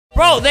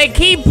Bro, they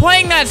keep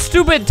playing that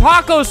stupid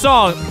taco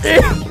song.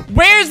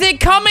 Where's it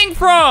coming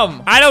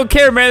from? I don't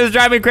care, man. This is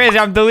driving me crazy.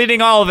 I'm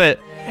deleting all of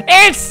it.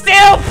 It's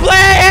still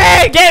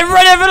playing! Get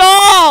rid of it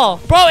all!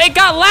 Bro, it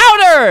got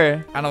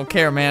louder! I don't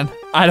care, man.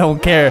 I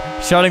don't care.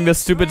 Shutting this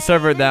stupid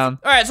server down.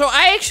 All right, so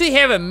I actually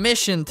have a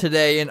mission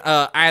today in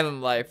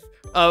Island Life.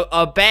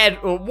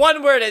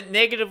 One where it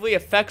negatively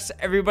affects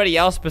everybody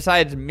else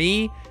besides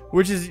me,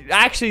 which is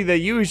actually the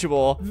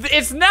usual.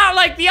 It's not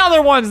like the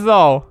other ones, though.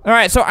 All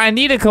right, so I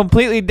need a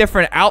completely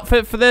different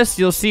outfit for this.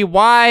 You'll see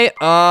why.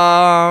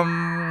 All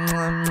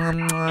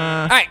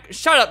right,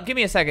 shut up. Give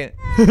me a second.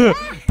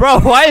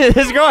 Bro, why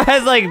this girl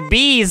has like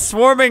bees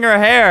swarming her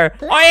hair?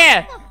 Oh,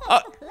 yeah.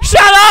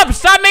 Shut up!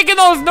 Stop making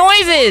those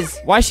noises!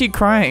 Why is she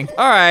crying?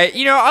 All right,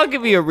 you know, I'll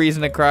give you a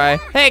reason to cry.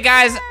 Hey,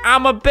 guys,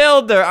 I'm a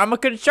builder. I'm a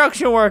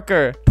construction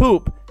worker.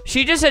 Poop.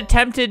 She just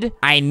attempted.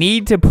 I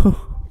need to poop.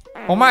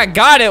 Oh my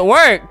god, it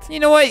worked. You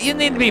know what? You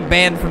need to be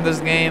banned from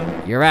this game.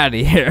 You're out of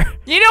here.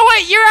 You know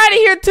what? You're out of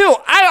here too.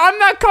 I'm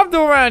not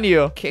comfortable around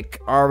you. Kick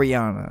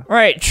Ariana. All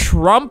right,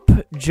 Trump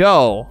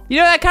Joe. You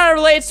know, that kind of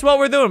relates to what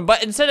we're doing,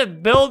 but instead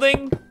of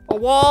building a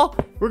wall,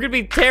 we're gonna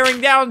be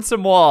tearing down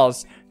some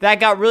walls. That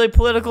got really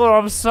political,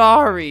 I'm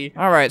sorry.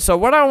 All right, so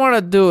what I want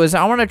to do is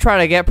I want to try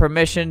to get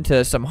permission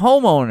to some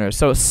homeowners.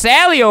 So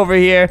Sally over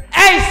here.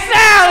 Hey,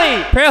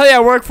 Sally! Apparently I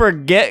work for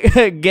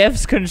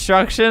Gifts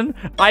Construction.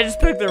 I just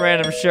picked a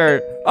random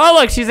shirt. Oh,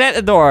 look, she's at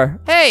the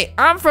door. Hey,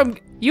 I'm from...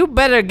 You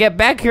better get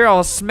back here,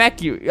 I'll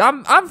smack you.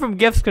 I'm from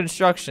Gifts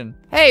Construction.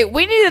 Hey,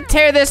 we need to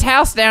tear this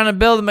house down and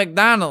build a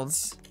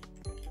McDonald's.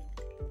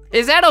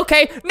 Is that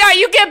okay? No,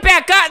 you get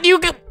back up. You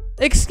get...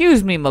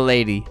 Excuse me,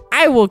 milady.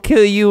 I will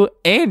kill you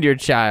and your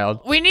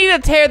child. We need to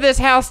tear this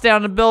house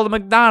down and build a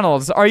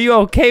McDonald's. Are you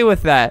okay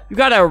with that? You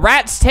got a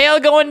rat's tail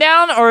going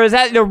down, or is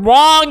that the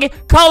wrong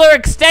color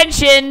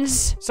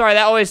extensions? Sorry,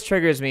 that always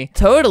triggers me.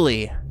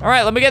 Totally. All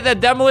right, let me get the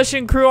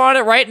demolition crew on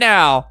it right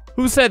now.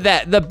 Who said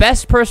that? The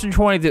best person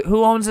 22.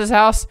 Who owns this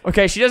house?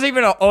 Okay, she doesn't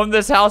even own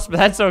this house, but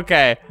that's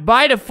okay.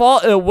 By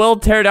default, it will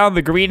tear down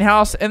the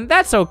greenhouse, and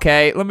that's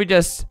okay. Let me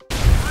just...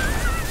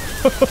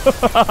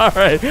 All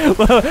right,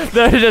 well,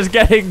 they're just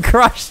getting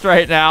crushed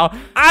right now.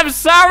 I'm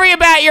sorry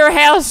about your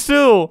house too.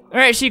 All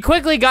right, she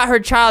quickly got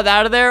her child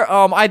out of there.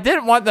 I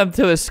didn't want them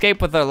to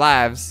escape with their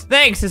lives.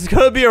 Thanks, it's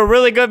gonna be a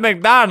really good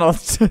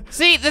McDonald's.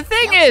 See, the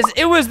thing is,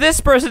 it was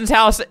this person's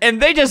house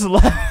and they just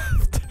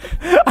left.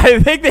 I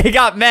think they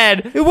got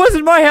mad. It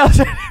wasn't my house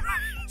anyway.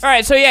 All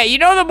right, so yeah, you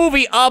know the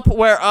movie Up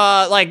where,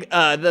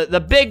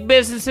 the big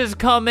businesses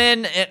come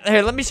in? And,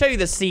 here, let me show you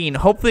the scene.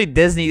 Hopefully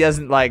Disney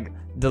doesn't, like,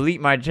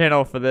 delete my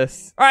channel for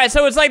this. All right,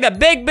 so it's like the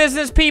big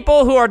business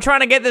people who are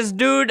trying to get this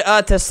dude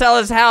to sell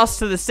his house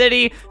to the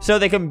city so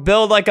they can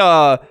build like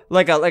a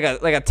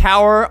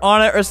tower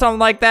on it or something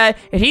like that.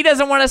 And he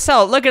doesn't want to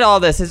sell it. Look at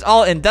all this. It's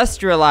all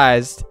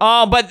industrialized.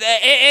 But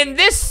in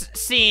this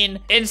scene,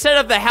 instead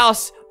of the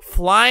house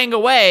flying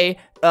away,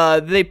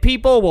 the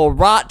people will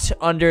rot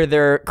under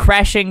their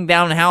crashing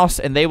down house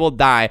and they will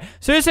die.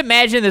 So just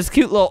imagine this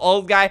cute little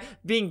old guy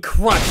being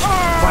crushed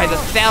by the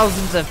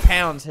thousands of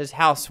pounds his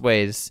house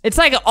weighs. It's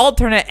like an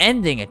alternate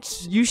ending.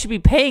 You should be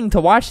paying to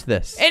watch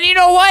this. And you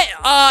know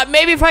what?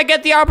 Maybe if I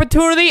get the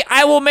opportunity,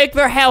 I will make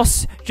their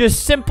house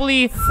just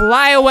simply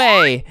fly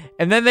away.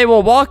 And then they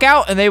will walk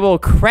out and they will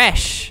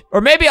crash.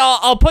 Or maybe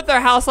I'll put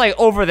their house like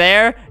over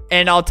there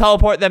and I'll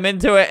teleport them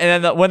into it,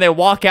 and then when they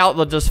walk out,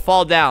 they'll just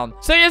fall down.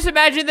 So just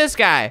imagine this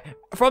guy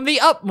from the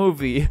Up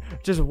movie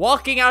just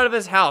walking out of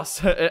his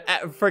house,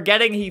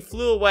 forgetting he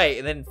flew away,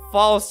 and then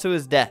falls to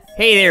his death.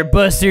 Hey there,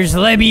 busters,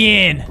 let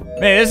me in. Man,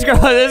 this girl's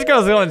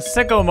going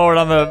sicko mode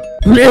on the...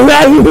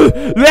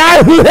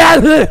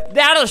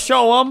 That'll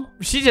show him.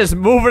 She's just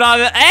moving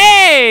on.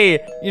 Hey!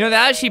 You know,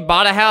 now that she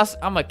bought a house,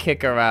 I'm gonna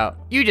kick her out.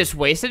 You just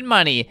wasted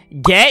money.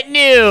 Get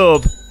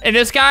noob. And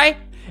this guy...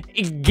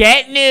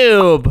 Get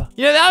noob.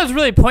 You know, that was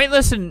really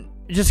pointless and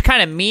just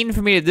kind of mean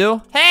for me to do.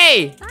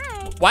 Hey!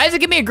 Hi. Why does it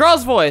give me a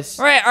girl's voice?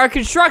 All right, our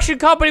construction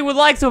company would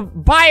like to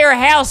buy your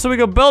house so we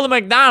can build a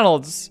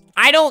McDonald's.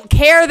 I don't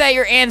care that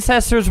your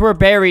ancestors were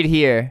buried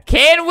here.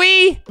 Can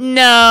we?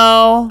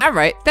 No. All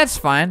right, that's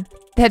fine.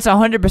 That's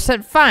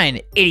 100%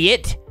 fine,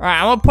 idiot. All right,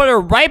 I'm gonna put her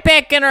right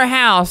back in her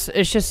house.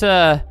 It's just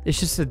a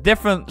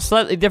different,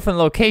 slightly different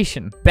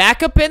location.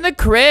 Back up in the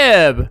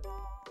crib.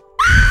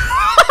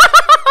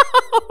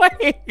 Oh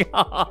my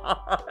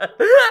god.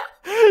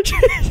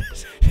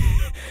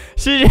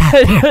 She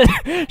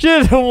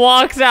just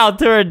walks out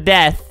to her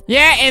death.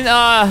 Yeah, and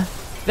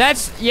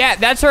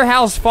that's her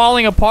house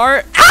falling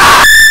apart.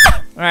 Ah!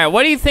 All right,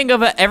 what do you think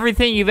of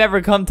everything you've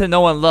ever come to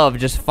know and love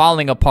just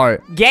falling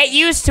apart? Get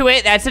used to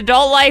it. That's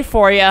adult life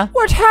for you.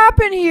 What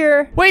happened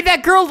here? Wait,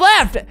 that girl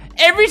left.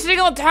 Every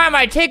single time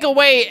I take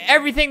away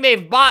everything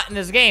they've bought in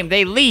this game,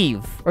 they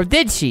leave. Or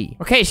did she?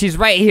 Okay, she's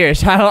right here.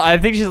 So I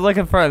think she's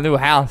looking for a new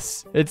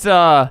house. It's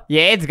yeah,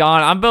 it's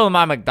gone. I'm building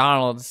my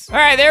McDonald's. All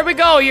right, there we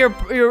go. Your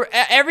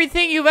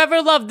everything you've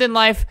ever loved in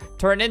life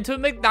turned into a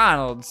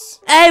McDonald's.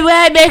 I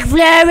want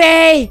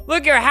McFlurry.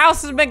 Look, your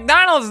house is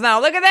McDonald's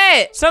now. Look at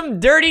that. Some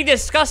dirty,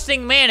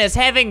 disgusting man is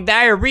having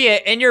diarrhea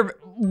in your...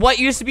 what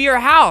used to be your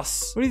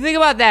house. What do you think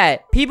about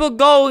that? People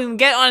go and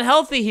get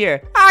unhealthy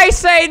here. I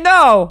say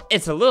no.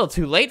 It's a little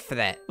too late for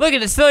that. Look,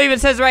 it still even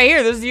says right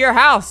here, this is your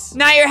house.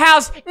 Not your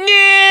house.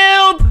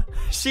 Nope.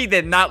 She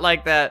did not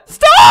like that.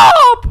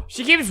 Stop!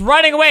 She keeps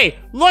running away.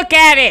 Look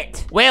at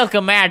it.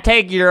 Welcome, may I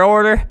take your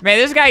order? Man,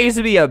 this guy used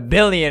to be a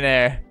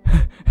billionaire.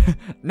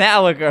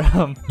 Now look at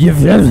him.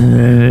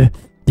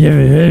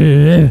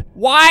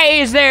 Why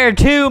is there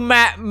two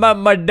Madonles?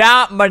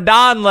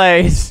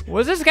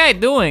 What's this guy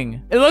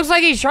doing? It looks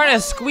like he's trying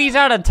to squeeze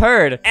out a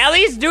turd. At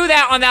least do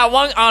that on that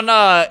one, on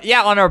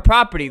our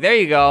property. There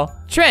you go.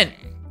 Trent,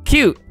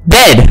 cute.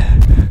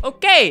 Dead.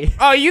 Okay.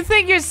 Oh, you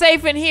think you're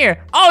safe in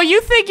here? Oh,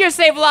 you think you're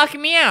safe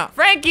locking me out?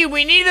 Frankie,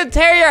 we need to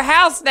tear your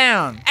house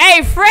down.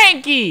 Hey,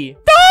 Frankie.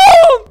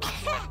 Don't!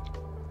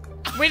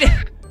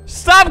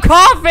 Stop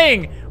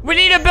coughing. We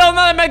need to build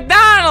another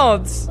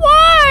McDonald's.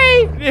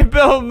 Why? We need to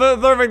build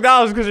another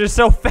McDonald's because you're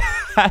so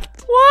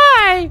fat.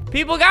 Why?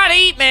 People gotta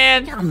eat,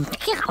 man.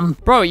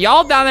 Bro,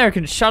 y'all down there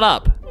can shut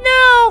up.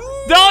 No.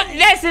 Don't.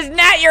 This is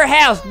not your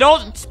house.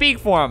 Don't speak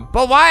for him.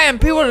 But why?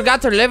 And people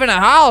got to live in a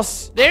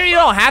house. Then you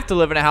don't have to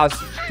live in a house.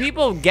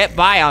 People get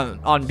by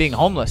on being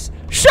homeless.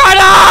 Shut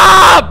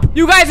up!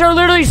 You guys are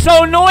literally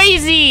so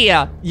noisy.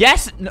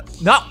 Yes.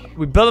 No.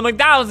 We build a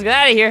McDonald's. Get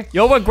out of here.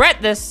 You'll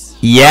regret this.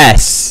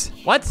 Yes.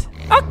 What?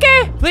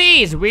 Okay.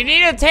 Please, we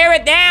need to tear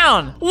it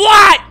down.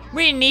 What?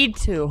 We need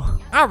to.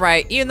 All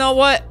right. You know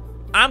what?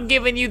 I'm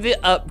giving you the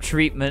up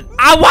treatment.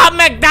 I want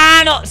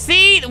McDonald's.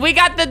 See, we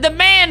got the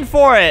demand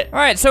for it. All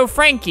right, so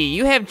Frankie,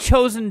 you have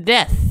chosen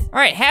death. All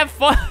right, have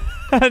fun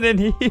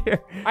in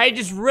here. I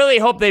just really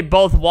hope they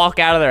both walk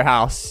out of their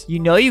house. You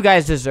know you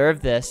guys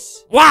deserve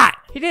this. What?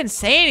 He didn't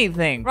say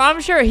anything. Well,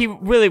 I'm sure he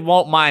really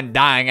won't mind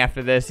dying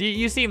after this.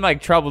 You seem like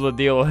trouble to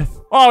deal with.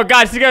 Oh,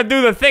 God, she's gonna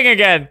do the thing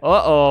again.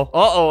 Uh-oh.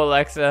 Uh-oh,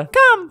 Alexa.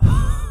 Come.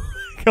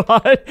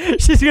 God,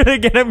 she's gonna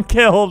get him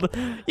killed.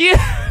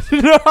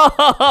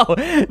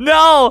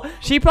 No,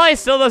 she probably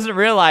still doesn't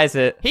realize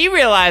it. He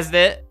realized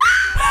it.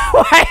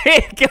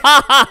 My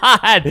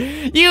God,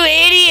 you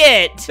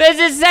idiot. This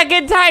is the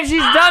second time she's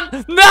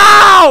done. No!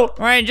 All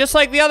right, just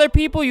like the other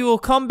people, you will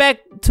come back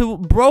to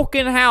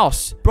broken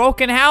house.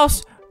 Broken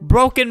house,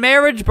 broken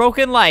marriage,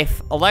 broken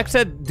life.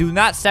 Alexa, do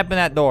not step in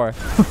that door.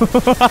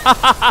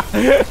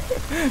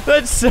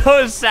 That's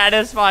so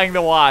satisfying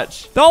to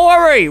watch. Don't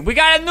worry, we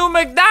got a new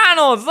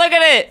McDonald's. Look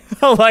at it.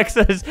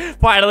 Alexa's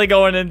finally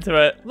going into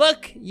it.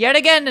 Look, yet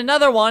again,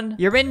 another one.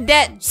 You're in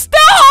debt.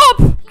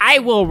 Stop! I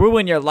will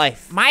ruin your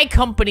life. My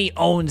company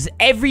owns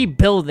every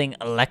building,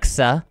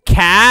 Alexa.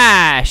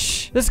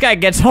 Cash. This guy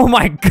gets, oh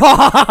my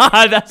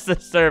God, that's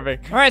disturbing.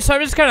 All right, so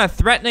I'm just kind of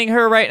threatening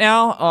her right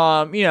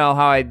now. You know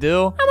how I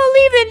do. I'm gonna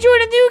leave and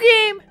join a new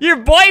game. Your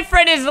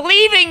boyfriend is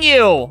leaving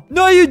you.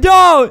 No, you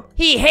don't.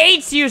 He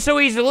hates you, so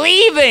he's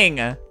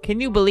leaving. Can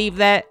you believe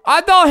that?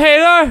 I don't hate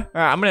her.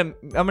 All right, I'm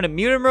gonna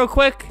mute him real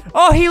quick.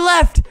 Oh, he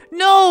left.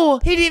 No,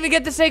 he didn't even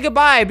get to say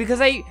goodbye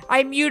because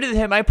I muted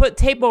him. I put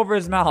tape over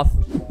his mouth.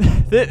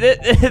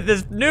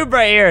 This noob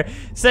right here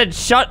said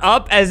shut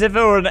up as if it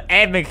were an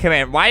admin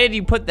command. Why did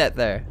you put that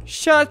there?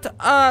 Shut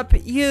up,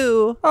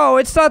 you. Oh,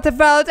 it's not a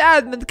valid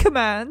admin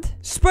command.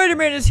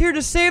 Spider-Man is here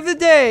to save the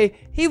day.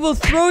 He will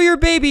throw your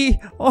baby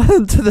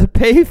onto the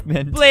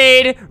pavement.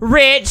 Blade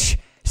Rich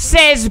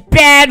says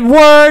bad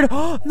word.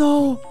 Oh,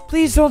 no,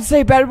 please don't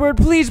say bad word.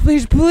 Please,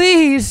 please,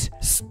 please.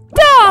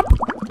 Stop.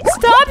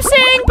 Stop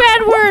saying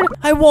bad word.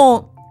 I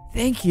won't.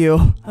 Thank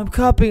you. I'm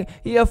copying.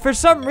 You know, for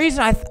some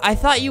reason, I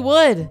thought you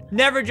would.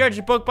 Never judge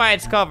a book by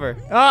its cover.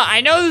 I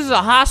know this is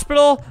a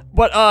hospital,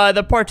 but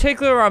the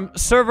particular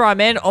server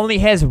I'm in only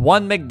has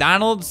one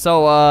McDonald's,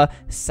 so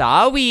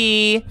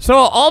sorry. So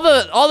all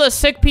the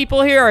sick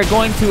people here are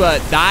going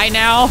to die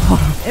now,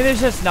 and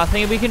there's just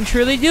nothing we can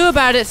truly do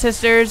about it,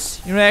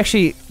 sisters. You know,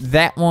 actually,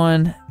 that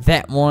one,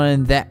 that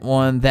one, that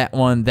one, that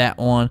one, that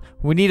one.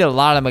 We need a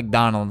lot of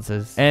McDonald's,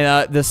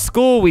 and the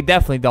school we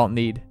definitely don't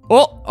need.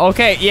 Oh,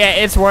 okay, yeah,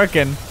 it's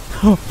working.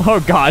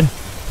 Oh God.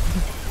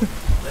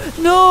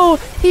 No,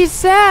 he's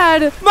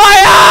sad.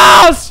 My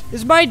house!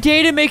 Is my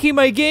data making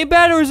my game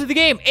bad, or is it the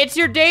game? It's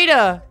your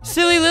data.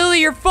 Silly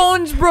Lily, your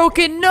phone's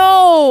broken.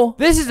 No.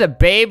 This is a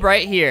babe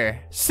right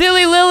here.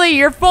 Silly Lily,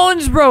 your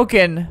phone's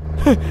broken.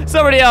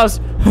 Somebody else.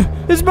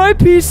 Is my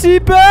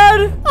PC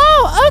bad?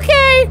 Oh,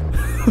 okay.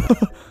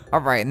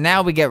 All right,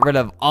 now we get rid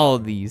of all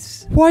of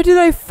these. Why did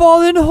I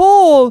fall in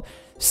hole?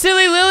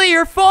 Silly Lily,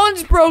 your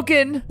phone's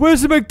broken.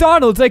 Where's the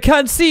McDonald's? I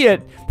can't see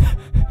it.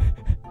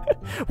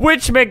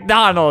 Which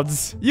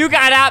McDonald's? You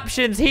got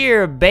options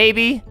here,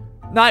 baby.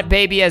 Not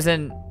baby as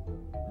in...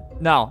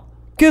 No.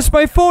 Guess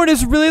my phone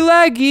is really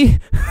laggy.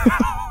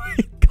 Oh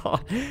my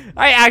God.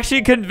 I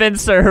actually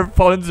convinced her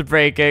phone's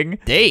breaking.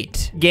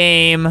 Date.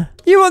 Game.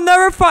 You will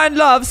never find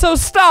love, so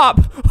stop.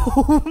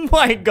 Oh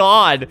my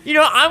God. You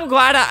know, I'm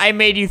glad I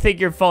made you think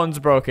your phone's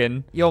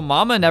broken. Yo,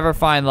 mama never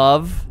find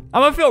love.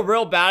 I'm gonna feel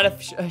real bad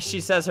if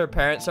she says her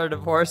parents are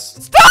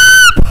divorced.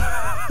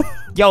 Stop!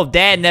 Yo,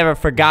 dad never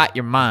forgot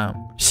your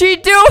mom. She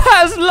do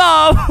has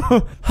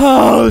love.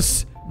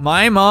 House.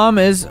 My mom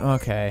is...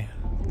 Okay.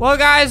 Well,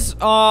 guys,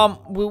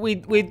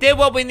 we did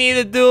what we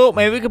needed to do.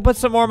 Maybe we could put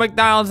some more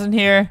McDonald's in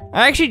here.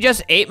 I actually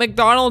just ate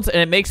McDonald's,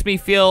 and it makes me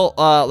feel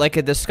like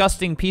a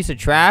disgusting piece of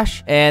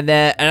trash. And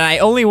I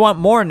only want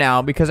more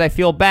now because I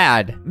feel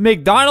bad.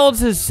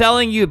 McDonald's is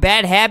selling you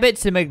bad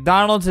habits, and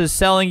McDonald's is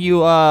selling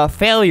you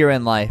failure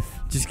in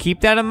life. Just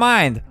keep that in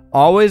mind.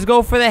 Always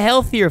go for the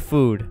healthier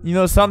food. You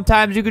know,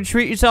 sometimes you can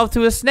treat yourself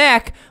to a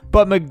snack,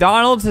 but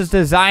McDonald's is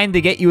designed to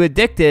get you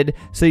addicted,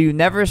 so you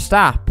never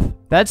stop.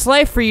 That's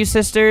life for you,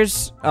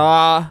 sisters.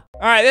 All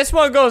right, this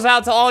one goes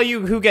out to all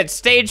you who get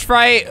stage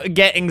fright,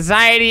 get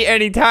anxiety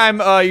anytime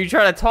you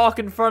try to talk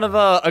in front of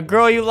a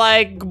girl you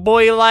like,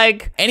 boy you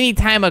like.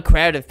 Anytime a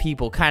crowd of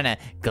people kind of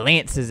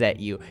glances at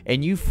you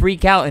and you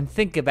freak out and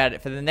think about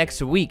it for the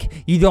next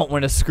week, you don't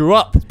want to screw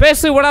up.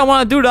 Especially what I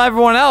want to do to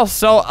everyone else.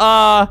 So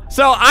I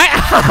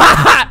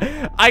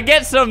I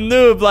get some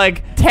noob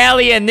like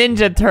Talia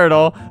Ninja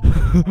Turtle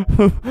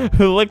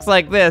who looks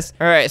like this.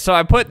 All right, so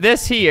I put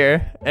this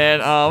here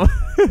and all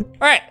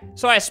right,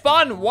 so I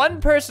spawn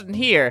one person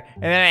here,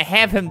 and then I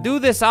have him do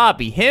this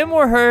obby. Him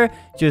or her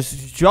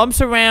just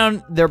jumps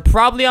around. They're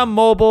probably on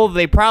mobile.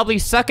 They probably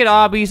suck at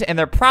obbies, and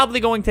they're probably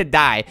going to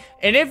die.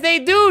 And if they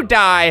do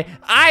die,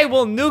 I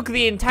will nuke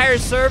the entire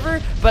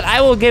server, but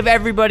I will give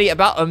everybody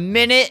about a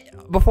minute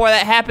before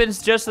that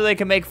happens just so they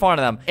can make fun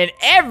of them. And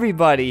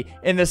everybody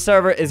in the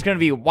server is going to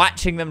be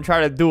watching them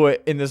try to do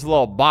it in this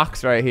little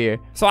box right here.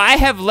 So I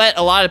have let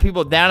a lot of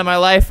people down in my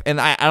life,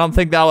 and I don't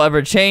think that'll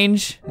ever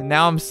change. And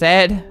now I'm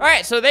sad. All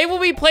right, so they will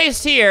be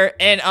placed here,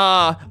 and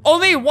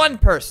only one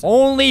person.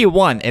 Only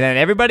one. And then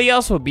everybody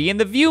else will be in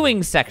the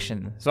viewing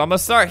section. So I'm going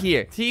to start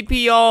here.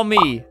 TP all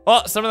me.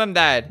 Oh, some of them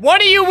died. One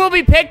of you will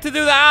be picked to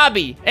do the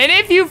obby. And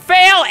if you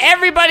fail,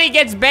 everybody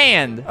gets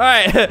banned. All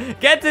right,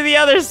 get to the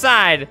other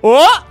side.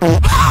 What?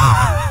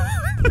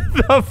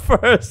 The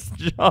first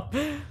jump.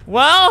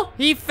 Well,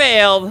 he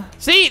failed.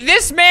 See,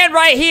 this man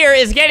right here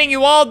is getting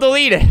you all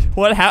deleted.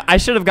 What? I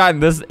should have gotten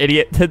this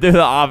idiot to do the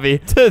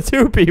obby. To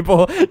two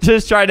people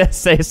just trying to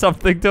say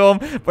something to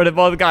him, but it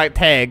both got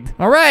tagged.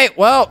 All right,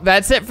 well,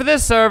 that's it for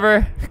this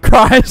server.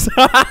 Cries.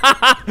 All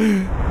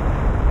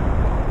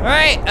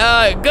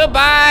right,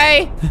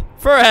 goodbye.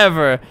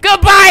 Forever.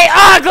 Goodbye,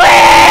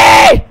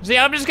 ugly! See,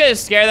 I'm just gonna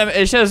scare them.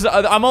 It's just,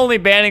 I'm only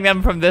banning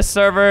them from this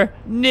server.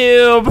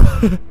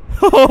 Noob.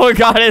 Oh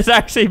god, it's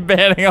actually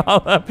banning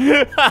all of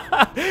them.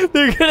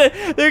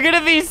 they're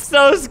gonna be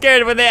so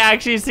scared when they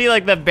actually see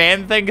like the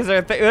ban thing, because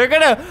they're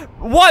gonna,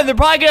 they're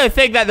probably gonna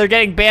think that they're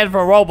getting banned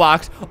from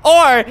Roblox,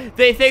 or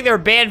they think they're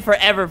banned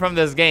forever from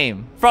this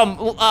game,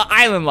 from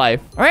Island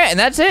Life. All right, and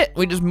that's it.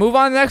 We just move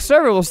on to the next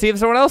server. We'll see if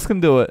someone else can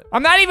do it.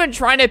 I'm not even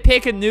trying to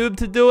pick a noob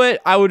to do it.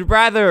 I would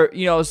rather,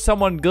 you know,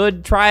 someone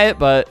good try it,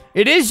 but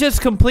it is just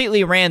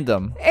completely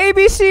random.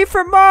 ABC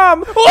for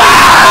mom.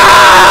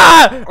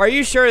 Are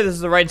you sure this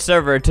is the right server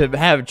to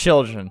have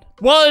children?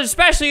 Well, it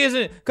especially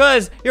isn't,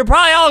 because you're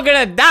probably all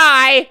gonna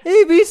die.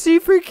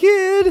 ABC for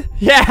kid.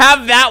 Yeah,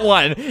 have that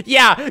one.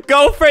 Yeah,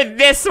 go for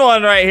this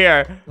one right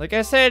here. Like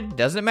I said,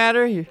 doesn't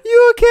matter. You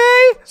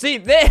okay? See,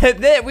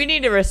 we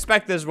need to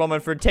respect this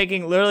woman for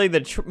taking literally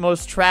the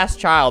most trash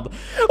child.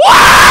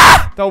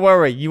 Don't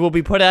worry, you will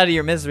be put out of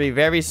your misery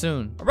very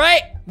soon. All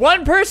right,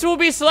 one person will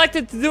be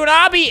selected to do an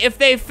obby. If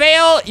they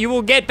fail, you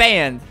will get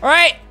banned. All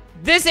right.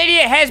 This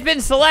idiot has been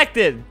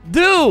selected.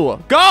 Go.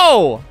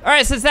 All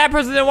right, since that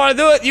person didn't want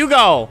to do it, you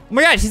go. Oh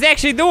my god, she's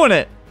actually doing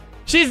it.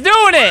 She's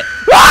doing it.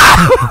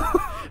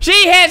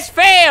 She has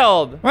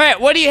failed. All right,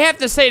 what do you have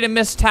to say to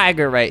Miss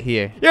Tiger right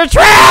here? You're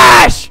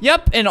trash!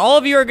 Yep, and all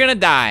of you are gonna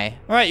die.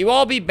 All right, you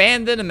all be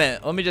banned in a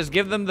minute. Let me just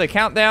give them the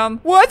countdown.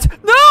 What?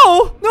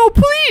 No! No,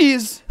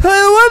 please! I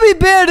don't want to be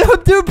banned.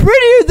 I'm too pretty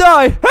to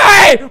die.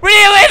 Hey! We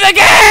need to leave the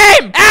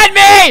game! Add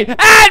me!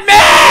 Add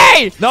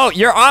me! No,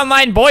 your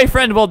online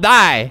boyfriend will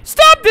die.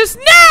 Stop this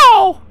now!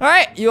 All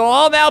right, you will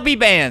all now be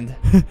banned.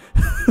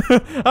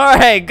 All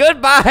right,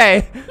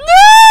 goodbye. No!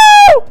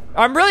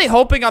 I'm really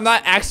hoping I'm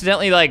not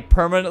accidentally, like,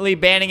 permanently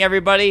banning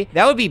everybody.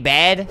 That would be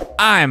bad.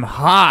 I'm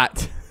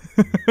hot.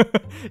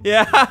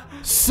 Yeah.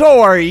 So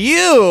are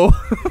you.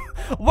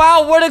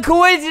 Wow, what a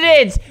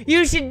coincidence.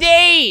 You should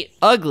date.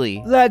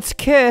 Ugly. Let's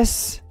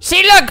kiss.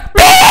 She look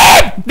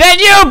beep. Then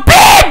you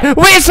beep.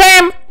 We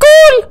same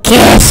cool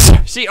kiss.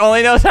 She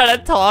only knows how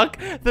to talk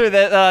through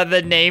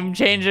the name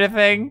changer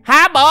thing.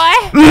 Hi, boy.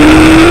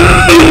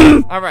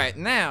 All right,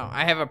 now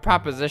I have a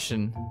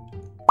proposition.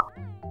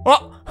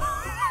 Oh.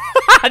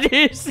 Did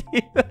you see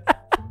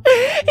that?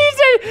 He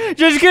said,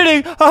 just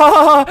kidding.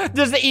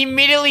 Just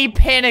immediately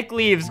panic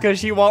leaves because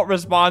she won't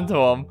respond to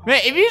him.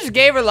 Man, if you just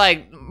gave her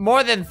like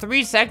more than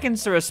 3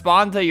 seconds to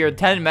respond to your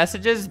 10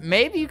 messages,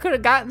 maybe you could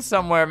have gotten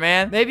somewhere,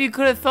 man. Maybe you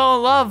could have fell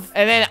in love.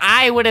 And then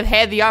I would have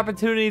had the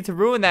opportunity to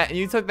ruin that, and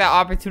you took that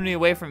opportunity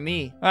away from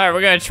me. All right,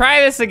 we're gonna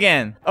try this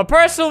again. A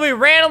person will be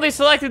randomly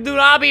selected to do an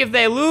obby. If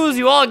they lose,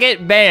 you all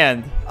get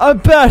banned. I'm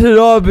bad at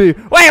obby.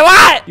 Wait,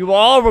 what? You will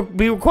all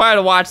be required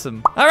to watch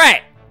them. All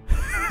right.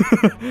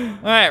 All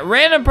right,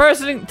 random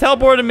person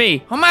teleport to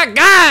me. Oh my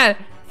god,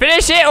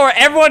 Finish it or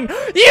everyone...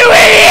 You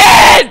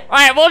idiot! All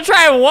right, we'll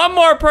try one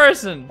more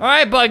person. All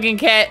right, Bug and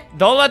Cat.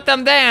 Don't let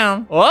them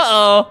down.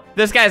 Uh-oh.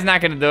 This guy's not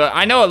gonna do it.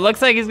 I know it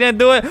looks like he's gonna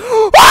do it.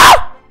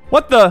 Ah!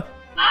 What the?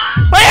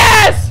 Oh,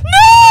 yes!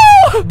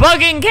 No!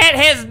 Bug and Cat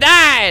has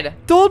died.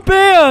 Don't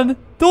ban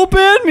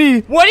me.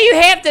 What do you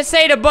have to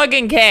say to Bug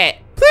and Cat?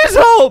 Please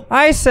help.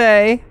 I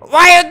say,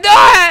 why you do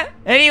it?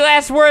 Any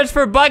last words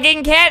for Bug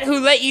and Cat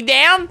who let you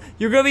down?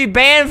 You're gonna be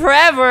banned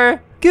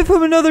forever. Give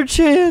him another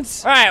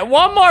chance. All right,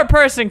 one more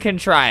person can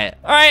try it.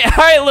 All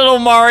right, little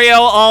Mario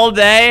all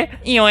day.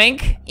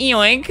 Yoink,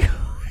 yoink.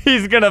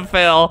 He's gonna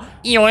fail.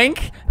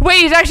 Yoink.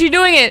 Wait, he's actually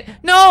doing it.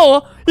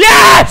 No.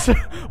 Yes!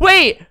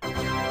 Wait.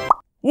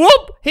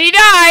 Whoop, he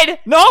died.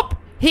 Nope,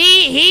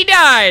 he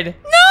died.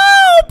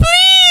 No,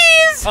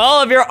 please.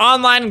 All of your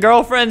online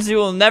girlfriends, you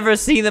will never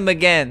see them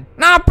again.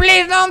 No,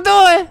 please don't do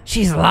it.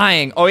 She's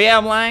lying. Oh yeah,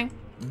 I'm lying?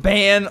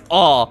 Ban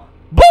all.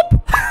 Boop.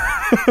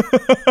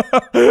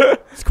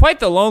 It's quite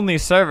the lonely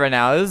server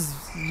now. This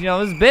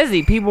is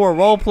busy. People were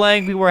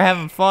role-playing. People were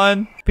having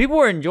fun. People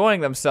were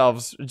enjoying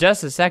themselves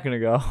just a second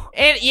ago.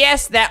 And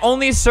yes, that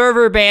only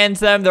server bans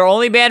them. They're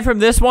only banned from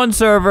this one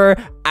server.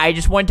 I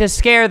just want to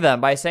scare them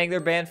by saying they're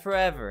banned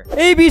forever.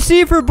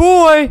 ABC for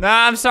boy.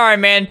 Nah, I'm sorry,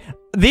 man.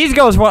 These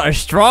girls want a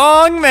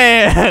strong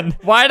man.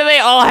 Why do they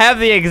all have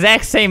the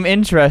exact same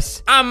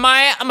interests?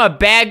 I'm a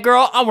bad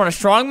girl. I want a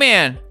strong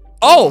man.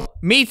 Oh,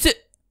 me too.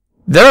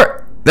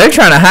 They're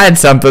trying to hide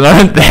something,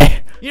 aren't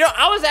they? You know,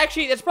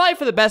 that's probably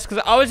for the best,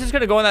 because I was just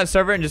gonna go on that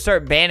server and just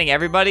start banning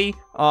everybody,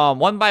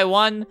 one by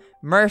one,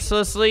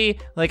 mercilessly,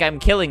 like I'm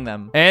killing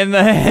them. And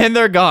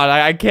they're gone.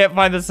 I can't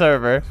find the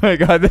server. Oh my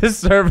god, this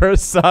server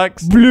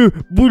sucks.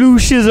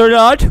 Blueshes or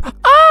not.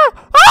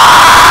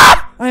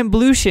 Ah! I'm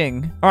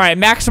blushing. All right,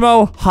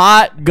 Maximo,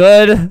 hot,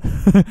 good.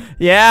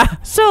 Yeah.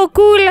 So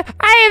cool.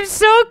 I am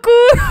so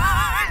cool.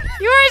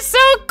 You are so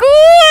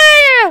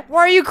cool! Why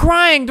are you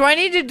crying? Do I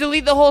need to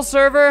delete the whole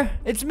server?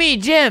 It's me,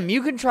 Jim.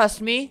 You can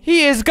trust me.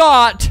 He has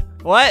got...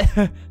 What?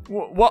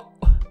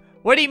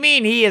 What do you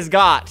mean he has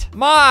got?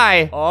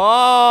 My.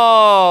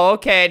 Oh,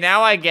 okay.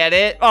 Now I get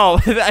it. Oh,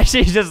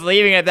 she's just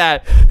leaving it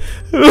at that.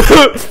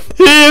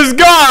 He has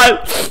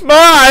got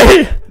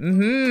my.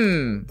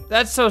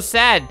 That's so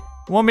sad.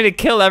 You want me to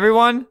kill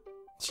everyone?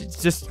 She's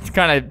just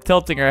kind of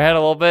tilting her head a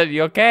little bit.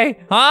 You okay?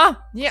 Huh?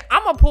 Yeah,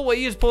 I'm gonna pull what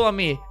you just pulled on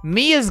me.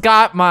 Mia's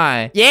got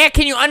my. Yeah,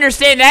 can you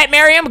understand that,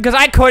 Miriam? Because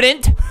I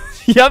couldn't.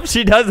 Yep,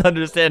 she does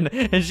understand.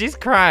 And she's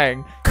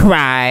crying.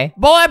 Cry.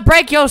 Boy,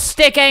 break your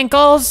stick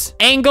ankles.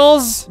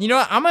 Angles. You know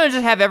what? I'm gonna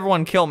just have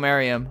everyone kill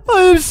Miriam.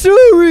 I'm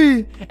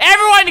sorry.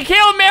 Everyone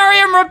kill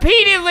Miriam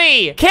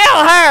repeatedly. Kill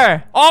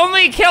her.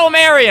 Only kill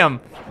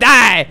Miriam.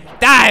 Die!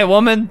 Die,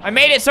 woman! I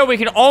made it so we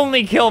can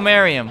only kill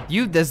Miriam.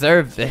 You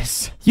deserve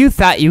this. You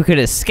thought you could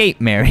escape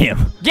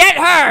Miriam. Get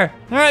her!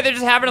 Alright, they're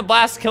just having a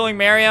blast killing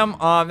Miriam.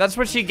 That's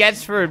what she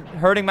gets for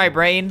hurting my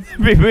brain.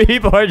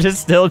 People are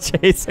just still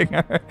chasing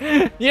her.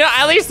 You know,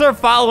 at least they're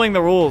following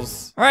the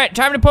rules. Alright,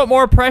 time to put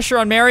more pressure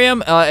on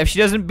Miriam. If she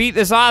doesn't beat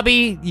this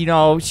obby, you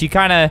know, she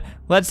kind of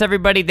lets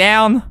everybody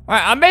down. All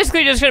right, I'm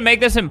basically just gonna make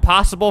this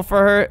impossible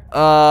for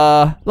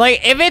her.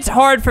 Like, if it's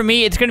hard for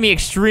me, it's gonna be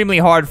extremely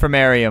hard for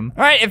Miriam.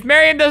 All right, if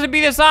Miriam doesn't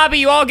beat this obby,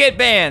 you all get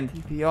banned.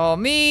 You all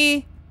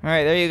me. All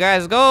right, there you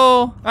guys go.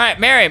 All right,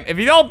 Miriam, if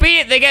you don't beat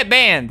it, they get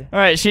banned. All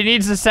right, she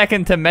needs a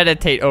second to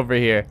meditate over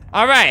here.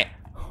 All right.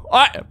 All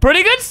right,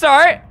 pretty good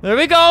start. There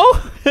we go.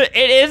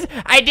 It is.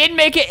 I did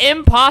make it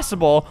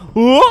impossible.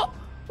 No.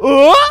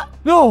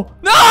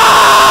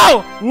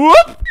 No!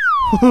 Whoop.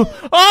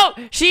 Oh,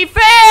 she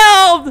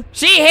failed!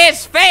 She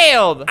has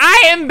failed!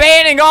 I am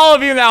banning all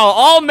of you now.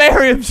 All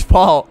Miriam's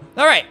fault.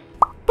 All right.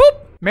 Boop.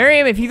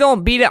 Miriam, if you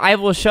don't beat it, I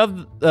will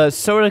shove the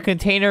soda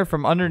container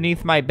from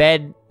underneath my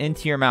bed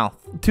into your mouth.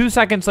 2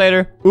 seconds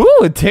later. Ooh,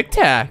 a Tic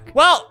Tac.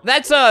 Well,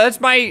 that's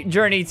my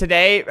journey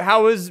today.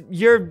 How was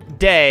your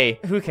day?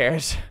 Who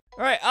cares?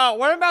 All right,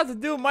 what I'm about to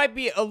do might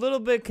be a little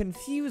bit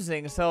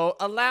confusing, so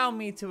allow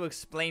me to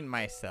explain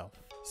myself.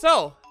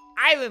 So,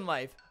 island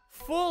life,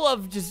 full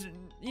of just...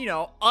 you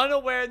know,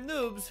 unaware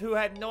noobs who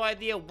have no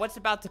idea what's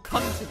about to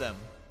come to them.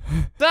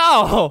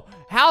 So,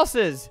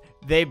 houses.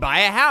 They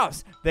buy a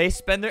house. They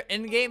spend their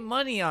in-game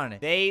money on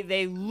it.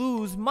 They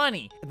lose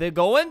money. They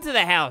go into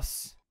the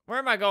house. Where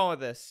am I going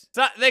with this?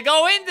 So, they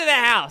go into the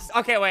house.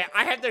 Okay, wait.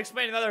 I have to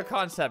explain another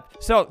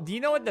concept. So, do you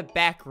know what the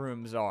back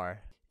rooms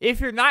are? If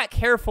you're not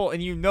careful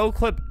and you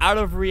no-clip out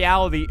of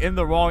reality in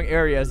the wrong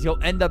areas,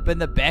 you'll end up in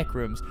the back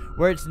rooms,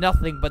 where it's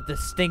nothing but the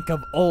stink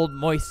of old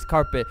moist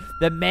carpet,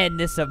 the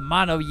madness of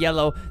mono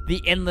yellow,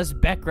 the endless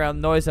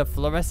background noise of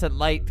fluorescent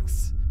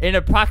lights, in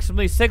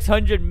approximately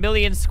 600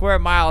 million square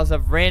miles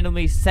of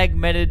randomly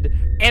segmented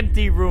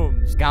empty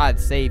rooms. God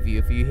save you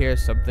if you hear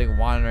something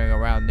wandering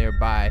around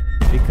nearby,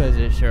 because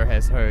it sure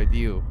has heard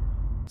you.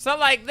 So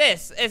like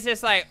this, it's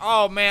just like,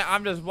 oh man,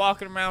 I'm just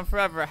walking around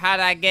forever. How'd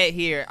I get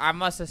here? I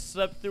must have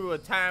slipped through a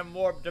time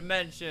warp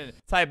dimension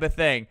type of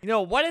thing. You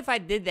know, what if I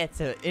did that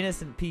to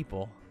innocent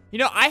people? You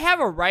know, I have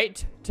a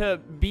right to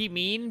be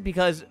mean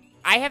because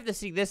I have to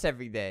see this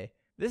every day.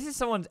 This is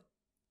someone's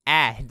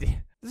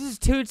ad. This is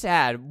too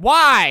sad.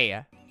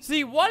 Why?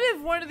 See, what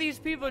if one of these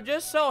people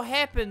just so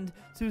happened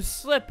to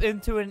slip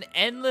into an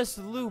endless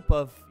loop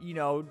of, you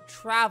know,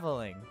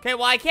 traveling? Okay,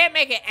 well, I can't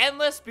make it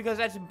endless because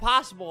that's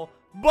impossible.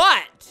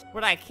 But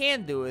what I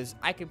can do is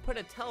I can put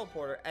a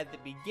teleporter at the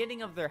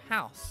beginning of their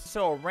house.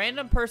 So a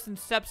random person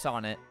steps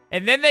on it,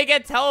 and then they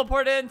get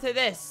teleported into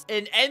this,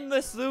 an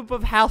endless loop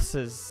of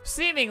houses.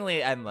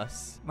 Seemingly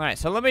endless. All right,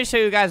 so let me show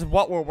you guys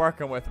what we're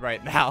working with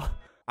right now.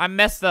 I'm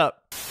messed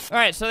up. All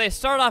right, so they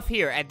start off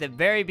here at the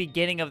very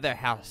beginning of their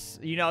house.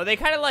 You know, they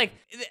kind of like,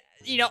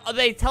 you know,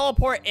 they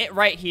teleport it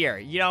right here.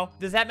 You know,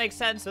 does that make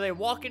sense? So they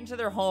walk into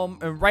their home,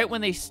 and right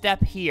when they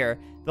step here,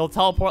 they'll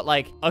teleport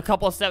like a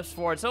couple of steps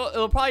forward. So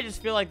it'll probably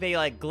just feel like they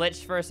like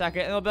glitched for a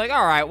second, and they'll be like,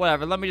 all right,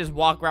 whatever. Let me just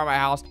walk around my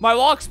house. My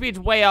walk speed's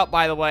way up,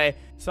 by the way,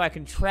 so I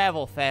can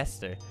travel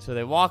faster. So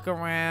they walk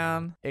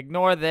around,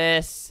 ignore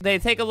this. They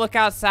take a look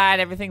outside,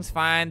 everything's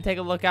fine. Take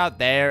a look out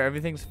there,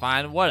 everything's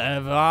fine.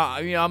 Whatever,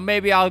 you know,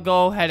 maybe I'll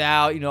go head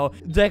out, you know,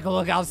 take a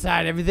look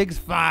outside, everything's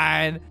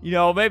fine. You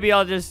know, maybe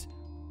I'll just,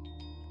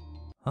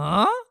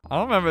 huh? I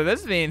don't remember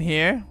this being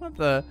here. What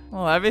the?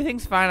 Oh,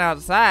 everything's fine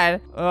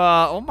outside.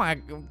 Oh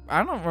my,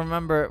 I don't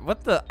remember.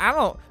 What the? I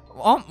don't,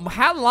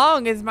 how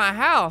long is my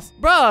house?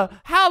 Bruh,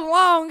 how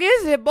long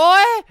is it,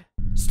 boy?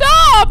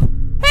 Stop!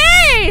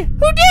 Hey, who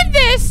did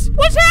this?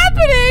 What's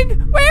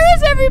happening? Where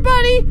is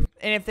everybody?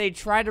 And if they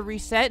try to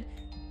reset,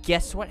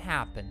 guess what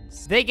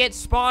happens? They get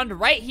spawned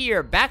right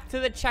here, back to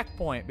the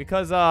checkpoint,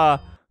 because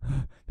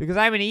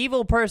I'm an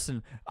evil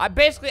person. I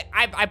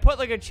put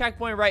like a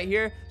checkpoint right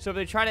here, so if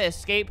they try to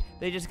escape,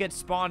 they just get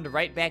spawned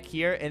right back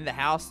here in the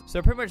house. So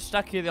they're pretty much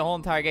stuck here the whole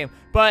entire game.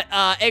 But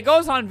it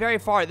goes on very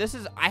far.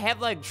 I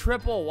have like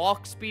triple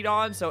walk speed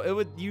on, so it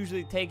would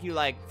usually take you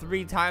like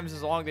 3 times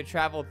as long to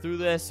travel through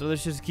this. So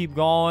let's just keep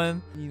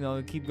going, you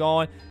know, keep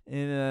going.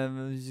 And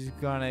then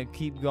just gonna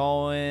keep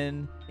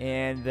going.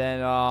 And then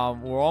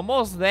we're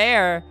almost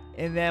there.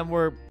 And then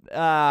we're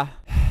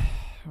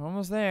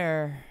almost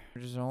there.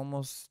 We're just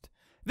almost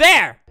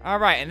there. All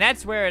right, and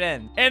that's where it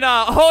ends. And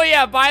oh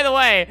yeah, by the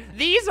way,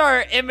 these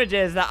are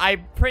images that I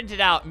printed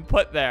out and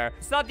put there.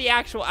 It's not the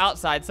actual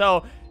outside.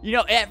 So, you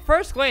know, at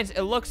first glance,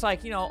 it looks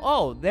like, you know,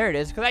 oh, there it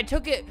is, because I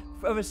took it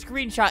from a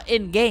screenshot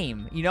in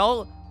game, you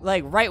know,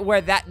 like right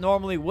where that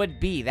normally would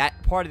be,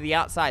 that part of the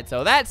outside.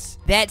 So that's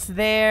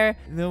there.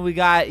 And then we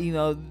got, you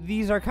know,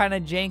 these are kind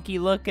of janky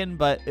looking,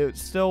 but it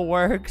still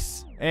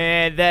works.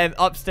 And then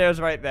upstairs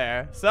right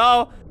there.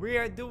 So we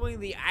are doing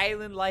the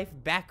island life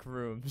back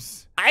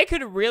rooms. I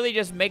could really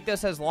just make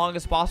this as long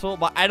as possible,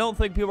 but I don't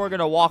think people are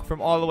gonna walk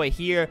from all the way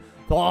here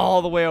to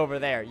all the way over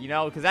there, you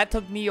know, because that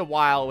took me a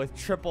while with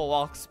triple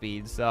walk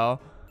speed. So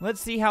let's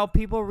see how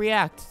people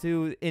react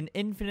to an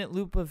infinite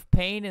loop of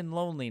pain and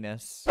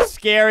loneliness.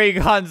 Scary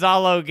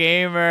Gonzalo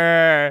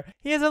Gamer.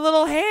 He has a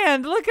little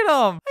hand. Look at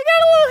him. I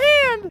got a little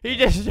hand. He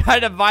just tried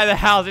to buy the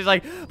house. He's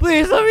like,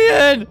 please let me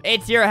in.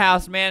 It's your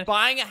house, man.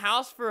 Buying a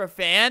house for a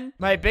fan?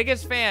 My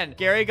biggest fan,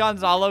 Scary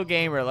Gonzalo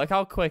Gamer. Look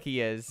how quick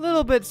he is. A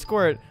little bit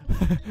squirt.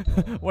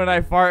 When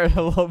I fart,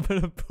 a little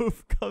bit of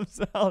poof comes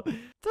out. It's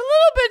a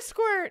little bit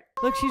squirt.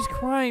 Look, she's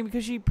crying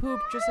because she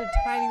pooped just a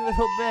tiny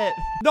little bit.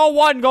 No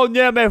one go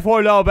near me for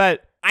a little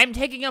bit. I'm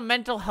taking a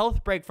mental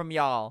health break from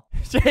y'all.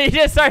 He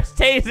just starts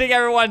tasing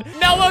everyone.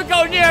 No one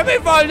go near me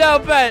for a little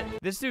bit.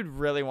 This dude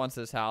really wants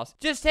this house.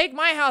 Just take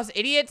my house,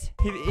 idiot.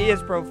 He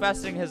is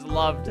professing his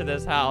love to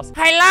this house.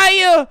 I love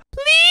you.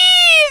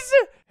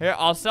 Please. Here,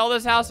 I'll sell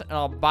this house and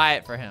I'll buy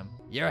it for him.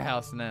 Your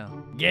house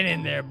now. Get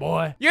in there,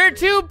 boy. You're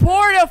too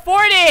poor to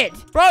afford it.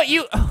 Bro,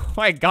 oh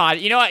my God.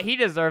 You know what? He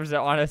deserves it,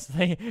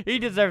 honestly. He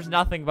deserves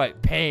nothing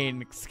but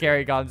pain,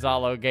 Scary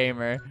Gonzalo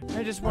Gamer.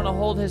 I just want to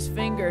hold his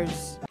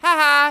fingers.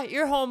 Haha,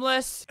 you're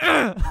homeless.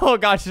 Oh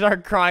God, she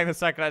started crying the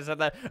second I said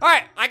that. All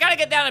right, I gotta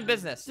get down to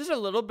business. Just a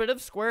little bit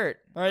of squirt.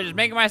 All right, just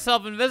making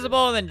myself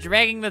invisible and then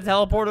dragging the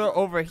teleporter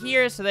over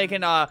here so they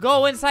can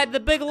go inside the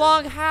big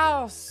long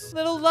house.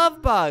 Little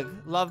love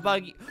bug. Love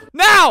bug.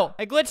 No!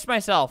 I glitched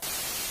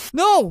myself.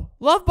 No!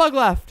 Love bug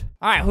left.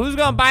 All right, who's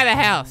gonna buy the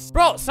house?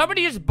 Bro,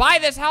 somebody just buy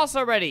this house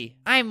already.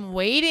 I'm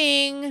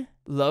waiting.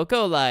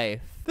 Loco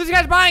life. This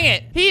guy's buying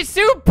it. He's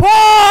too poor.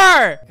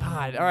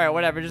 God, all right,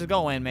 whatever. Just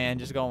go in, man.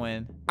 Just go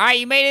in. All right,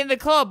 you made it in the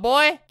club,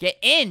 boy. Get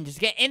in. Just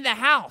get in the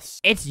house.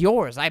 It's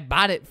yours. I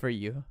bought it for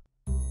you.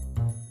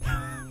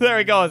 There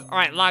he goes. All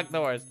right, lock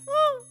doors.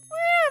 Oh,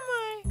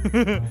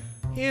 where am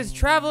I? He is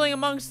traveling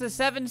amongst the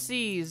 7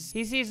 seas.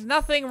 He sees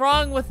nothing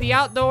wrong with the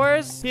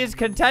outdoors. He is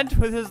content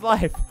with his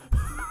life.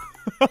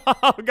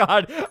 Oh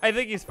God, I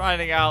think he's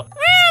finding out.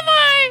 Where am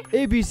I?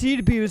 ABC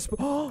to be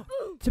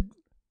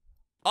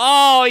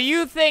Oh,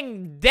 you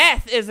think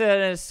death is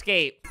an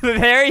escape?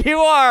 There you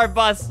are,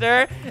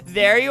 Buster.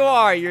 There you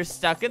are. You're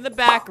stuck in the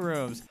back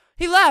rooms.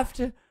 He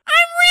left. I'm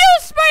real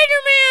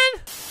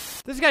Spider-Man.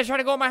 This guy's trying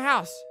to go in my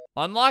house.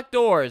 Unlock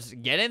doors.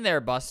 Get in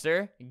there,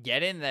 Buster.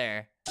 Get in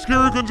there.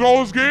 Scary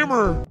Gonzalez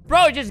Gamer.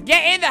 Bro, just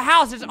get in the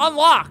house. It's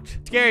unlocked.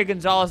 Scary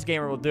Gonzalez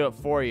Gamer will do it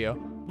for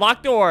you.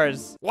 Lock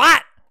doors.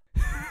 What?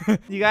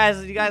 You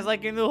guys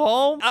like your new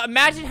home?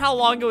 Imagine how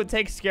long it would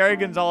take Scary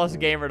Gonzalez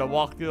Gamer to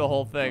walk through the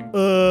whole thing.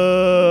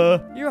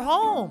 You're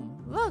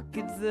home. Look,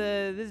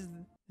 it's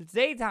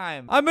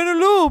daytime. I'm in a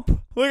loop.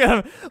 Look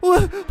at him.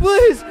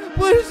 Please,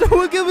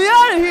 someone get me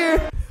out of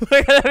here.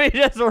 Look at him, he's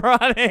just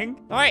running.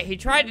 All right, he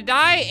tried to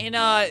die,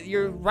 and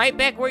you're right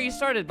back where you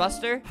started,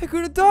 Buster. I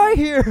couldn't die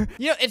here.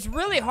 You know, it's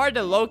really hard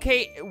to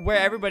locate where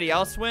everybody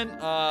else went,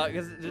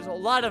 because there's a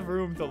lot of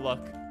room to look.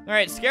 All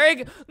right,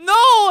 Scary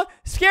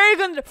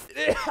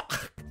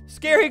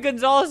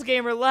Gonzalez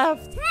Gamer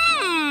left.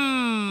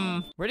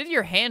 Where did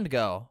your hand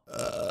go?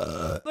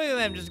 Look at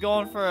them just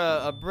going for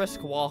a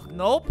brisk walk.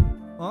 Nope.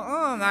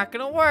 Not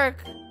gonna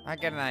work. I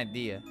got an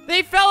idea.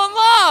 They fell in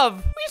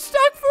love. We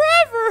stuck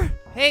forever.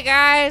 Hey,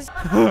 guys.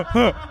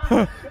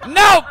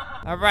 Nope.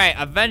 All right,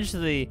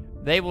 eventually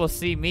they will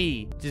see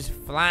me just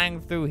flying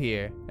through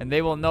here, and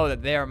they will know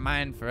that they are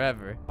mine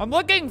forever. I'm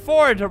looking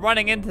forward to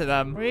running into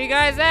them. Where you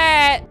guys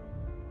at?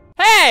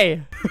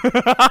 Hey! Wait,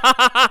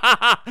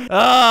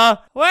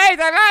 I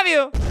love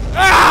you!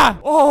 Ah!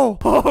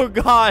 Oh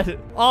God.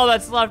 All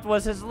that's left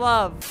was his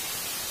love.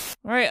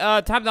 All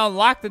right, time to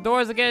unlock the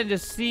doors again and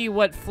just see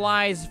what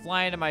flies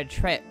fly into my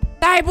trap.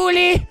 Die,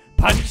 bully!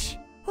 Punch!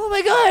 Oh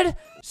my God!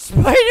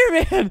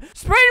 Spider-Man!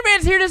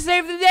 Spider-Man's here to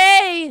save the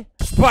day!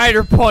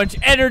 Spider Punch,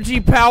 energy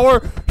power,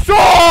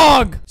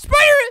 strong!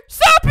 Spider,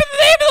 stop in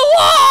the name of the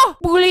law!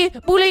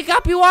 Bully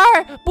cop you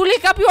are! Bully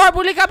cop you are!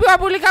 Bully cop you are!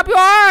 Bully cop you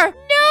are!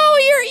 No,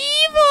 you're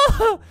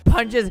evil!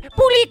 Punches,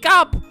 bully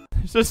cop!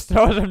 Just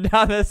throws him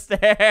down the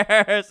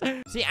stairs.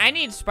 See, I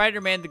need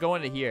Spider-Man to go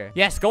into here.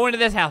 Yes, go into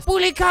this house.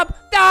 Bully cop,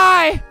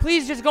 die!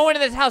 Please just go into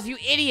this house, you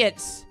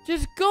idiots.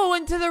 Just go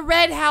into the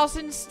red house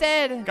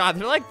instead. God,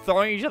 they're like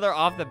throwing each other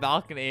off the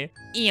balcony.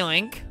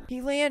 Yoink.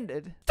 He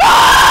landed.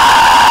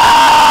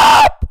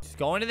 Stop! Just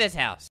go into this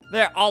house.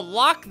 There, I'll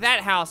lock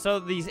that house so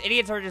these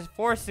idiots are just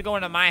forced to go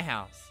into my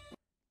house.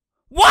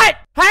 What?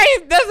 Hey,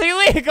 that's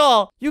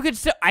illegal. You could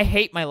still, I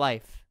hate my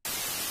life.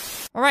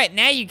 All right,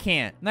 now you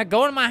can't. Now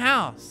go into my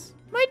house.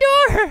 My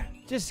door.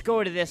 Just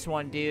go to this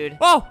one, dude.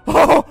 Oh,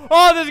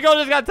 this girl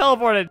just got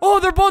teleported. Oh,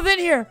 they're both in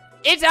here.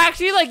 It's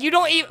actually like you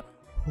don't even.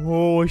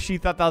 Oh, she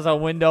thought that was a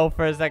window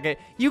for a second.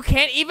 You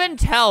can't even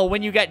tell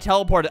when you get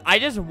teleported. I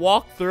just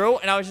walked through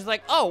and I was just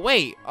like, oh,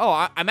 wait.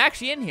 Oh, I'm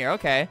actually in here.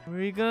 Okay. Where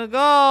are you gonna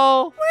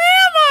go? Where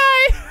am I?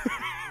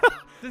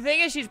 The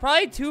thing is, she's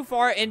probably too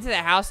far into the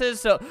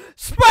houses, so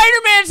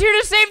Spider-Man's here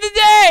to save the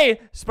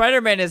day!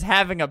 Spider-Man is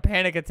having a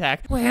panic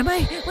attack. Where am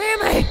I? Where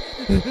am I?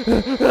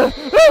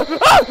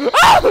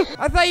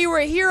 I thought you were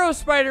a hero,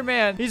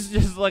 Spider-Man. He's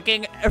just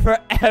looking for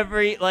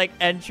every, like,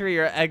 entry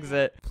or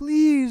exit.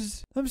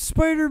 Please, I'm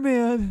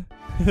Spider-Man.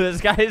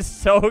 This guy is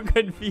so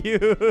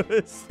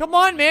confused. Come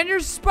on, man, you're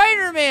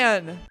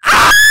Spider-Man.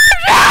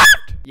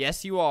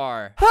 Yes, you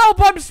are.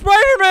 Help, I'm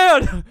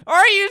Spider-Man!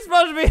 Are you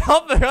supposed to be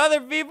helping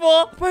other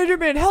people?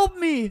 Spider-Man, help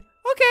me.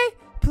 Okay,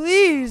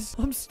 please.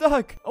 I'm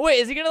stuck. Oh, wait,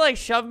 is he gonna, like,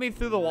 shove me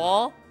through the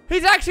wall?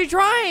 He's actually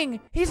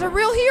trying. He's a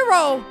real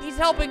hero. He's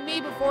helping me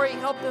before he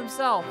helped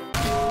himself.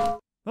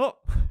 Oh,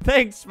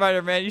 thanks,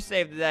 Spider-Man. You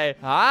saved the day.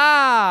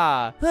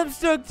 Ah, I'm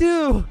stuck,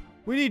 too.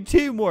 We need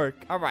teamwork.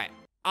 All right,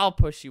 I'll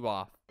push you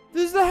off.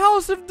 This is the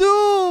House of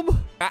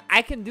Doom.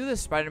 I can do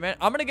this, Spider-Man.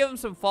 I'm gonna give him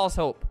some false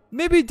hope.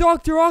 Maybe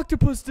Dr.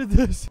 Octopus did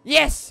this.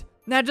 Yes.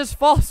 Now just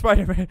fall,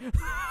 Spider-Man.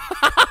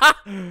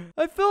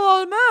 I fell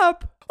on the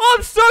map.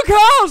 I'm stuck,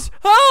 house.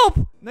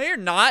 Help. No, you're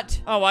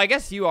not. Oh, well, I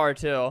guess you are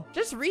too.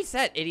 Just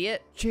reset,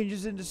 idiot.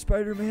 Changes into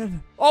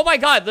Spider-Man. Oh my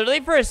God, literally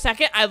for a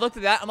second, I looked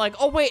at that. I'm like,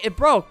 oh wait, it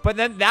broke. But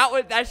then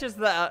that's just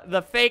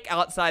the fake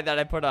outside that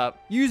I put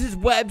up. Uses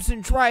webs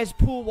and tries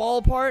pull wall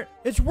apart.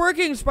 It's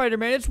working,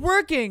 Spider-Man, it's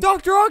working.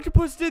 Dr.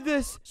 Octopus did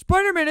this.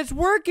 Spider-Man, it's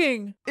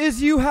working.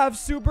 Is you have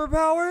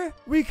superpower?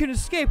 We can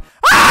escape.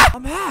 Ah!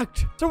 I'm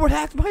hacked. Someone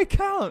hacked my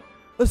account.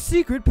 A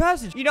secret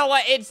passage. You know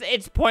what?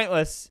 It's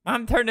pointless.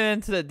 I'm turning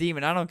into the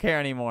demon. I don't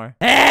care anymore.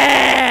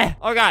 Ah!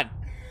 Oh God.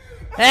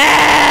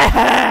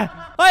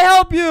 Ah! I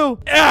help you.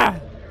 Ah!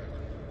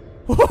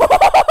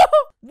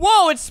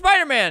 Whoa, it's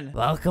Spider-Man.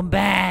 Welcome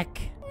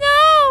back.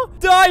 No.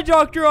 Die,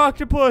 Dr.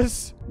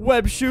 Octopus.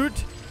 Web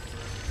shoot.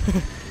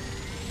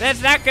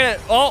 That's not gonna.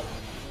 Oh.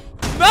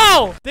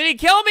 No. Did he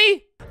kill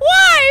me?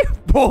 Why?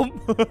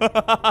 Boom.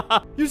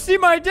 You see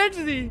my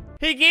identity.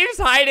 He keeps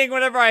hiding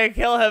whenever I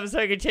kill him so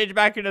he can change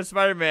back into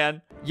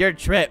Spider-Man. You're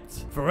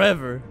tripped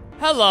forever.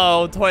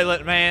 Hello,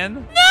 Toilet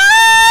Man.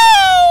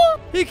 No!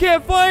 He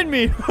can't find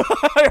me.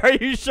 Are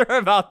you sure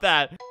about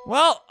that?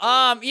 Well,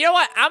 you know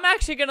what? I'm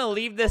actually gonna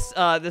leave this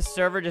this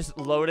server just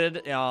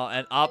loaded,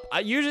 and up.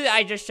 Usually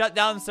I just shut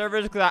down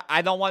servers because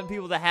I don't want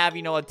people to have,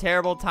 you know, a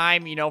terrible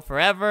time, you know,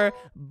 forever.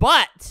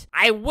 But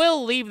I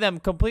will leave them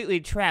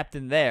completely trapped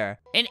in there.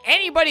 And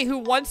anybody who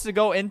wants to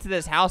go into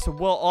this house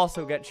will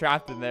also get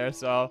trapped in there,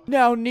 so.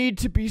 Now need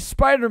to be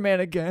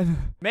Spider-Man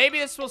again. Maybe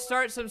this will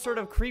start some sort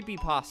of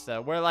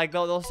creepypasta where, like,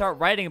 they'll start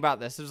writing about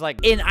this. It's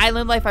like, in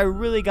Island Life, I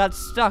really got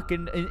stuck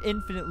in an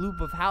infinite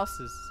loop of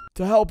houses.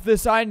 To help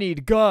this, I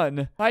need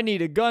gun. I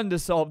need a gun to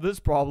solve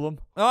this problem.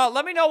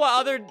 Let me know what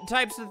other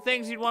types of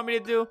things you'd want me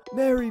to do.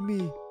 Marry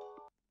me.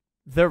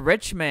 The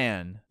rich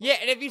man. Yeah,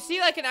 and if you see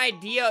like an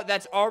idea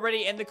that's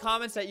already in the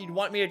comments that you'd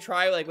want me to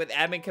try like with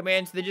admin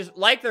commands, then just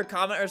like their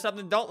comment or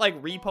something. Don't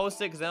like repost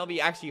it because then it'll be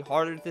actually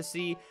harder to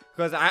see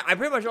because I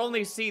pretty much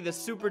only see the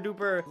super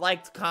duper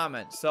liked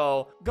comments.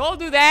 So go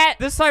do that.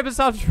 This type of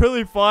stuff's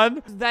really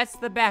fun. That's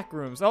the back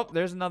rooms. Oh,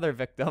 there's another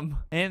victim.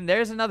 And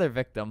there's another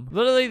victim.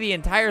 Literally the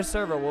entire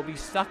server will be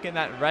stuck in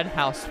that red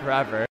house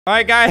forever. All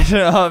right, guys.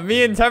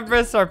 Me and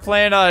Tempest are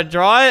playing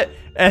Draw It.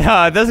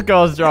 And this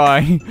girl's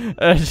drawing.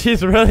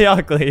 She's really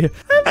ugly.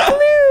 I'm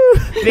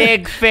blue.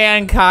 Big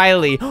fan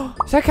Kylie.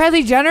 Is that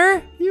Kylie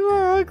Jenner? You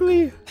are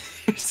ugly.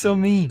 You're so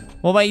mean.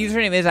 Well, my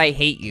username is I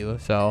hate you,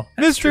 so.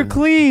 Mr.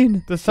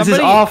 Clean. Does somebody... This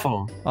is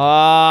awful.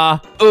 Oh.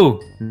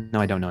 No,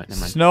 I don't know it.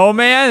 Never mind.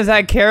 Snowman? Is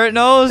that Carrot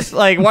Nose?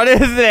 Like, what is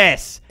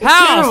this?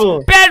 House.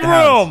 Terrible.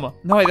 Bedroom. House.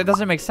 No, wait, that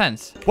doesn't make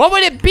sense. What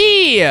would it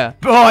be? Oh,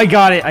 I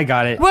got it. I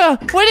got it. Well,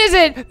 what is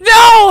it?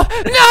 No!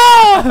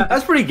 No!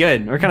 That's pretty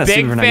good. We're kind of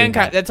Big fan.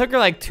 That took her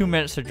like 2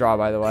 minutes to draw,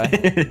 by the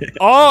way.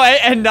 Oh,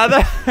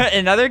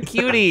 another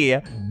cutie.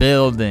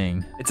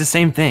 Building. It's the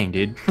same thing,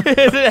 dude.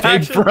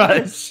 Big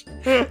brush.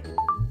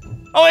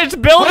 Oh, it's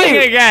building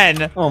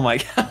again. Oh my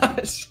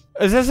gosh.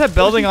 Is this a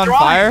building on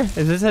fire?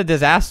 Is this a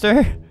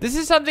disaster? This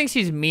is something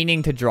she's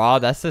meaning to draw.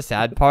 That's the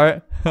sad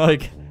part.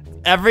 Like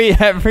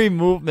every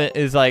movement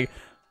is like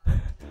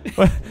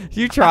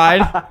you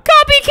tried.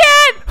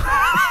 Copycat!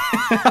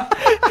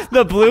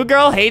 The blue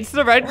girl hates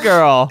the red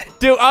girl.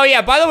 Dude, oh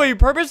yeah, by the way, you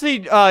purposely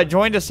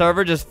joined a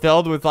server just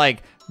filled with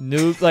like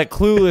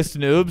clueless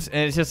noobs,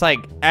 and it's just like,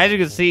 as you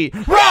can see,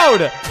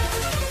 road!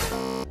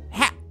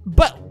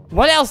 But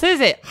what else is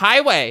it?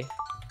 Highway.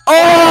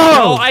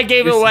 Oh, I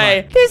gave it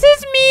away. Smart. This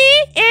is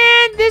me,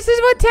 and this is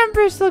what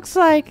Tempest looks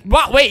like.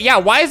 What? Wait, yeah,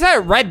 why is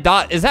that red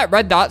dot? Is that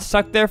red dot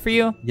stuck there for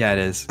you? Yeah, it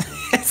is.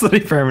 It's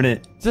literally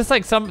permanent. Just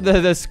like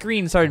the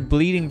screen started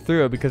bleeding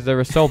through because they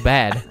were so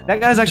bad. That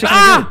guy's actually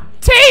kind of good.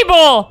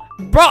 Table!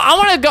 Bro, I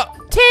want to go.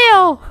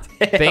 Tail!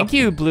 Thank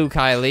you, Blue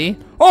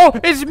Kylie. Oh,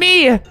 it's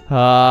me! All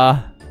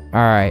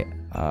right.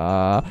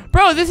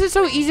 Bro, this is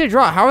so easy to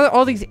draw. How are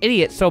all these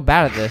idiots so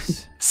bad at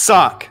this?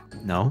 Sock.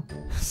 No.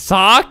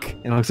 Sock?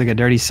 It looks like a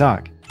dirty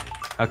sock.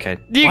 Okay.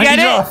 Do you get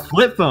it? Why'd you draw a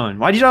flip phone?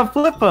 Why'd you draw a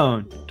flip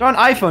phone? Draw an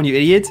iPhone, you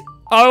idiot.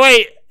 Oh,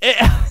 wait.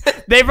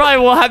 They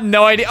probably will have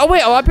no idea. Oh,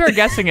 wait. Oh, I'm here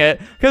guessing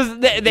it. Because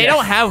they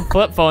don't have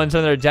flip phones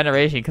in their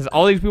generation. Because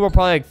all these people are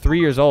probably like 3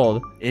 years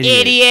old.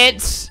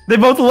 Idiots. They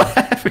both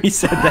laughed when he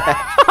said that.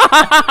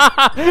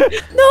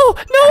 No,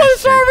 I'm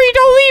sorry.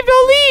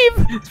 Don't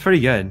leave. It's pretty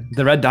good.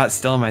 The red dot's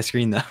still on my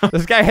screen, though.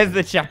 This guy has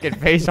the checkered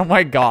face. Oh,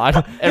 my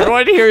God.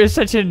 Everyone here is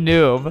such a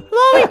noob.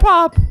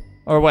 Lollipop.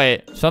 Or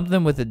wait,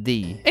 something with a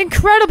D.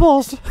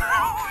 Incredibles.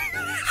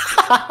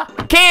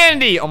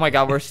 Candy. Oh my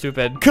God, we're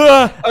stupid.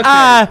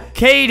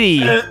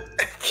 Katie.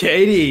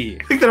 Katie.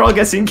 I think they're all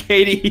guessing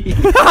Katie.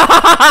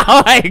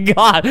 Oh my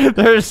God,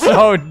 they're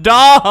so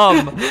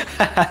dumb.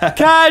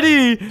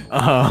 Caddy.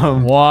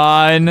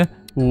 One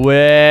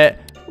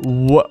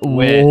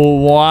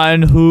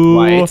who.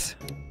 White.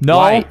 No.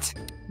 White.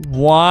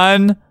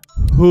 One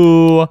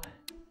who.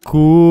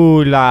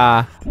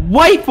 Kula.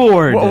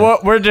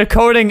 Whiteboard. We're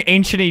decoding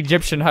ancient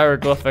Egyptian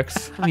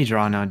hieroglyphics. Let me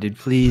draw now, dude,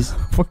 please.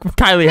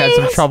 Kylie had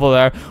some trouble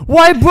there.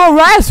 Why, bro?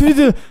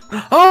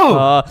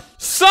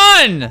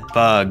 Sun.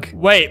 Bug.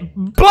 Wait,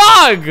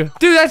 bug.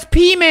 Dude, that's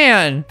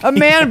P-Man. A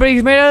man, but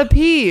he's made out of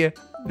pea.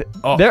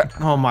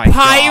 Oh my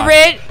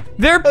pirate.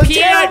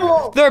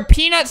 God. Their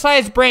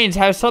peanut-sized brains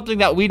have something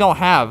that we don't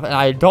have, and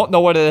I don't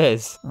know what it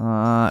is.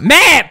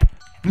 Map.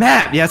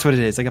 Yeah, that's what it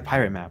is. Like a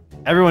pirate map.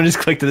 Everyone just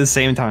clicked at the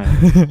same time.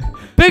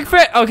 Big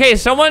fan. Okay,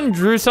 someone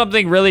drew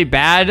something really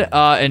bad,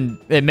 and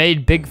it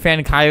made Big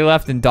Fan Kylie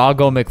left and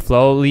Doggo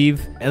McFlow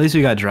leave. At least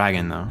we got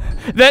Dragon though.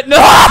 No!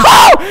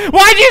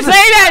 Why'd you say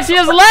that? She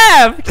just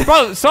left.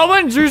 Bro,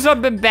 someone drew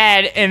something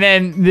bad, and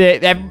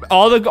then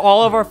all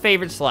of our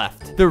favorites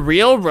left. The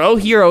real Row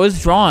Hero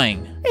is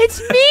drawing.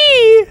 It's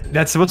me.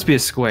 That's supposed to be a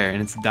square,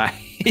 and it's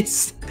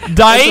dice.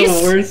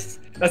 Dice?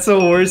 That's the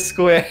worst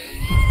square.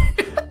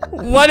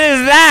 What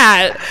is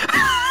that?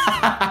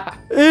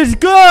 It's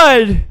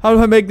good. How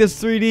do I make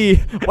this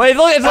 3D? Wait,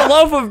 look, it's a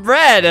loaf of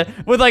bread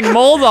with like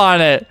mold on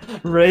it.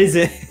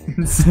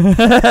 Raisins.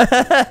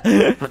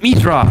 Let me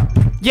draw.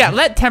 Yeah,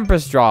 let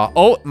Tempest draw.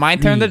 Oh, my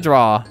turn to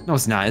draw. No,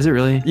 it's not. Is it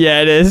really?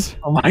 Yeah, it is.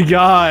 Oh my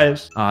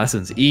gosh. Oh, this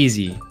one's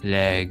easy.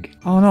 Leg.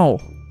 Oh no.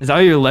 Is that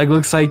what your leg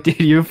looks like, dude?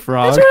 You a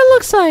frog? That's what it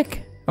looks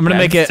like. I'm gonna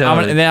make it,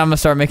 and then I'm gonna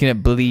start making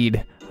it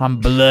bleed. I'm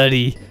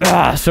bloody.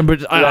 I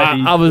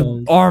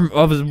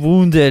was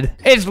wounded.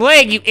 It's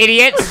leg, you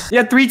idiots. You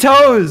had 3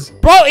 toes.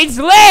 Bro, it's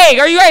leg.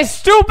 Are you guys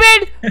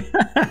stupid?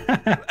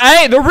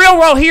 Hey, the real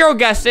world hero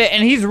guessed it,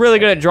 and he's really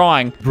good at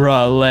drawing.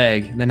 Bro,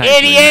 leg.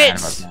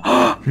 Idiots.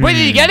 Wait,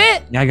 did you get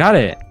it? Yeah, I got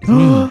it.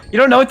 You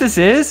don't know what this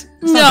is?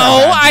 No,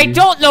 I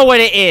don't know what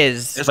it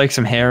is. There's like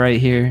some hair right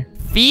here.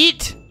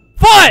 Feet.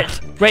 Foot.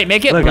 Wait,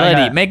 make it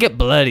bloody. Make it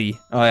bloody.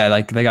 Oh yeah,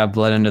 like they got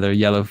blood under their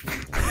yellow.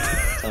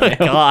 Oh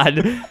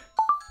God.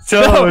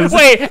 So,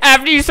 wait,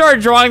 after you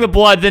started drawing the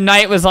blood, the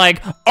knight was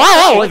like,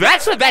 oh,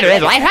 that's what better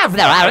is. I have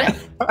that.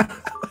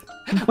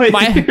 Wait,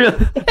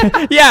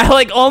 Yeah,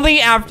 like only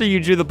after you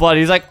drew the blood.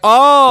 He's like,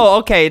 oh,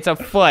 okay, it's a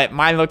foot.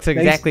 Mine looks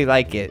exactly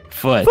like it.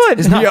 Foot. Foot.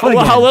 It's not foot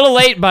Well, again. a little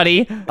late,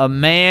 buddy. A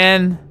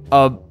man.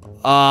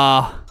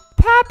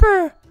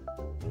 Pepper.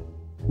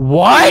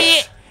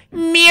 What?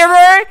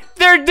 Mirror.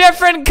 They're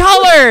different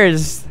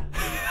colors.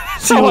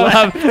 So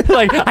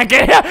like, I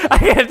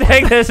can't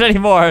take this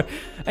anymore.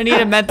 I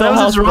need a mental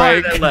health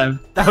break.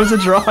 That was a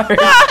drawer.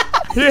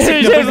 He's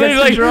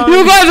like,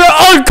 you guys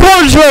are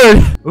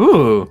uncultured.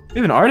 Ooh, we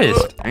have an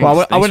artist.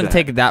 Well, I wouldn't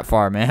take it that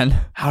far, man.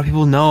 How do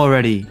people know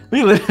already?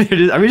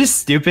 Are we just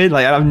stupid?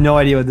 Like, I have no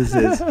idea what this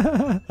is.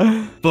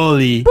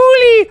 Bully.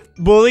 Bully.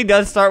 Bully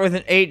does start with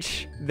an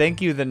H.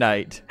 Thank you, the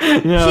knight.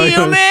 No,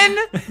 Human?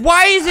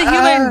 Why is a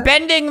human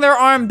bending their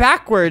arm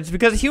backwards?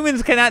 Because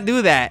humans cannot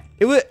do that.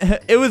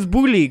 It was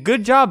bully.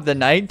 Good job, the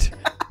knight.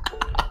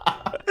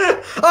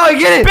 Oh, I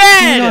get it!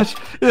 Ben!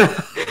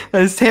 Oh,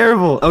 that's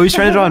terrible. Oh, he's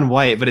trying to draw in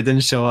white, but it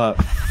didn't show up.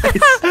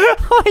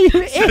 Oh,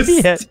 you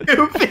idiot.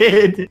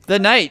 Stupid. The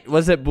knight,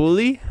 was it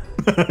bully?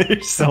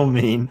 You're so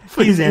mean.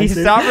 Please He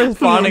answer. stopped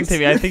responding to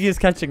me. I think he's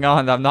catching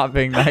on that I'm not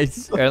being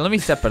nice. Here, let me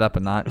step it up a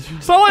notch.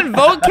 Someone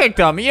vote kicked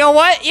him. You know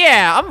what?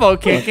 Yeah, I'm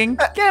vote kicking.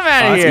 Get him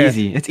out of here. It's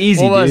easy. It's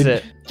easy, What dude. was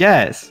it?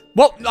 Yes.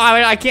 Well, I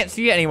mean, I can't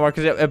see it anymore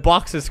because it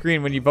blocks the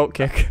screen when you vote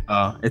kick.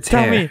 Oh, it's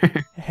Tell hair. me.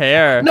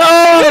 Hair. No!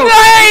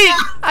 Right!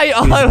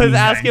 I was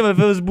asking him if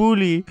it was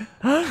bully.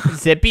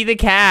 Zippy the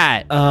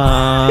cat.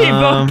 He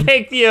vote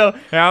kicked you.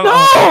 Here,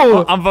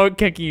 No! I'm vote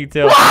kicking you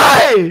too.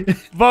 Why?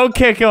 Vote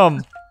kick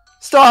him.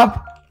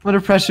 Stop. I'm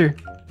under pressure.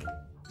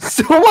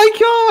 Oh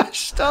my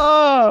gosh!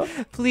 Stop.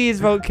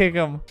 Please vote kick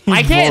him. He's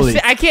I can't bully.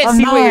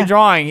 see what you're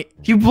drawing.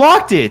 You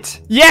blocked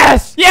it.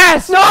 Yes!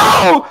 Yes!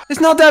 No!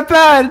 It's not that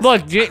bad.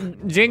 Look,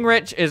 Jing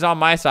Rich is on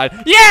my side.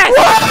 Yes!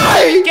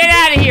 Why? Get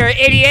out of here,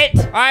 idiot!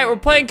 All right, we're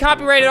playing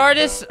copyrighted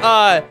artists.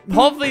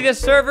 Hopefully this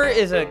server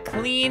is a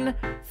clean,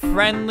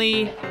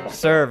 friendly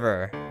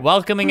server,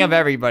 welcoming of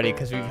everybody,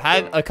 because we've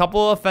had a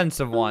couple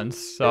offensive ones.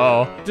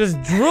 So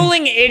just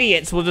drooling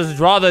idiots will just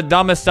draw the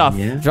dumbest stuff.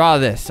 Yeah. Draw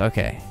this,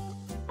 okay.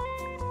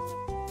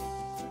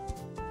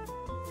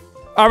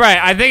 All right,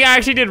 I think I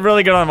actually did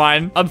really good on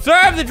mine.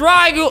 Observe the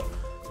drawing. Bro!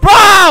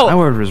 My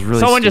word was really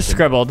Someone just stupid.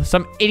 scribbled.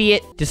 Some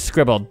idiot just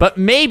scribbled. But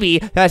maybe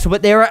that's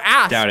what they were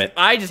asked. Doubt it.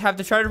 I just have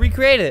to try to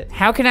recreate it.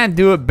 How can I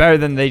do it better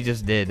than they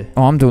just did?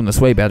 Oh, I'm doing this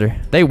way better.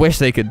 They wish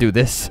they could do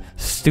this.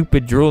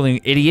 Stupid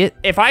drooling idiot.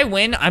 If I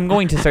win, I'm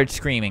going to start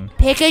screaming.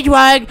 Pick a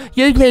drug.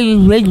 You play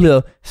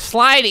regular.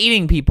 Slide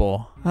eating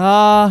people.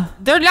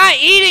 They're not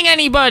eating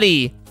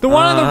anybody. The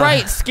one on the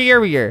right,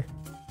 scarier.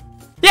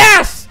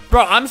 Yes!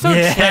 Bro, I'm so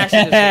Yeah. smashing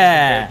this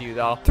compared to you,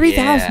 though.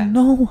 3,000,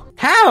 no.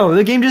 How?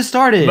 The game just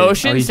started.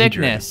 Motion Oh, you did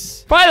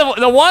sickness. By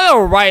the one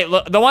on the right,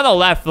 the one on the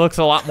left looks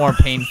a lot more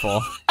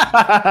painful.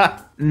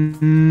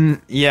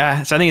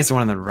 Yeah, so I think it's the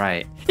one on the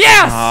right.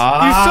 Yes!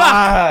 Ah. You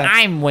suck!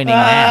 I'm winning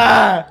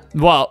now.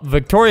 Well,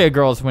 Victoria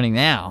Girl's winning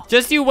now.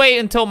 Just you wait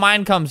until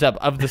mine comes up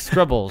of the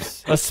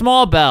scribbles. A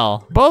small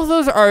bell. Both of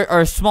those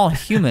are small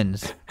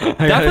humans.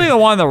 Definitely the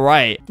one on the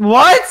right.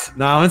 What?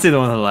 No, I want to say the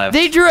one on the left.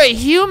 They drew a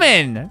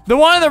human. The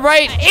one on the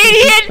right,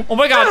 idiot! Oh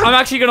my god, I'm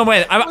actually gonna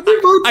win.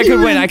 I could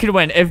win. I could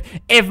win.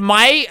 If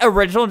my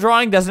original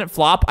drawing doesn't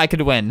flop, I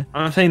could win.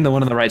 I'm saying the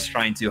one on the right's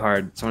trying too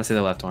hard, so I want to say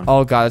the left one.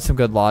 Oh god, that's some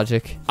good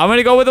logic. I'm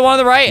gonna go with the one on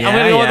the right. I'm Yeah,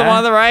 gonna go with the yeah. one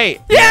on the right.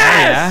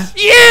 Yeah, Yes!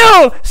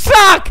 You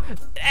suck!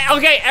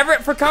 Okay,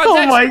 Everett, for context,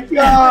 Oh my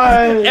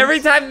god! every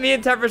time me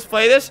and Tempers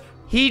play this,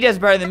 he does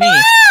better than me.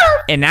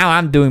 And now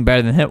I'm doing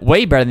better than him.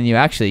 Way better than you,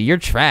 actually. You're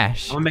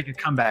trash. I'm gonna make a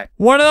comeback.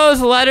 One of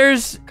those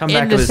letters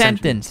Comeback in the of the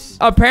sentence.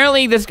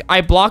 Apparently,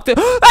 I blocked it.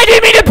 I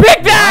didn't mean to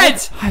pick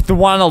that! The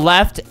one on the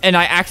left, and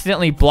I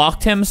accidentally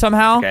blocked him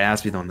somehow. Okay, it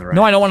has to be the one on the right.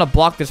 No, I don't want to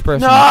block this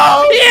person.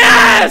 No!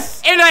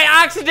 Yes! And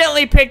I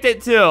accidentally picked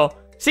it too.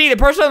 See, the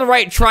person on the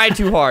right tried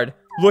too hard.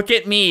 Look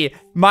at me.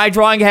 My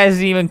drawing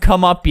hasn't even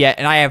come up yet,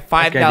 and I have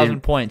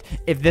 5,000 points.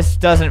 If this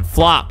doesn't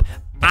flop,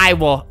 I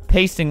will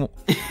pasting.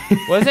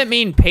 What does it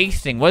mean,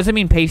 pasting? What does it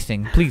mean,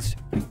 pasting? Please,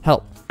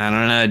 help. I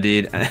don't know,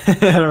 dude. I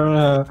don't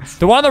know.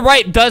 The one on the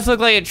right does look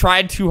like it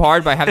tried too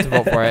hard, but I have to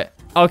vote for it.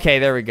 Okay,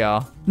 there we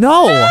go.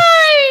 No!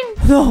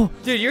 No!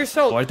 Dude, you're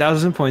so...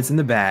 4,000 points in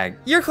the bag.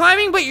 You're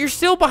climbing, but you're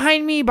still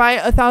behind me by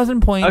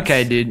 1,000 points.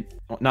 Okay, dude.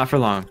 Not for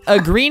long. A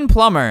green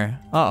plumber.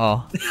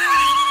 Uh-oh.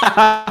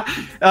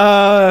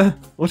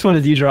 Which one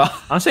did you draw?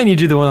 I'm saying you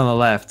drew the one on the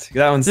left.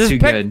 That one's too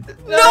good.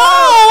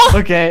 No!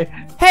 Okay.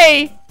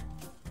 Hey!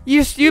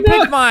 You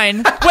picked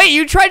mine. Wait,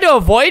 you tried to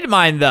avoid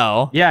mine,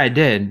 though. Yeah, I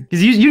did.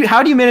 Because you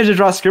how do you manage to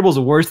draw scribbles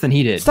worse than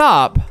he did?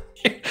 Stop.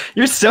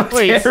 You're so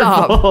Wait,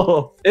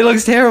 terrible. It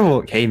looks terrible.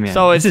 Okay, man.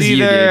 So it's this is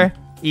either...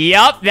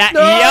 Yup, that...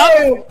 No! Yup.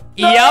 No!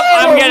 Yup,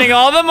 I'm getting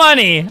all the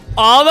money.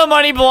 All the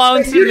money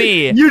belongs to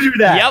me. You drew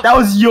that. Yep. That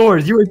was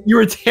yours. You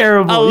were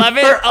terrible.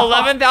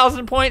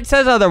 11,000 points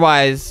says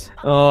otherwise.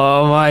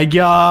 Oh my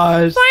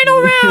gosh.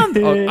 Final round.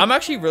 Oh, I'm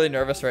actually really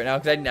nervous right now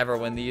because I never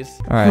win these.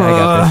 All right, I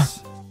got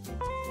this.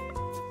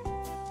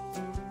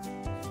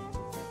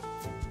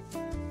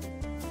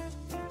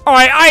 All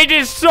right, I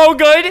did so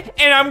good,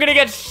 and I'm gonna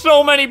get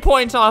so many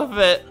points off of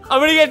it. I'm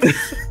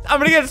I'm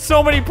gonna get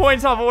so many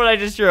points off of what I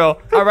just drew.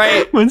 All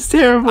right. One's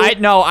terrible.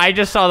 I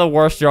just saw the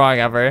worst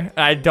drawing ever.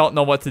 I don't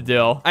know what to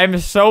do. I'm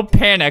so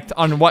panicked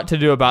on what to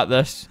do about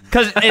this.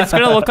 Because it's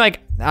gonna look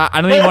like,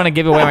 I don't even want to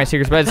give away my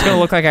secrets, but it's gonna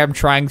look like I'm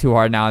trying too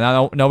hard now.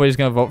 Now nobody's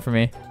gonna vote for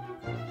me.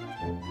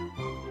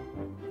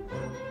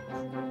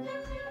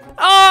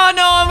 Oh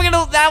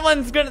no, that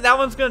one's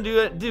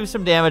gonna do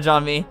some damage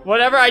on me.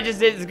 Whatever I just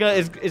did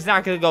is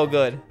not gonna go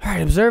good. All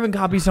right, observe and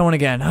copy someone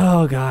again.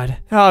 Oh god.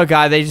 Oh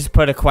god, they just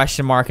put a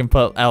question mark and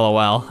put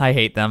LOL. I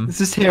hate them.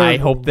 This is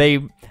terrible.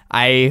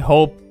 I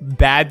hope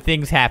bad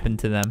things happen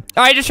to them.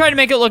 All right, just try to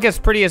make it look as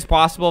pretty as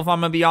possible, if I'm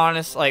gonna be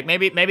honest. Like,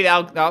 maybe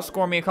that'll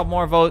score me a couple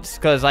more votes,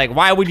 because, like,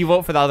 why would you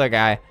vote for the other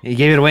guy? You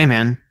gave it away,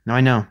 man. Now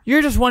I know.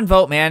 You're just one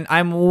vote, man.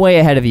 I'm way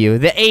ahead of you.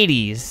 The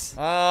 80s.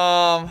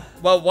 Well,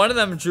 one of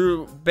them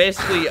drew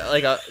basically,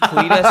 like, a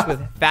Cletus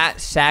with fat,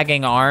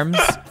 sagging arms.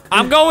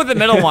 I'm going with the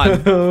middle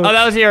one. Oh,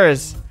 that was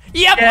yours.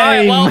 Yep. All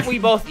right, well, we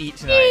both eat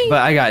tonight.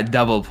 But I got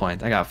double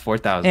points. I got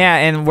 4,000. Yeah,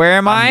 and where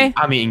am I?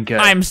 I'm eating good.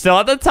 I'm still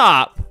at the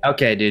top.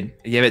 Okay, dude.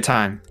 Give it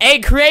time. A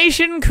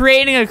creation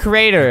creating a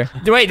creator.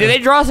 Wait, did they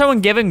draw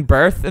someone giving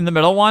birth in the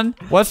middle one?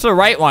 What's the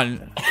right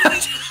one?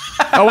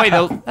 Oh, wait.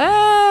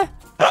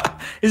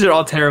 These are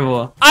all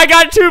terrible. I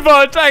got 2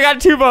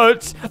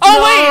 votes.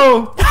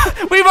 Oh,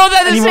 no! Wait. We both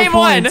had the same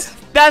one.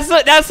 That's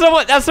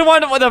the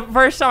one the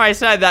first time I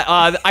said that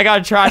I got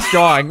a trash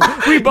drawing.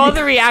 We both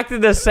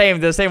reacted the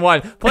same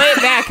one. Play it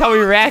back how we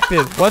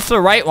reacted. What's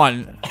the right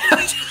one?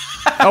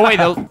 Oh, wait.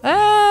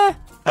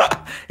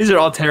 These are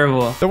all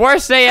terrible. The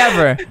worst day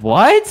ever.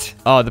 What?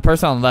 Oh, the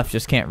person on the left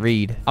just can't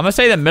read. I'm gonna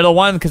say the middle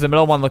one because the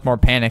middle one looked more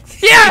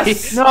panicked.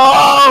 Yes!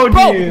 No,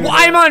 bro, dude.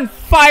 I'm on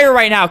fire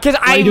right now because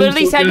I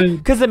literally so said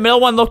because the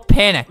middle one looked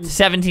panicked.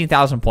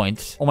 17,000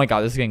 points. Oh my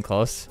god, this is getting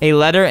close. A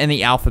letter in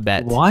the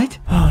alphabet. What?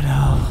 Oh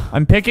no.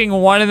 I'm picking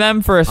one of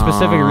them for a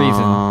specific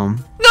reason.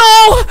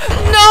 No!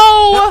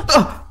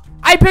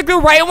 I picked the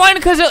right one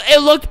because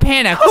it looked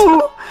panicked.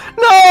 No!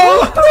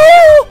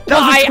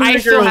 I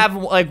still have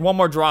like one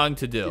more drawing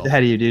to do. She's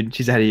ahead of you, dude.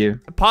 She's ahead of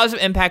you.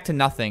 Positive impact to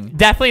nothing.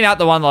 Definitely not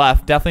the one on the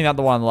left.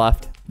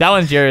 That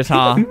one's yours,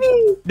 huh?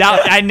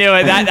 I knew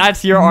it.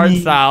 That's your art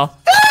style.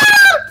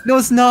 No,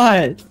 it's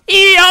not.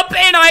 Yup,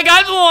 and I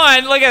got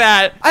one. Look at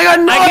that. I got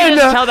none. I can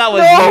just tell that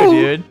was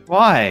you, dude.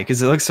 Why?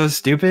 Because it looks so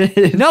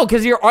stupid? No,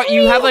 because you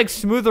have like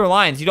smoother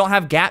lines. You don't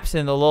have gaps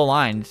in the little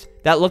lines.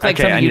 That look like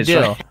something you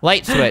do.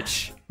 Light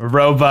switch.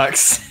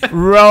 Robux.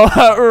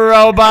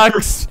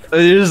 Robux.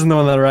 Yours is the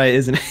one on the right,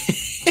 isn't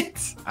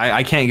it?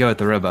 I can't go with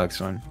the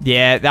Robux one.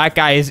 Yeah, that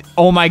guy is.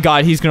 Oh my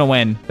god, he's gonna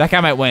win. That guy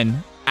might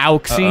win.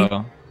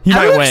 Auxie. He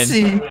might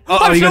win.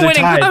 I'm still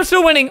winning. I'm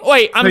still winning.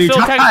 Wait, I'm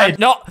still tied.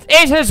 No,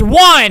 it has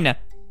won, and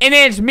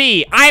it's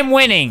me. I'm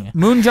winning.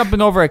 Moon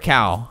jumping over a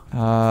cow.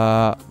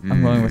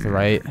 I'm going with the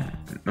right.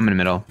 I'm in the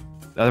middle.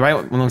 The right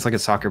one looks like a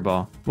soccer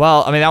ball.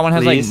 Well, I mean that one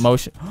has like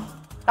motion.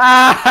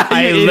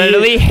 I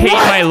literally hate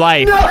my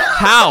life. No.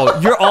 How?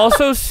 You're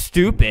also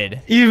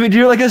stupid.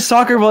 You're like a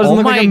soccer ball. It doesn't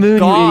look like a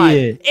moon, you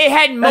idiot. It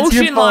had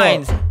motion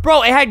lines.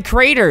 Bro, it had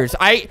craters.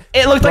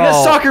 It looked like a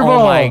soccer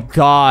ball. Oh my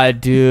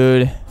god,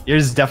 dude.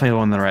 Yours is definitely the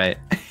one on the right.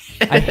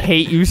 I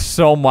hate you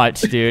so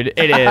much, dude.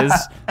 It is.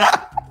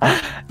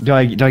 Do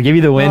I give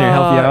you the win or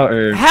help you out?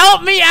 Or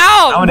help me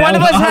out! One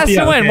of us has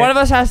to win. One of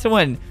us has to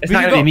win. It's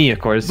not gonna be me, of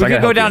course. We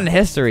could go down in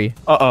history.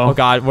 Oh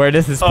god, where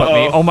does this put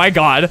me? Oh my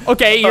god.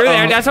 Okay, you're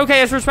there. That's okay.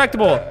 That's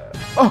respectable.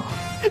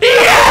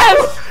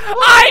 Yes!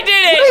 I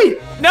did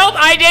it! Nope,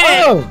 I did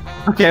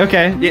it!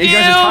 Okay. Yeah, you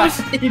guys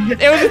are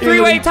tied. It was a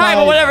 3-way tie,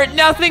 but whatever.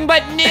 Nothing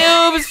but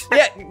noobs.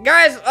 Yeah,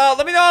 guys,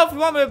 let me know if you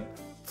want me to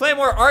play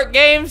more art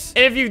games.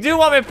 And if you do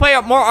want me to play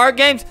more art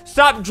games,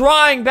 stop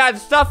drawing bad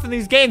stuff in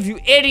these games, you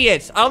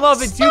idiots. I don't know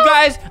if it's you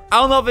guys. I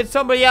don't know if it's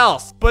somebody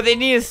else. But they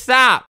need to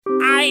stop.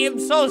 I am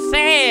so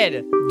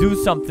sad. Do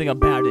something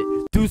about it.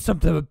 Do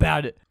something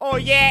about it. Oh,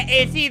 yeah,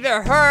 it's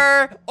either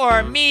her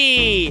or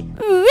me.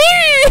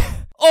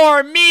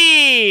 Or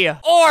me.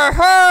 Or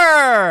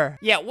her.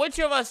 Yeah, which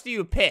of us do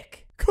you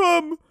pick?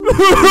 Come.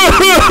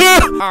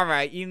 All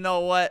right, you know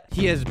what?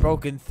 He has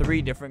broken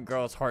 3 different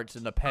girls' hearts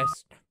in the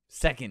past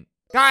second.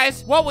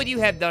 Guys, what would you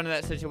have done in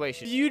that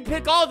situation? You'd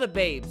pick all the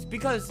babes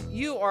because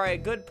you are a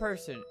good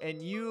person and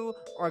you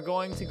are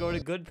going to go to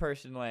good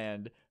person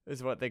land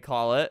is what they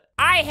call it.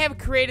 I have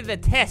created a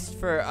test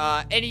for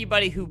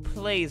anybody who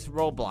plays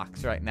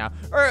Roblox right now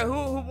or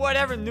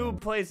whatever noob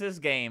plays this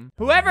game.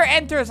 Whoever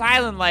enters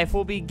Island Life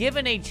will be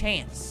given a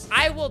chance.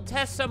 I will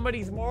test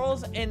somebody's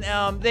morals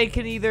and they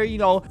can either, you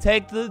know,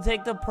 take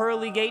the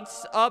pearly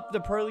gates up, the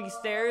pearly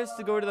stairs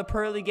to go to the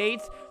pearly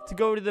gates to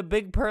go to the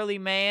big pearly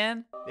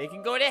man. They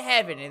can go to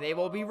heaven and they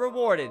will be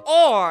rewarded.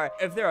 Or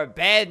if they're a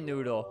bad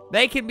noodle,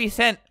 they can be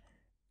sent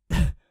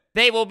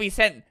they will be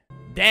sent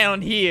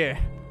down here.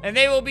 And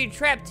they will be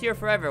trapped here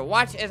forever.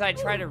 Watch as I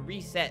try to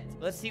reset.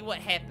 Let's see what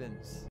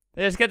happens.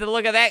 Let's get to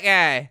look at that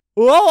guy.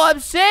 Whoa,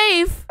 I'm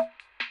safe.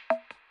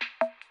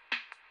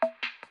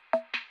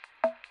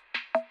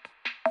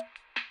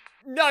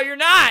 No, you're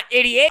not,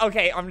 idiot.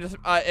 Okay, I'm just,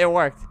 it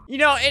worked. You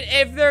know,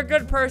 if they're a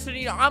good person,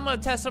 you know, I'm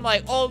gonna test them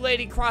like old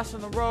lady crossing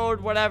the road,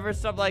 whatever,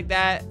 stuff like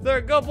that. If they're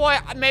a good boy,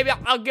 maybe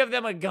I'll give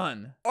them a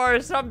gun. Or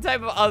some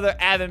type of other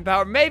admin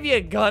power. Maybe a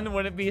gun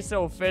wouldn't be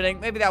so fitting.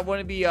 Maybe that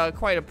wouldn't be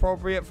quite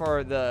appropriate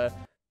for the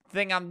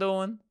thing I'm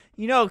doing.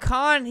 You know,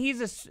 Khan, he's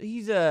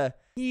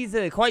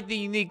quite the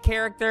unique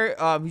character.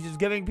 He's just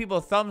giving people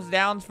thumbs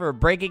downs for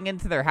breaking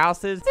into their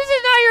houses. This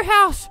is not your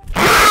house.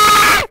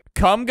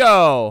 Come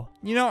go.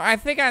 You know, I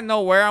think I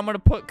know where I'm gonna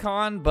put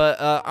Khan,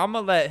 but I'm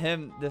gonna let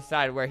him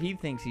decide where he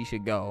thinks he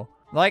should go.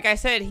 Like I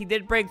said, he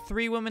did break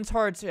 3 women's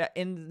hearts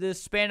in the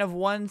span of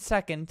 1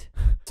 second.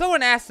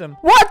 Someone asked him,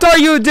 "What are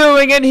you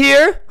doing in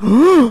here?"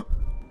 Blue.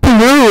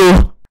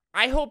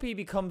 I hope he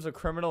becomes a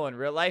criminal in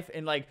real life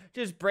and like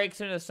just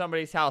breaks into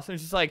somebody's house and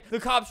it's just like the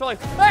cops are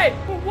like, "Hey,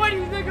 what do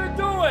you think you're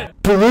doing?"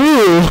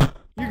 Blue.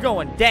 You're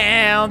going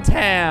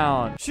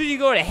downtown. Should you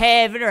go to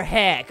heaven or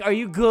heck? Are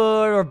you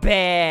good or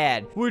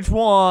bad? Which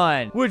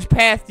one? Which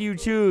path do you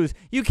choose?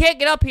 You can't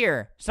get up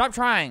here. Stop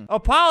trying.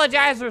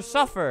 Apologize or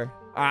suffer.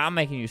 I'm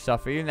making you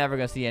suffer. You're never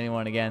gonna see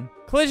anyone again.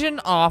 Collision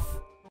off.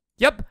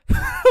 Yep.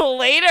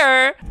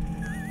 Later.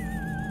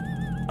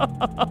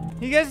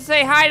 He gets to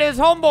say hi to his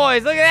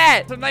homeboys. Look at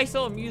that. Some nice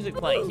little music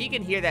playing. He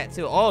can hear that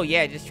too. Oh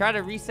yeah, just try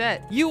to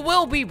reset. You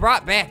will be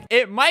brought back.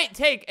 It might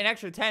take an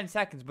extra 10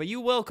 seconds, but you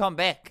will come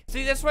back.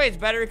 See, this way it's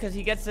better because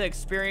he gets to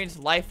experience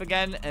life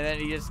again, and then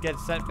he just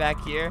gets sent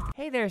back here.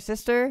 Hey there,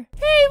 sister.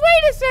 Hey,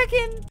 wait a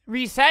second.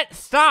 Reset,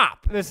 stop.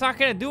 It's not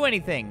gonna do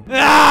anything.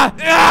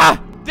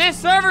 This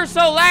server's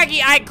so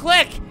laggy, I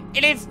click,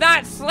 and it's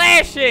not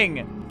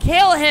slashing.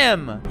 Kill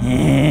him.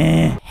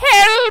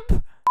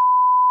 Help.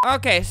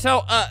 Okay,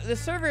 so, the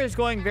server is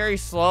going very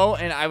slow,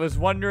 and I was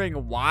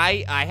wondering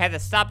why. I had to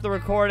stop the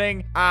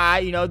recording,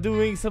 you know,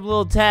 doing some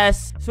little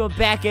tests, some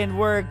back-end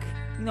work.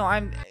 You know,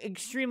 I'm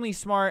extremely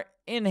smart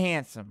and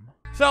handsome.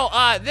 So,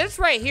 this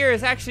right here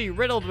is actually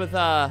riddled with,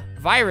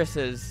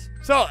 viruses.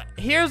 So,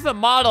 here's the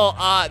model,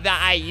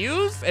 that I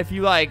use. If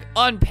you, like,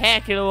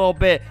 unpack it a little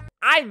bit,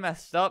 I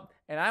messed up,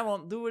 and I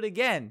won't do it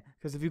again.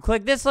 Because if you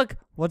click this, look,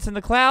 what's in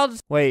the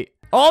clouds? Wait.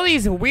 All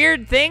these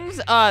weird things,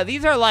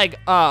 these are like,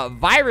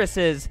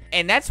 viruses,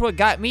 and that's what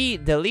got me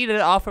deleted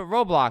off of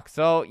Roblox.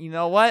 So, you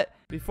know what?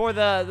 Before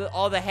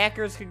all the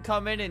hackers can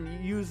come in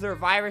and use their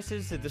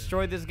viruses to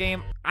destroy this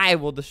game, I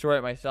will destroy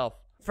it myself.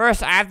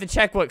 First, I have to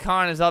check what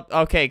Khan is up.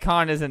 Okay,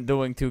 Khan isn't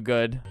doing too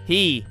good.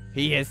 He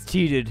has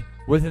cheated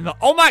with an—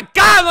 oh my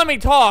God, let me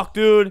talk,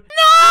 dude.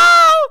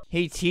 No!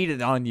 He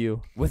cheated on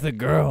you with a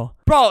girl.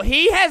 Bro,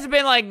 he has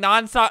been like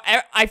nonstop.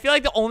 I feel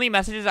like the only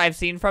messages I've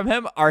seen from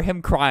him are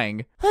him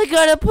crying. I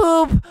gotta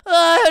poop.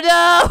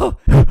 Oh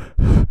no.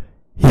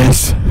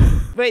 Yes.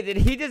 Wait, did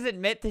he just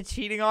admit to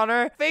cheating on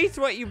her? Face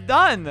what you've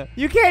done.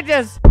 You can't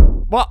just—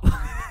 well,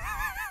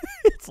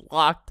 it's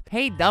locked.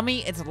 Hey,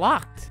 dummy, it's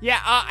locked. Yeah,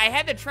 I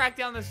had to track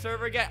down the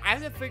server again. I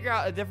have to figure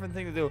out a different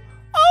thing to do.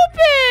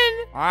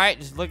 Open! All right,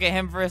 just look at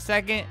him for a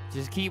second.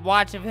 Just keep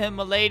watching him,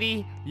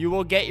 milady. You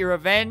will get your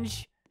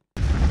revenge.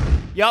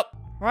 Yup.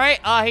 Right?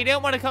 He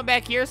didn't want to come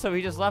back here, so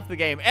he just left the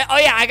game. Oh,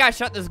 yeah, I gotta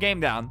shut this game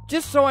down.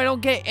 Just so I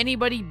don't get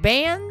anybody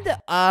banned.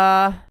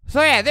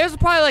 So, yeah, there's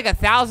probably like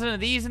 1,000 of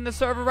these in the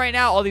server right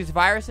now. All these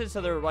viruses,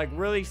 so they're like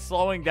really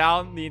slowing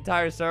down the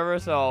entire server.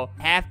 So,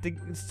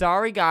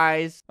 sorry,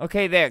 guys.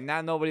 Okay, there.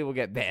 Now nobody will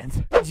get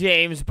banned.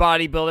 James,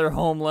 bodybuilder,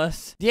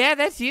 homeless. Yeah,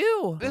 that's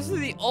you. This is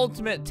the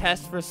ultimate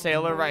test for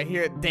Sailor right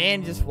here.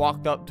 Dan just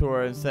walked up to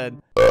her and said,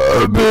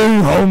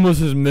 being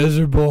homeless is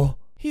miserable.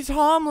 He's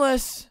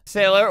homeless.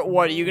 Sailor,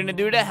 what are you gonna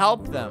do to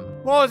help them?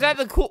 Whoa, is that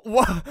the cool—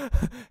 what?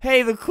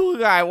 Hey, the cool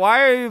guy,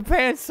 why are your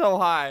pants so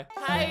high?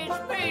 Hi,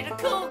 it's me, the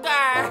cool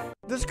guy.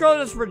 This girl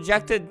just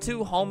rejected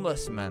 2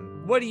 homeless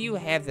men. What do you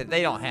have that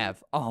they don't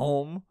have? A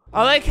home?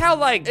 I like how,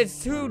 like,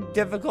 it's too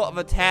difficult of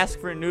a task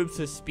for noobs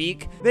to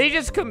speak. They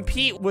just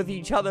compete with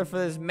each other for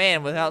this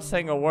man without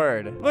saying a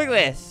word. Look at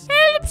this.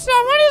 Help,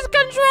 someone is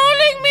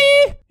controlling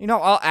me. You know,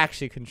 I'll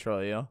actually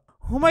control you.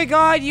 Oh my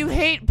God, you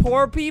hate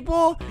poor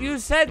people? You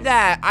said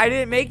that. I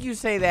didn't make you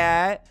say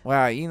that.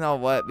 Wow, you know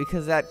what?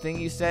 Because that thing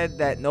you said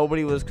that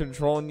nobody was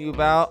controlling you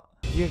about,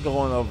 you're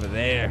going over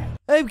there.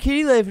 I'm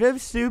Kitty Life and I'm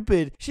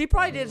stupid. She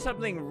probably did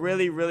something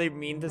really, really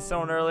mean to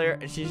someone earlier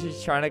and she's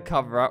just trying to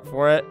cover up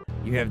for it.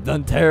 You have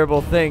done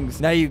terrible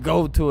things. Now you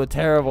go to a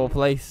terrible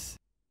place.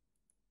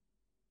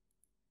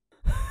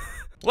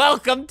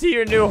 Welcome to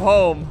your new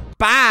home.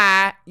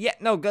 Bye. Yeah,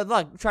 no, good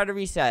luck. Try to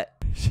reset.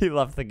 She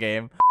left the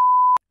game.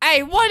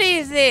 Hey, what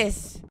is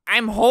this?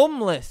 I'm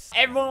homeless.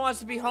 Everyone wants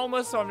to be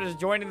homeless, so I'm just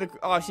joining the—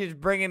 oh, she's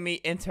bringing me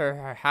into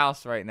her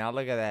house right now.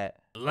 Look at that.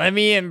 Let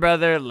me in,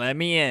 brother. Let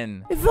me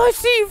in. If I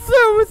see you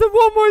flirt with him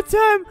one more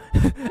time,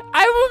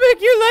 I will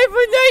make your life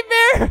a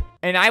nightmare.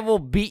 And I will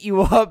beat you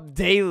up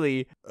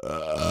daily.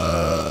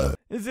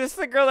 Is this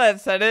the girl that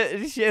said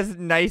it? She has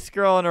nice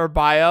girl in her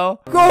bio.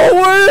 Go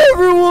away,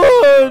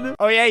 everyone!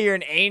 Oh yeah, you're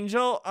an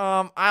angel?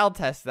 I'll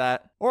test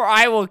that. Or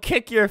I will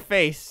kick your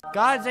face.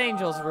 God's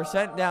angels were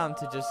sent down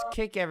to just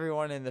kick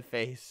everyone in the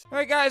face. All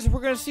right, guys,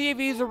 we're gonna see if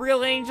he's a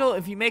real angel,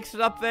 if he makes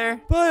it up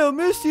there. Bye, I'll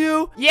miss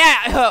you.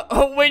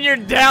 Yeah, when you're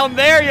down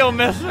there, you'll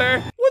miss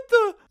her. What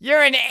the?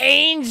 You're an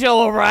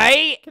angel,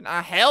 right? Can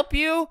I help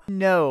you?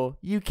 No,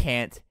 you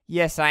can't.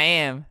 Yes, I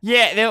am.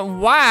 Yeah, then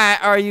why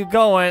are you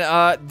going,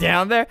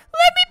 down there?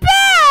 Let me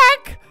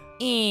back!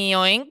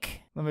 Yoink.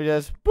 Let me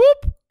just,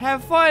 boop.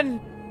 Have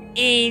fun,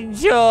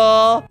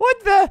 angel.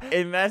 What the?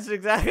 And that's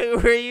exactly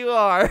where you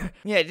are.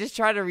 Yeah, just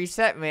try to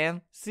reset,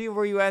 man. See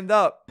where you end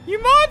up.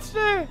 You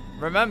monster!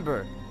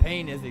 Remember,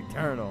 pain is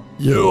eternal.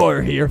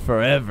 You're here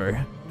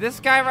forever.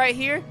 This guy right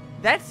here,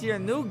 that's your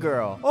new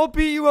girl. I'll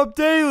beat you up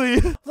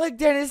daily. Like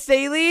Dennis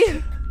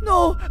Daly?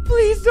 No,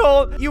 please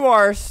don't. You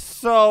are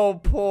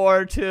so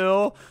poor,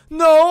 too.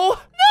 No! No!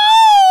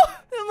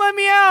 Then let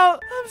me out.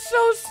 I'm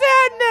so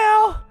sad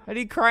now. Are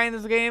you crying in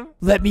this game?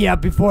 Let me out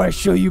before I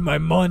show you my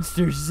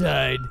monster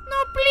side.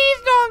 No,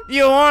 please don't.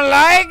 You won't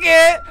like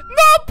it.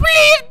 No,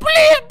 please,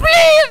 please,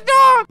 please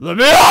don't. Let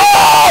me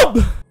out!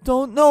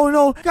 Don't,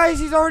 no. Guys,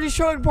 he's already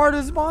showing part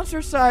of his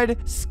monster side.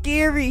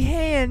 Scary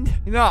hand.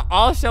 You know,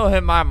 I'll show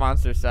him my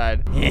monster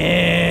side.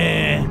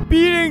 Yeah.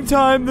 Beating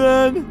time,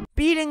 then.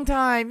 Beating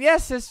time.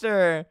 Yes,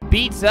 sister.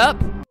 Beats up.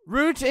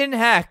 Root in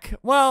heck.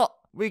 Well,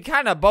 we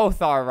kind of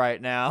both are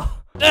right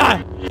now. You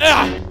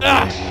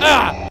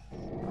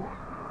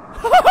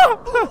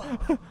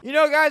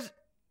know, guys.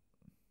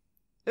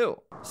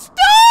 Ew.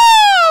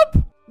 Stop!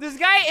 This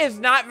guy is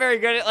not very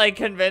good at, like,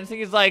 convincing.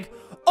 He's like,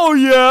 oh,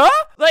 yeah?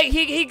 Like,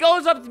 he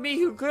goes up to me,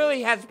 who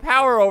clearly has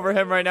power over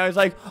him right now. He's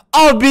like,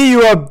 I'll beat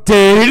you up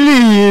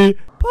daily.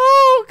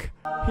 Poke!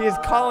 He is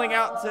calling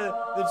out to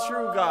the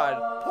true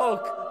God,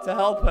 Poke, to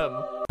help him.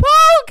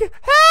 Poke!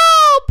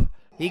 Help!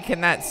 He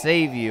cannot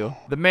save you.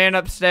 The man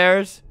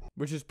upstairs,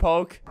 which is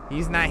Poke,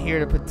 he's not here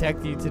to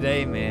protect you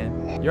today,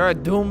 man. You're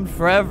doomed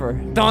forever.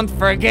 Don't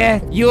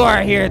forget, you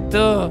are here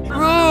too.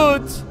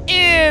 Root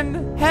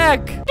in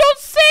heck. Don't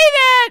say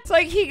that! It's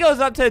like he goes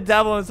up to the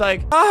devil and it's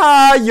like,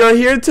 haha, you're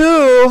here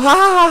too. Ha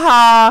ha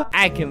ha.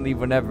 I can leave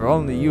whenever,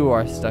 only you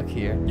are stuck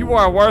here. You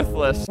are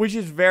worthless, which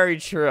is very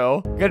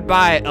true.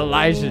 Goodbye,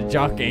 Elijah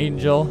Jock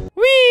Angel.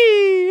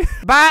 Whee!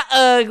 Bye,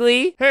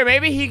 ugly. Here,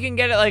 maybe he can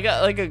get it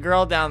like a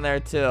girl down there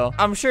too.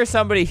 I'm sure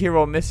somebody here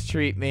will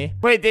mistreat me.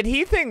 Wait, did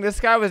he think this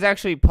guy was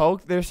actually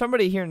Poke? There's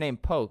somebody here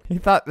named Poke. He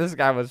thought this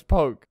guy was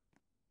Poke.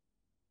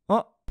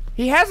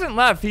 He hasn't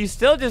left. He's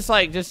still just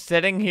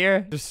sitting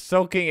here, just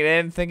soaking it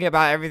in, thinking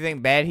about everything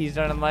bad he's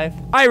done in life.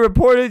 I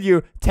reported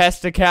you.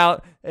 Test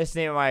account. That's the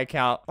name of my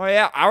account. Oh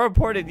yeah, I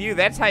reported you.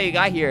 That's how you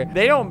got here.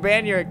 They don't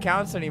ban your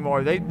accounts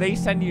anymore. They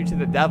send you to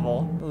the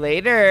devil.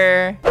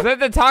 Later. Is that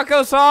the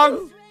taco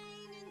song?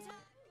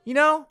 You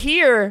know,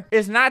 here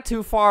is not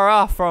too far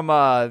off from,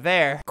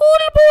 there. Cool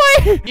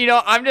boy! You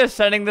know, I'm just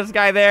sending this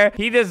guy there.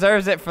 He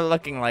deserves it for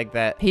looking like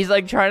that. He's,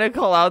 like, trying to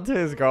call out to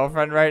his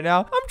girlfriend right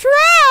now. I'm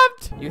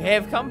trapped! You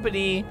have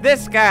company.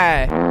 This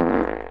guy.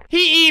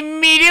 He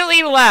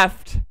immediately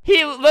left.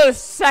 The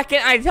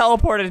second I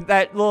teleported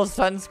that little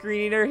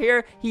sunscreen eater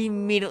here, he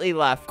immediately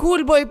left.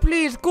 Cool boy,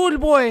 please, cool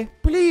boy.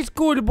 Please,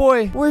 cool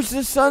boy. Where's the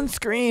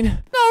sunscreen?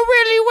 No,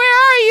 really, where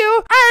are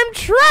you? I'm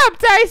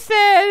trapped, I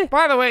said.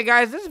 By the way,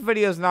 guys, this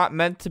video is not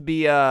meant to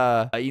be,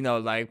 you know,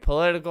 like,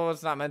 political.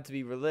 It's not meant to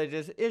be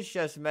religious. It's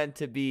just meant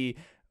to be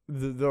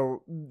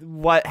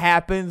what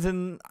happens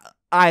in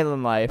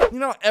island life. You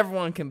know,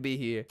 everyone can be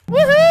here.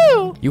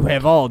 Woohoo! You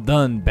have all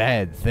done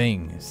bad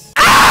things.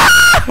 Ah!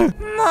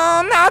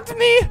 Mom, not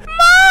me.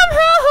 Mom,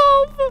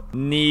 help!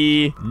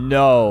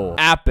 No.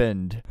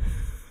 Happened.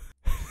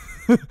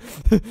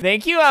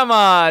 Thank you,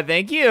 Emma.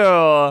 Thank you.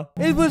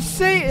 It was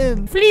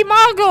Satan.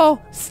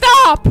 Flamingo,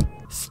 stop!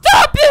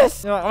 Stop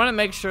this! No, I want to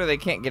make sure they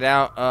can't get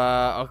out.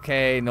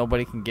 Okay,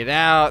 nobody can get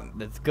out.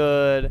 That's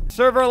good.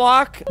 Server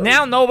lock.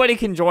 Now nobody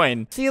can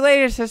join. See you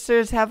later,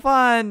 sisters. Have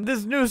fun.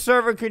 This new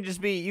server could just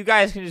be, you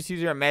guys can just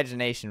use your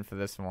imagination for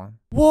this one.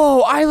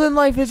 Whoa, island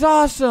life is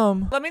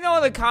awesome. Let me know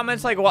in the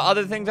comments, like, what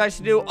other things I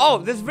should do. Oh,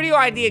 this video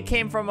idea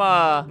came from,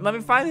 let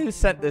me find who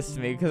sent this to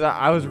me, because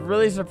I was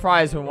really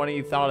surprised when one of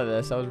you thought of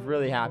this. I was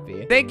really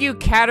happy. Thank you,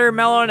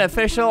 Catermelon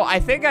Official. I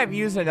think I've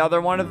used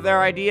another one of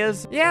their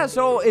ideas. Yeah,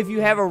 so if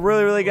you have a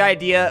really good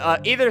idea,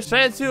 either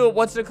send it to,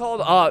 what's it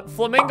called?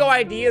 Flamingo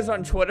Ideas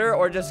on Twitter,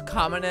 or just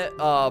comment it,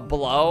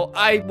 below.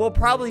 I will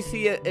probably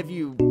see it if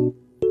you...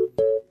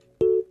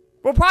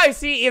 We'll probably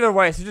see either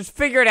way, so just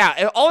figure it out.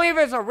 Only if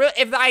it's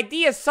if the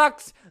idea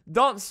sucks,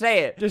 don't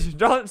say it. Just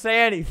don't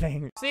say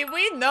anything. See,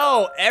 we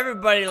know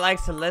everybody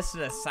likes to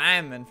listen to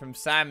Simon from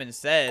Simon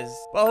Says.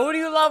 But who do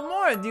you love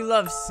more? Do you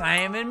love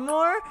Simon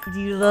more? Or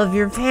do you love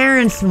your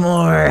parents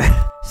more?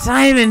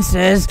 Simon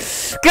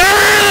Says,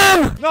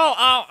 come! No,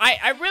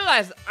 I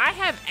realized I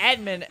have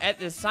admin at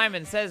this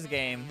Simon Says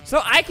game.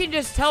 So I can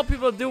just tell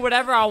people to do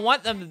whatever I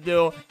want them to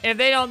do. And if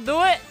they don't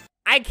do it,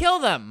 I kill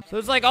them. So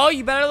it's like, oh,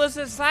 you better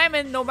listen to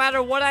Simon no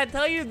matter what I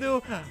tell you to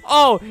do.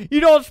 Oh, you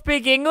don't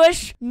speak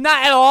English?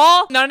 Not at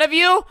all? None of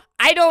you?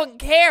 I don't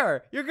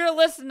care. You're gonna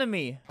listen to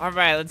me. All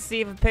right, let's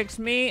see if it picks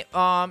me.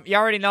 You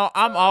already know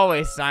I'm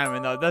always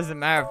Simon, though. It doesn't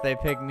matter if they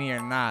pick me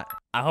or not.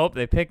 I hope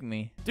they pick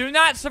me. Do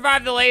not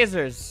survive the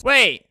lasers.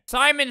 Wait,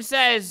 Simon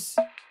says...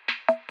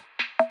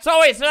 So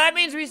wait, so that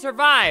means we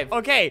survive.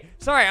 Okay,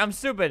 sorry, I'm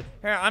stupid.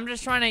 Here, I'm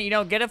just trying to, you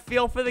know, get a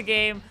feel for the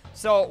game.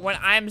 So when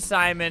I'm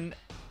Simon,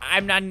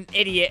 I'm not an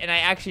idiot and I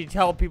actually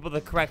tell people the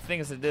correct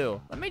things to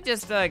do. Let me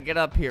just get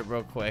up here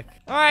real quick.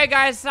 All right,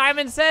 guys,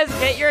 Simon says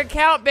get your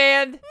account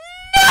banned.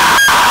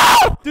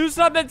 No! Do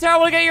something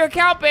terrible to get your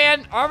account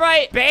banned. All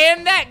right,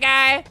 ban that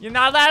guy. You're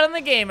not allowed in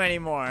the game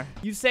anymore.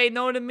 You say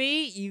no to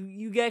me,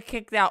 you get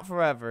kicked out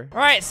forever. All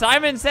right,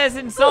 Simon says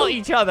insult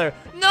each other.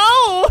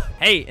 No!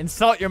 Hey,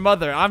 insult your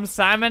mother. I'm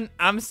Simon.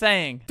 I'm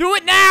saying. Do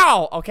it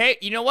now! Okay,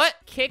 you know what?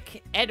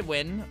 Kick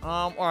Edwin.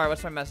 All right,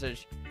 what's my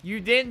message?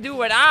 You didn't do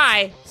what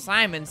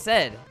Simon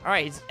said. All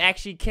right, he's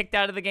actually kicked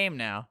out of the game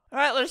now. All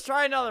right, let's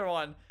try another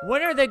one.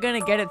 When are they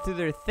gonna get it through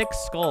their thick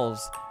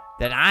skulls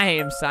that I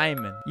am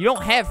Simon? You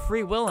don't have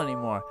free will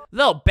anymore.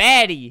 Little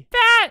baddie.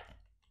 Fat.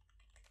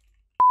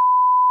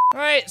 All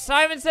right,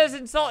 Simon says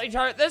insult each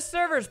other. This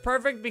server's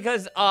perfect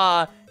because,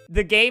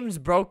 the game's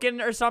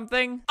broken or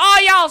something.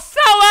 Oh, y'all so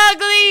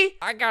ugly.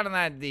 I got an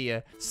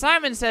idea.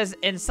 Simon says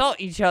insult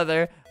each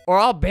other or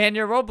I'll ban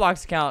your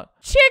Roblox account.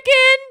 Chicken.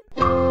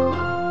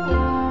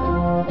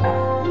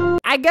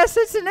 I guess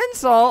it's an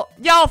insult.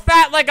 Y'all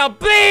fat like a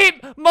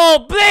bleep.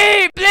 Mo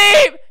bleep.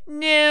 Bleep.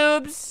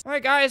 Noobs. All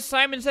right, guys,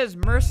 Simon says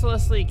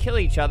mercilessly kill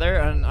each other.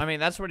 And I mean,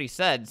 that's what he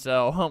said,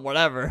 so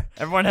whatever.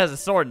 Everyone has a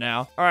sword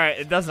now. All right,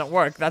 it doesn't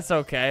work. That's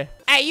okay.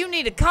 Hey, you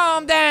need to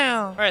calm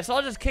down. All right, so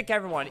I'll just kick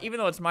everyone, even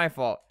though it's my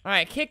fault. All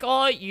right, kick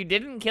all. You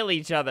didn't kill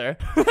each other.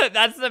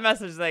 That's the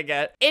message they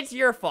get. It's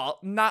your fault,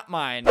 not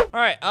mine. All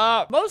right,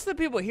 most of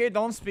the people here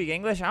don't speak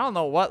English. I don't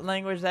know what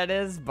language that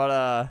is,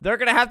 but they're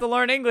gonna have to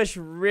learn English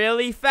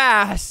really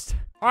fast.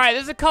 All right,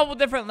 there's a couple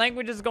different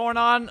languages going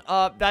on.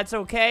 That's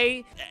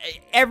okay.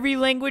 Every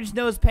language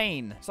knows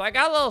pain. So I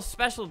got a little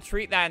special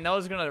treat that I know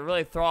is gonna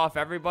really throw off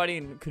everybody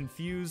and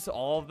confuse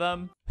all of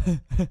them.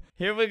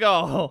 Here we go.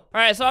 All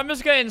right, so I'm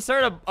just gonna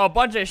insert a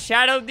bunch of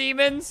shadow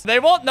demons. They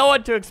won't know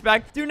what to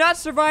expect. Do not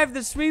survive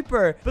the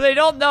sweeper, but they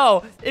don't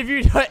know if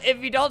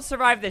you don't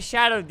survive the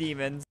shadow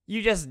demons,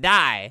 you just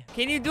die.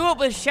 Can you do it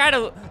with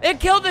shadow?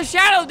 It killed the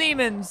shadow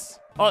demons.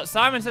 Oh,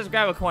 Simon says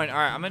grab a coin. All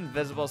right, I'm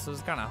invisible, so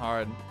it's kind of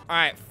hard. All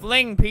right,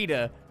 fling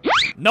Peter.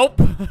 Nope,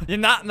 you're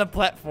not in the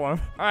platform.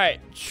 All right,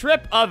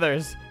 trip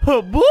others.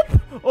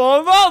 Boop.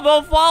 Oh no,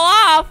 they'll fall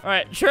off. All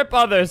right, trip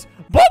others.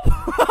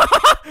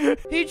 Boop.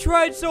 He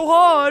tried so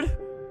hard.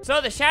 So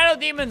the shadow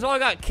demons all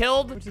got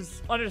killed, which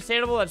is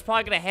understandable. That's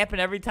probably gonna happen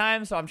every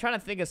time. So I'm trying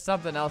to think of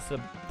something else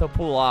to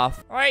pull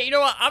off. All right, you know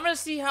what? I'm gonna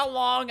see how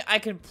long I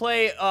can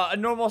play a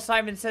normal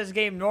Simon Says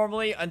game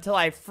normally until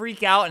I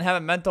freak out and have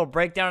a mental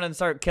breakdown and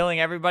start killing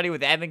everybody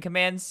with admin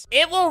commands.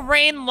 It will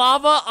rain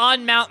lava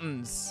on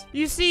mountains.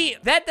 You see,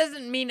 that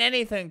doesn't mean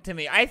anything to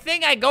me. I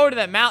think I go to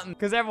the mountain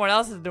because everyone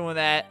else is doing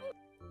that.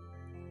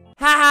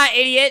 Haha,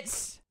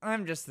 idiots.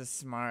 I'm just the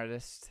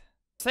smartest.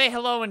 Say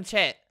hello in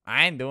chat.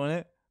 I ain't doing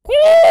it.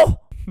 Woo!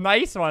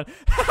 Nice one.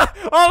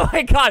 Oh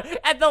my god.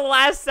 At the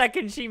last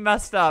second, she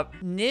messed up.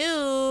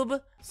 Noob.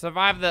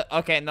 Survive the...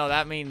 Okay, no,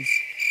 that means...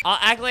 I'll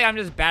act like I'm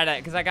just bad at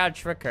it because I gotta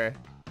trick her.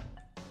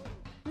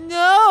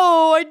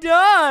 No, I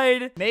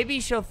died. Maybe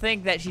she'll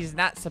think that she's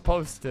not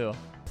supposed to.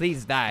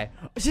 Please die.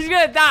 She's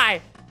gonna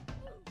die.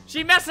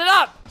 She messed it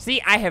up. See,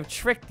 I have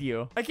tricked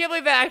you. I can't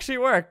believe that actually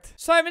worked.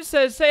 Simon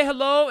says, say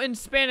hello in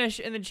Spanish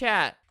in the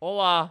chat.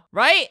 Hola.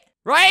 Right?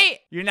 Right?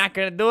 You're not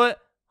gonna do it?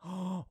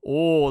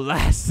 Oh,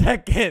 last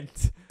second.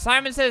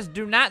 Simon says,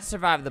 do not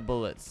survive the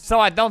bullets. So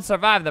I don't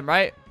survive them,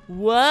 right?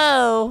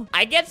 Whoa.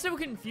 I get so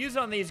confused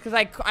on these because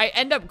I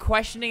end up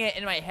questioning it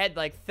in my head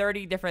like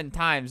 30 different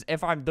times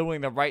if I'm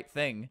doing the right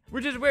thing.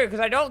 Which is weird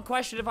because I don't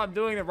question if I'm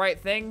doing the right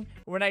thing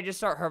when I just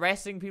start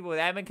harassing people with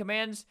admin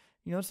commands.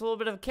 You know, it's a little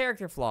bit of a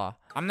character flaw.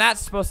 I'm not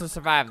supposed to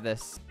survive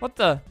this. What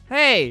the?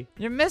 Hey,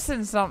 you're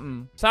missing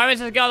something. Simon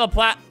says, get on the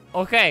plat.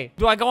 Okay.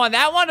 Do I go on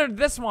that one or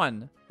this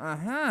one?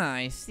 Uh-huh,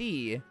 I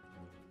see.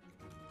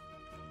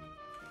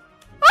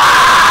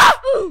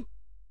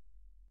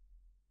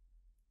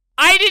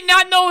 I did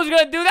not know I was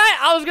gonna do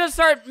that. I was gonna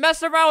start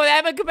messing around with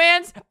admin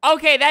commands.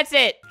 Okay, that's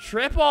it.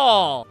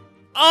 Triple.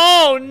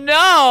 Oh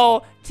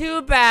no.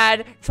 Too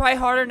bad. Try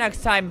harder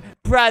next time,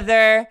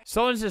 brother.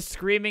 Someone's just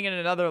screaming in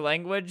another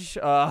language.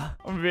 I'm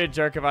gonna be a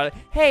jerk about it.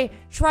 Hey,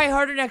 try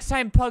harder next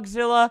time,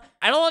 Pugzilla.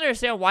 I don't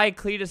understand why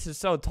Cletus is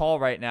so tall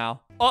right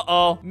now.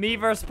 Uh-oh. Me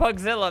versus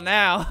Pugzilla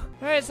now. All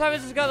right,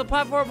 Simon just got the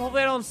platform.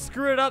 Hopefully I don't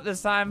screw it up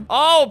this time.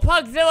 Oh,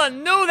 Pugzilla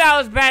knew that I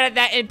was bad at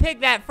that and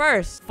picked that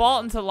first. Fall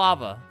into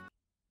lava.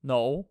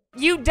 No.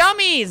 You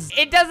dummies!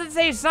 It doesn't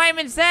say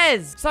Simon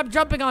Says. Stop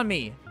jumping on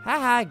me.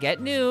 Haha, get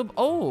noob.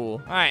 Oh. All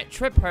right,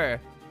 trip her.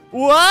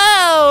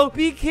 Whoa!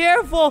 Be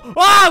careful.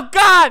 Oh,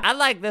 God! I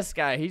like this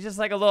guy. He's just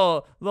like a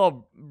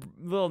little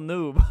little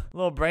noob.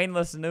 Little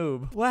brainless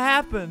noob. What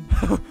happened?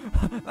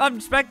 I'm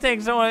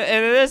spectating someone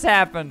and this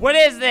happened. What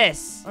is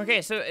this?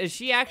 Okay, so is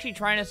she actually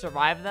trying to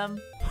survive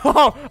them?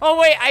 Oh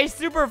wait, I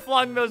super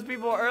flung those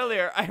people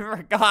earlier. I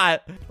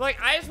forgot. Like,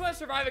 I just want to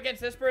survive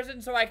against this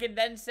person so I can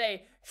then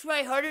say,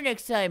 try harder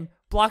next time.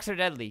 Blocks are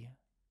deadly.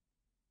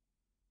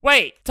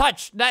 Wait,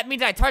 touch. That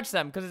means I touch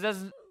them because it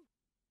doesn't.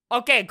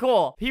 Okay,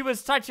 cool. He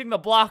was touching the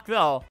block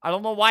though. I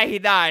don't know why he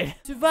died.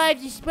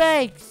 Survive the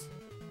spikes.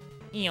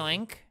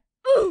 Yoink.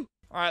 All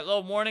right,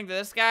 little warning to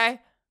this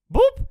guy.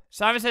 Boop.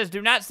 Simon says,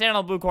 do not stand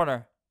on the blue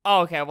corner.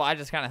 Oh, okay. Well, I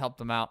just kind of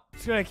helped him out.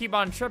 Just gonna keep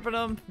on tripping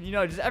him. You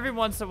know, just every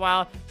once in a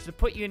while, just to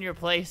put you in your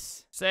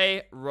place.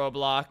 Say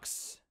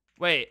Roblox.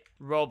 Wait,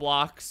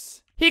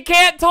 Roblox. He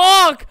can't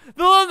talk.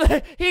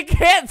 He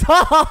can't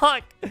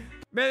talk.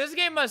 Man, this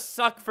game must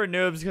suck for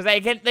noobs because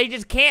they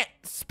just can't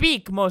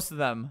speak, most of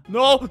them.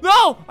 No,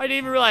 I didn't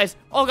even realize.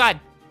 Oh God.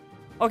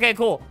 Okay,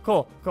 cool.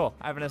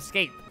 I have an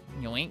escape.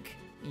 Yoink,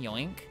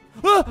 yoink.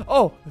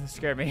 Oh, that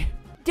scared me.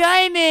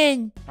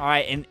 Diamond! All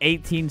right, in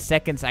 18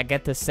 seconds, I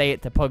get to say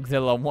it to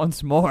Pugzilla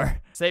once more.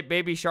 Say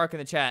baby shark in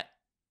the chat.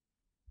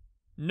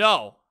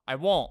 No, I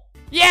won't.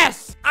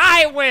 Yes,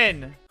 I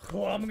win!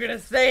 Oh, I'm gonna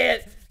say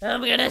it.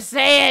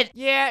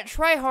 Yeah,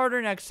 try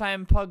harder next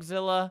time,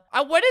 Pugzilla.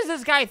 What does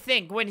this guy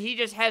think when he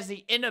just has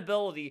the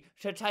inability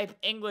to type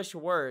English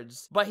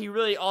words, but he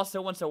really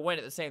also wants to win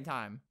at the same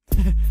time?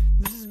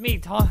 This is me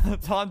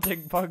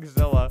taunting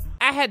Pugzilla.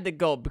 I had to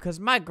go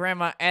because my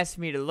grandma asked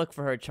me to look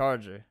for her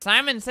charger.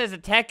 Simon says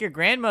attack your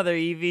grandmother,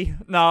 Evie.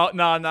 No.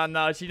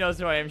 She knows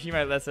who I am. She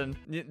might listen.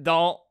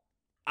 Don't.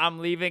 I'm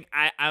leaving.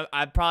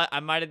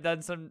 I might have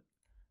done some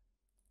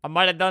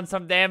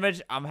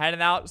damage. I'm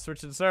heading out,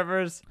 switching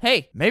servers.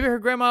 Hey, maybe her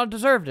grandma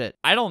deserved it.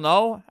 I don't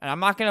know, and I'm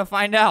not gonna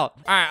find out.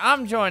 All right,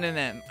 I'm joining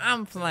them.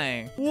 I'm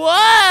playing.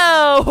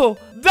 Whoa!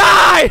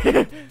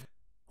 Die!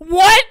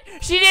 What?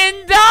 She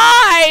didn't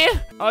die!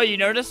 Oh, you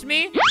noticed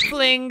me?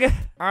 Fling.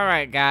 All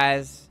right,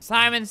 guys.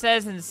 Simon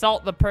says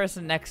insult the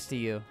person next to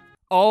you.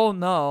 Oh,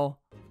 no.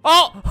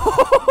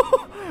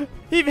 Oh!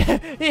 he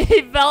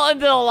fell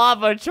into the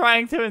lava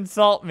trying to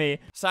insult me.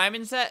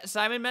 Simon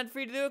meant for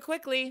you to do it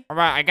quickly. All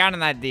right, I got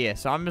an idea.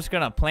 So I'm just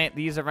gonna plant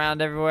these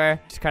around everywhere.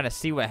 Just kind of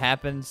see what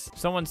happens.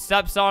 Someone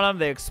steps on them,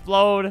 they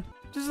explode.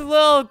 Just a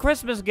little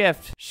Christmas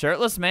gift.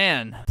 Shirtless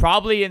man.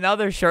 Probably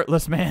another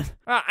shirtless man.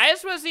 I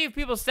just want to see if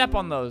people step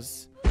on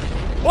those.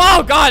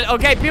 Oh, God.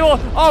 Okay, people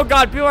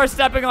are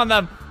stepping on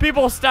them.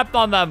 People stepped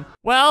on them.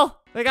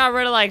 Well, they got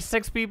rid of like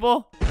 6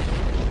 people.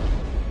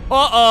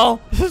 Uh-oh.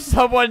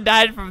 Someone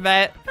died from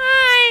that.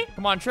 Hi.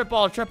 Come on, trip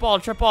ball.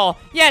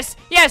 Yes,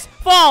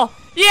 fall.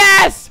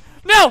 Yes.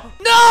 No.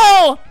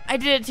 I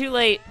did it too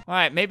late. All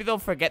right, maybe they'll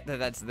forget that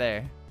that's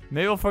there.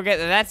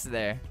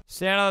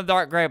 Stand on the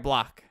dark gray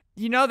block.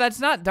 You know, that's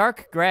not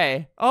dark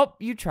gray. Oh,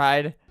 you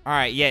tried. All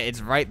right, yeah,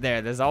 it's right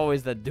there. There's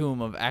always the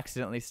doom of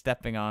accidentally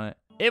stepping on it.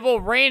 It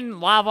will rain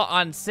lava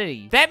on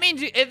city. That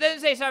means it doesn't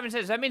say Simon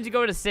says. That means you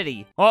go to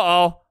city.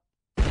 Uh-oh.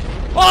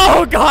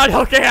 Oh, God.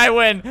 Okay, I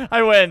win.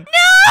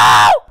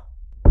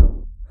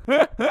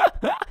 No!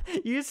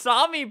 You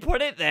saw me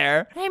put it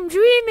there. I'm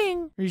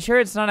dreaming. Are you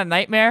sure it's not a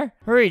nightmare?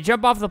 Hurry,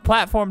 jump off the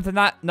platform to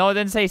not... No, it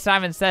didn't say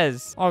Simon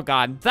says. Oh,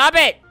 God. Stop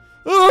it.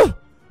 Ugh.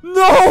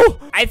 No!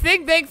 I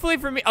think thankfully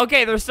for me...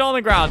 Okay, they're still on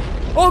the ground.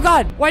 Oh,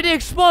 God. Why did it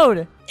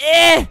explode?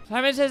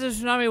 Simon says the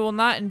tsunami will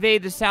not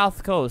invade the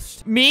south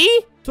coast. Me?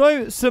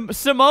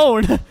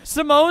 Simone.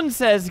 Simone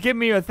says, give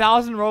me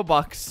 1,000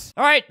 Robux.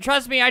 All right,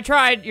 trust me, I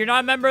tried. You're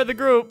not a member of the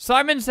group.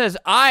 Simon says,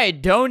 I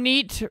don't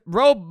eat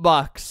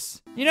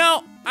Robux. You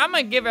know, I'm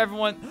gonna give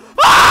everyone...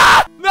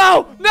 Ah!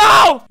 No!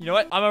 You know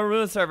what? I'm gonna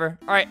ruin the server.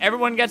 All right,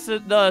 everyone gets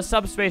the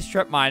subspace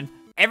trip mine.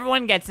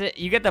 Everyone gets it.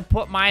 You get to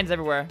put mines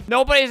everywhere.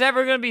 Nobody's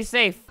ever gonna be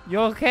safe.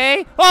 You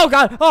okay? Oh,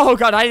 God.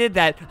 I did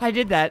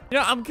that. You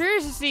know, I'm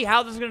curious to see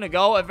how this is gonna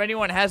go if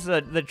anyone has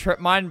the trip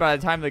mine by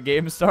the time the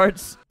game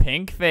starts.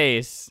 Pink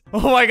face.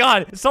 Oh, my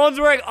God. Someone's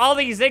wearing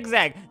Ollie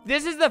Zigzag.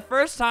 This is the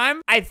first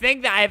time I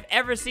think that I've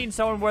ever seen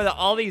someone wear the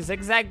Ollie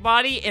Zigzag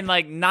body and,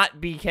 like,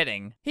 not be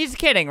kidding. He's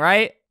kidding,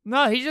 right?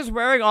 No, he's just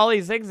wearing Ollie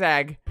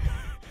Zigzag.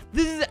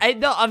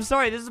 I'm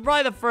sorry. This is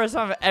probably the first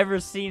time I've ever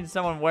seen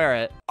someone wear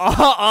it.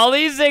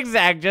 Ollie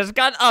Zigzag just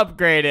got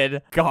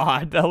upgraded.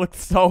 God, that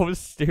looks so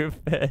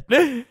stupid.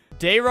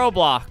 Day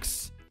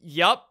Roblox.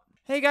 Yup.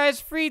 Hey,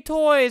 guys, free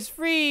toys.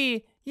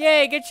 Free.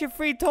 Yay, get your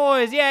free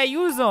toys. Yeah,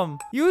 use them.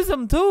 Use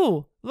them,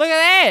 too. Look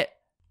at that.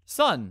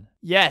 Son.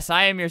 Yes,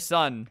 I am your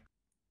son.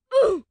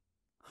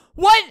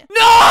 What?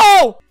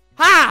 No!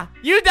 Ha!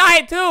 You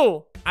died,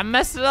 too. I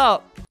messed it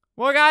up.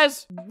 Well,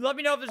 guys, let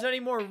me know if there's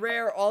any more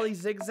rare Ollie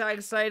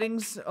Zigzag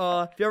sightings.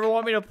 If you ever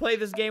want me to play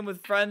this game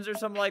with friends or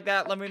something like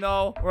that, let me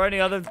know. Or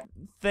any other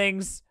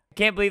things. I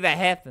can't believe that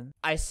happened.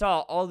 I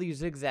saw Ollie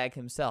Zigzag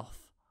himself.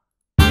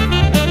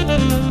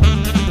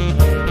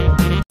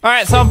 All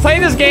right, so I'm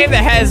playing this game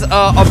that has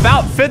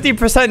about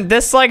 50%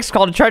 dislikes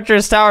called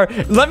Treacherous Tower.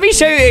 Let me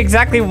show you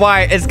exactly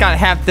why it's got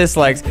half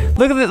dislikes.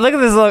 Look at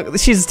this. Look,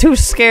 she's too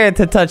scared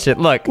to touch it.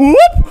 Look. Whoop.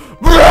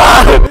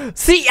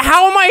 See,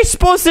 how am I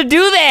supposed to do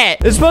that?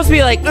 It's supposed to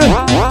be like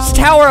it's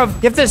Tower of.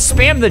 You have to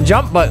spam the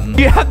jump button.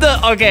 You have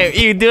to. Okay,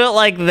 you do it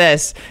like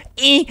this.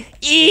 E.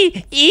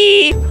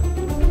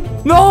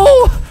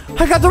 No,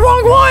 I got the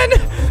wrong one.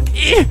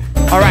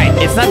 All right,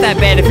 it's not that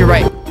bad if you're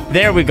right.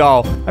 There we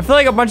go. I feel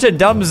like a bunch of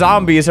dumb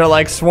zombies are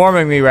like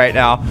swarming me right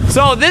now.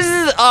 So this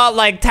is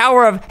like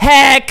Tower of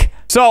Heck.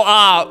 So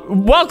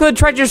welcome to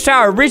Treacherous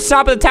Tower. Reach the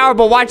top of the tower,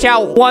 but watch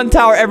out. One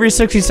tower every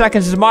 60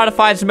 seconds is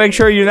modified, so make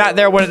sure you're not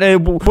there when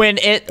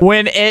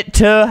it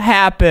to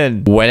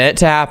happen.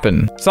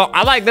 So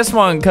I like this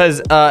one because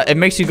it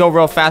makes you go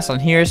real fast on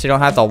here, so you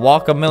don't have to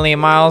walk a million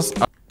miles.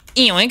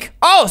 Eink.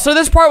 Oh, so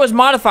this part was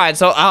modified,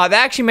 so that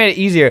actually made it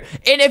easier.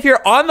 And if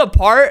you're on the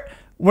part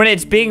when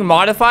it's being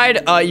modified,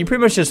 you pretty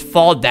much just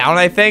fall down,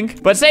 I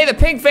think. But say the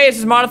pink face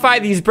is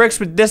modified, these bricks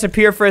would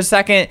disappear for a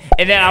second,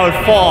 and then I would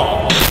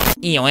fall.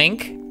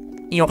 Yoink.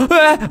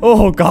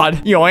 Oh, God.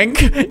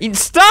 Yoink.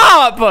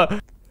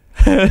 Stop!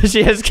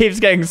 She just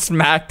keeps getting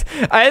smacked.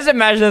 I just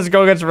imagine this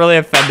girl gets really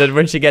offended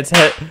when she gets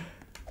hit.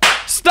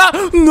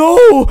 Stop! No!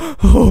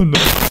 Oh, no.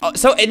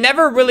 So it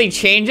never really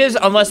changes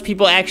unless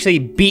people actually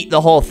beat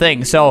the whole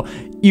thing. So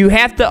you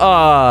have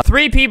to,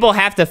 3 people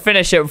have to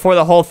finish it before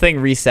the whole thing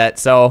resets.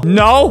 So,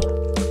 no.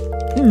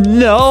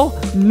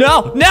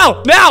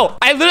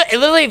 I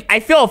literally, I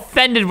feel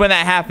offended when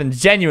that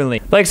happens,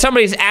 genuinely. Like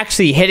somebody's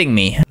actually hitting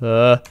me.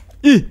 Bro,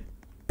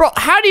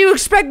 how do you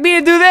expect me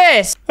to do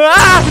this?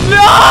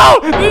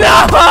 Ah,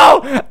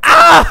 no!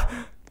 Ah!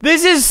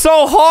 This is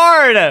so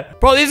hard.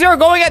 Bro, these are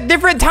going at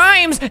different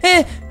times.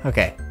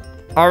 Okay.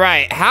 All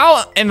right,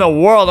 how in the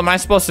world am I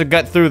supposed to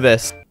get through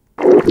this?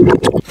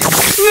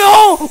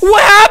 No!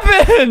 What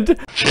happened?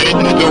 Change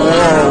the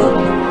world.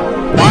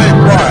 My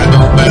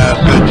final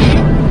message.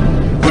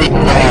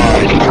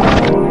 Goodbye.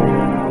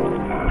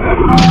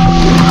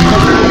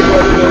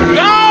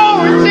 No!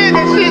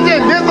 She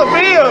just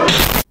disappeared.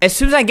 As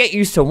soon as I get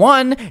used to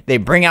one, they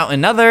bring out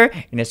another,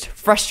 and it's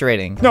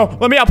frustrating. No,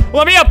 let me up.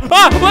 Let me up.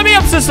 Ah, let me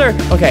up, sister.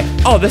 Okay.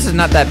 Oh, this is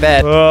not that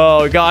bad.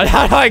 Oh, God.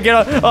 How do I get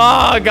up?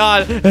 Oh,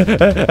 God. All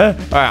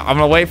right, I'm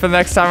going to wait for the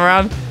next time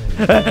around.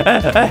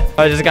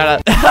 I just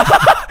gotta...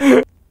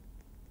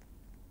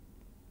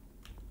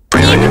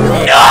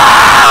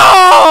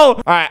 No!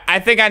 All right,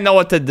 I think I know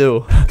what to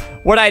do.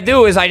 What I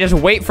do is I just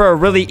wait for a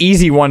really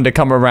easy one to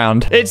come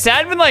around. It's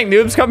sad when like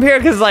noobs come here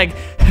because like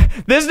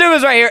this noob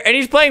is right here and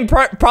he's playing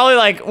probably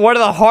like one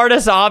of the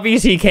hardest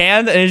obbies he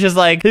can, and it's just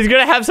like he's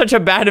gonna have such a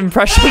bad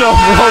impression of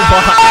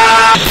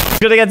Roblox. He's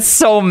gonna get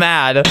so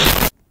mad.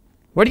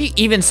 What are you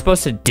even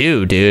supposed to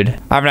do, dude?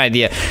 I have an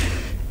idea.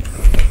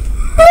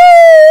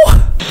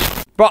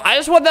 Bro, I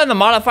just want them to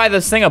modify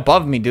this thing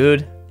above me,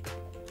 dude.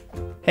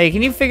 Hey,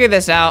 can you figure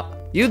this out?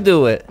 You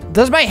do it.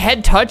 Does my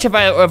head touch if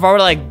I were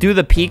to like do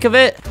the peak of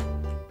it?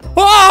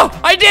 Oh,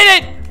 I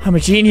did it! I'm a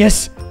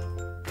genius.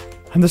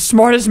 I'm the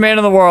smartest man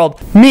in the world.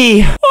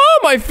 Me. Oh,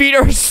 my feet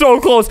are so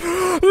close.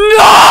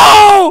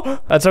 No!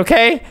 That's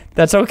okay.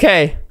 That's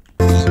okay.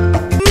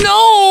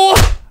 No!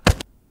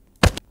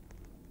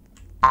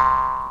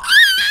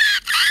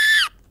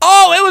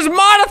 Oh, it was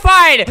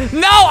modified!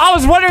 No, I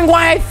was wondering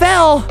why I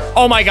fell.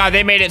 Oh my God,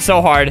 they made it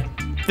so hard.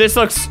 This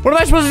looks... What am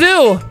I supposed to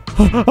do?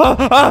 All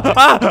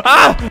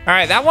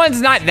right, that one's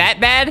not that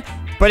bad,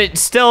 but it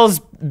still's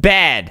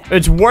bad.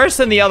 It's worse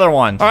than the other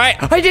one. All right,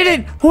 I did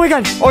it. Oh my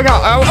God. Oh my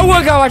God. Oh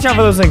my God, watch out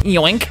for those things.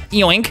 Yoink,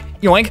 yoink,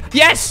 yoink.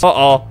 Yes.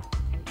 Uh-oh.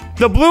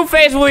 The blue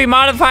face will be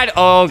modified.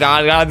 Oh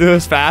God, I gotta do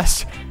this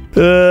fast.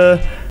 Well,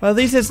 at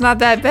least it's not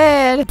that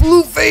bad.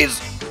 Blue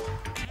face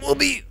will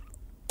be...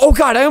 Oh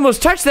God, I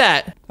almost touched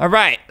that. All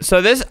right,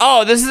 so this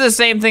is the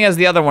same thing as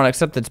the other one,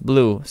 except it's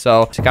blue.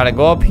 So just gotta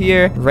go up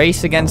here,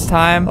 race against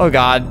time. Oh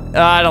God,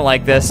 I don't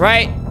like this.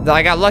 Right,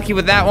 I got lucky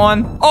with that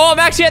one. Oh, I'm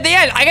actually at the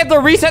end. I get to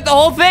reset the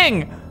whole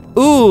thing.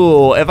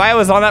 Ooh, if I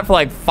was on that for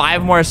like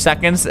 5 more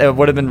seconds, it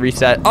would have been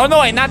reset. Oh no,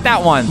 wait, not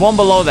that one. One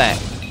below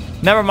that.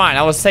 Never mind,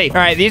 I was safe.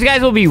 All right, these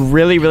guys will be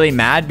really, really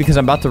mad because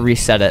I'm about to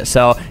reset it.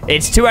 So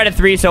it's 2 out of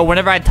 3. So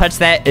whenever I touch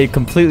that, it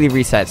completely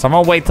resets. So I'm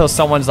gonna wait till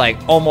someone's like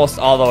almost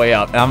all the way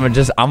up. And I'm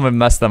gonna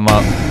mess them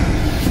up.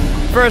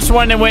 First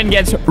one to win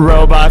gets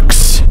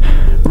Robux.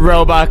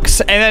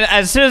 And then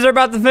as soon as they're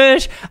about to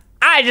finish,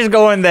 I just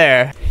go in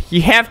there.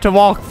 You have to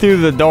walk through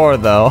the door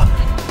though.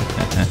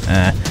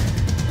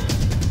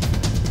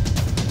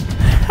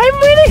 I'm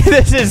winning.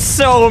 This is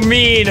so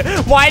mean.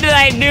 Why did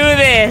I do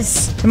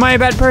this? Am I a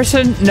bad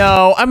person?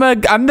 No,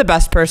 I'm the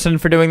best person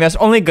for doing this.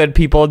 Only good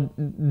people.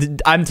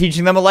 I'm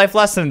teaching them a life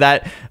lesson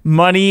that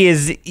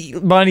money's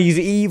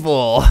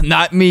evil.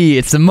 Not me.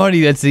 It's the money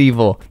that's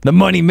evil. The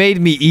money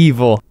made me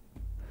evil.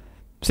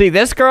 See,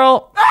 this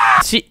girl,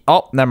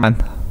 oh, never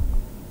mind.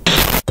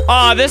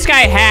 Oh, this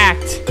guy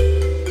hacked.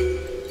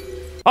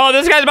 Oh,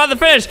 this guy's about to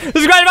finish.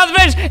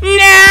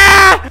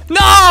 Nah!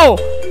 No!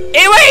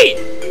 Hey, wait!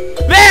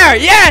 There,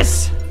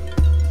 yes!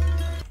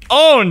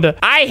 Owned.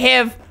 I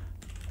have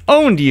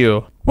owned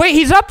you. Wait,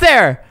 he's up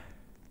there.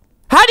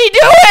 How'd he do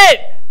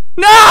it?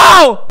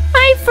 No!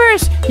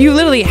 You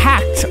literally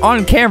hacked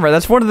on camera.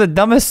 That's one of the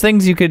dumbest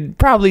things you could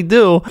probably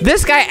do.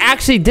 This guy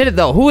actually did it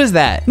though. Who is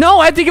that? No,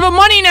 I have to give him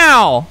money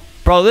now.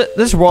 Bro,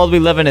 this world we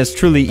live in is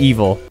truly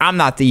evil. I'm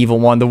not the evil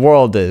one. The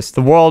world is.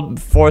 The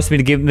world forced me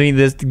to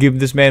give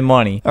this man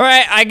money. All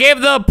right, I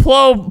gave the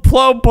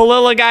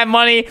Palilla guy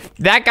money.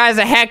 That guy's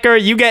a hacker.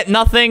 You get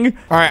nothing.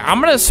 All right, I'm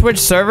gonna switch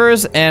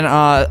servers and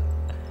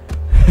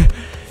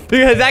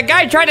because that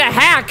guy tried to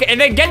hack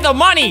and then get the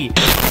money.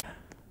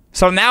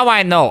 So now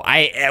I know.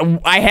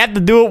 I have to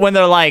do it when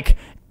they're like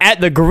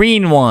at the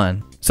green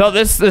one. So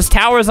this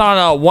tower's on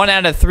a 1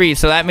 out of 3,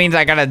 so that means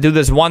I gotta do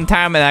this one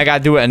time and I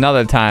gotta do it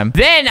another time.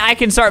 Then I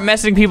can start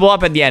messing people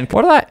up at the end.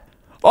 What did I?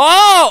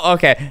 Oh,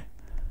 okay.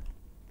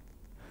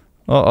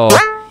 Uh-oh.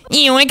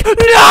 Yoink.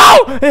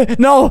 No!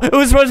 No, it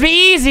was supposed to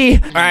be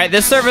easy. All right,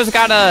 this server's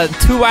got a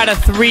 2 out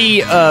of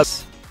 3,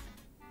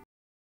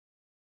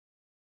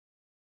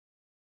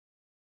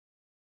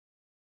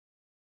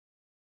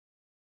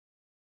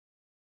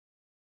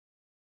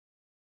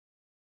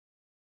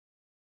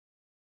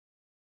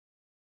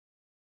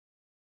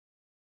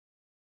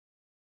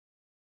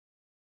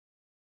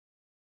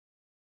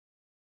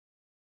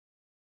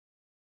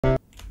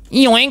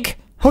 Yoink.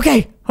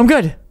 Okay, I'm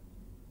good.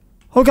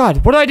 Oh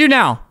God, what do I do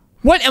now?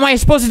 What am I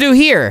supposed to do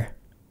here?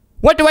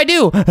 What do I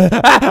do?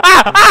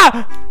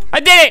 I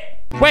did it!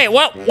 Wait,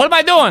 what am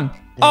I doing?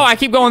 Oh, I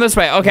keep going this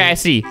way. Okay, I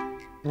see.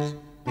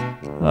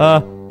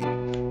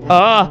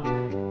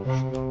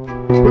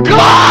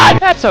 God!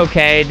 That's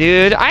okay,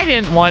 dude. I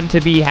didn't want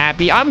to be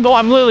happy. I'm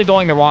literally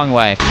going the wrong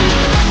way.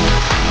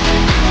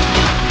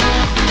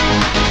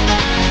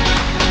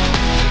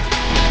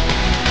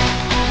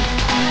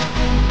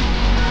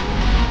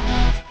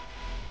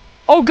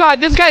 Oh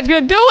God, this guy's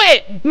gonna do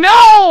it!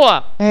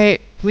 No! Hey,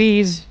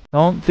 please,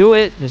 don't do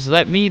it. Just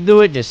let me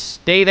do it. Just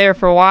stay there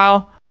for a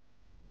while.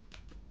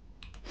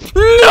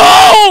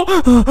 No!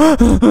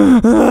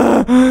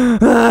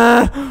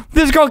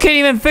 This girl can't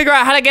even figure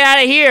out how to get out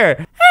of here. How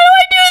do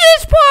I do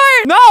this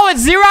part? No, it's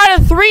 0 out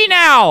of 3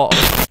 now.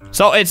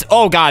 So it's,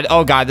 oh God,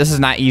 this is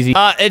not easy.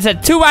 It's a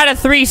 2 out of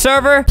 3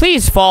 server.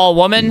 Please fall,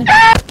 woman.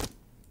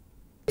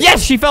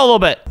 Yes, she fell a little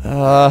bit.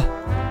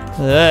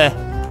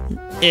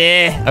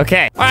 Yeah,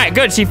 okay. All right,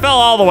 good. She fell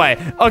all the way.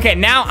 Okay,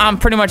 now I'm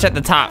pretty much at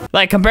the top,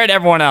 like compared to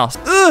everyone else.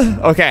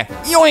 Okay,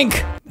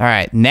 yoink. All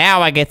right,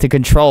 now I get to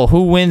control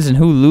who wins and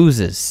who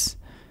loses.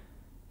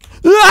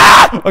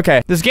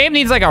 Okay, this game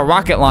needs like a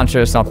rocket launcher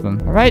or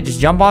something. All right, just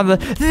jump on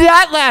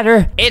that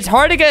ladder. It's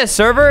hard to get a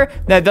server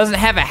that doesn't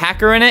have a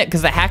hacker in it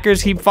because the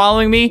hackers keep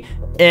following me,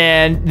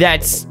 and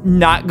that's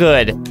not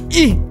good.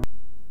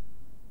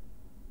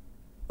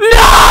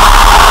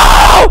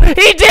 No!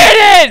 He did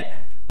it!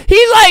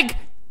 He like...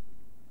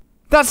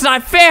 That's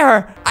not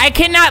fair. I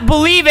cannot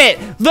believe it.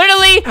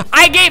 Literally,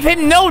 I gave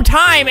him no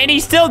time and he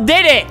still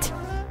did it.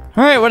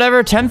 All right,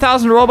 whatever.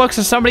 10,000 Robux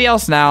to somebody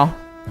else now. All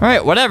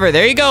right, whatever.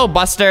 There you go,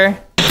 Buster.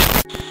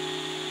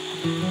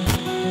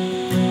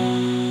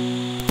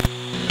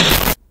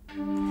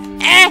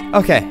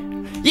 Okay.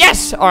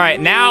 Yes. All right,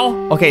 now.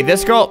 Okay,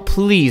 this girl,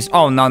 please.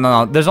 Oh,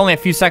 no. There's only a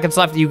few seconds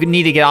left. You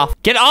need to get off.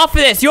 Get off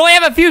of this. You only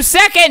have a few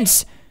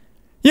seconds.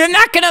 You're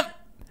not gonna make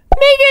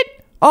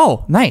it.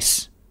 Oh,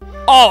 nice.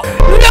 Oh,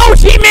 no,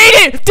 she made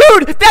it!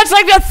 Dude, that's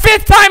like the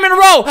 5th time in a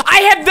row!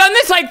 I have done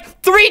this like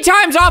 3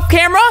 times off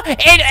camera,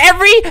 and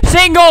every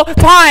single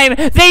time,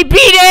 they beat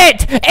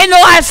it in the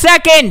last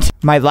second!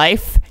 My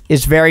life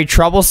is very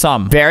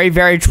troublesome. Very,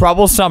 very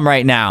troublesome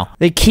right now.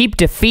 They keep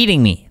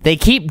defeating me. They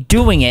keep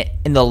doing it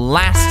in the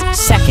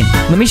last second.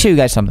 Let me show you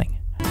guys something.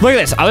 Look at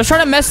this. I was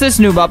trying to mess this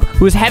noob up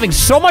who was having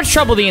so much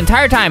trouble the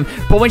entire time,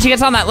 but when she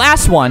gets on that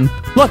last one,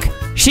 look,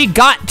 she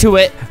got to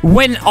it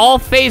when all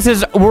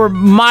phases were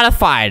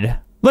modified.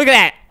 Look at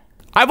that.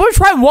 I will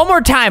try one more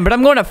time, but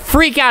I'm going to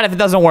freak out if it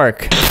doesn't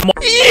work.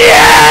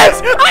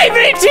 Yes! I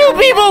made 2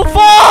 people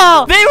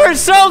fall! They were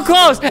so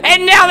close,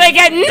 and now they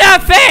get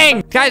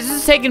nothing! Guys,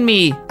 this is taking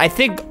me, I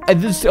think,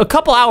 a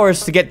couple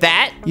hours to get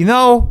that. You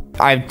know,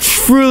 I've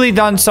truly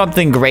done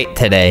something great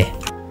today.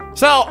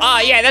 So,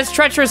 yeah, that's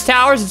Treacherous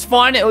Towers. It's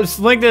fun. It was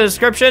linked in the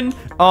description.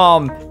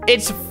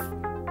 It's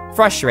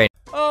frustrating.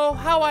 Oh,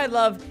 how I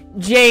love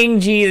Jane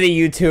G, the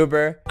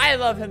YouTuber. I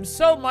love him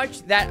so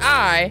much that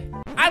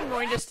I'm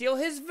going to steal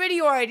his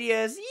video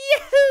ideas.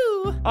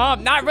 Yahoo!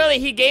 Not really.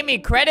 He gave me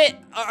credit.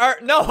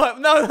 No.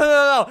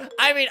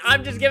 I mean,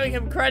 I'm just giving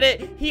him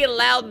credit. He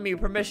allowed me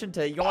permission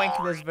to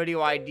yoink this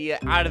video idea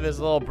out of his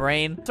little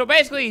brain. So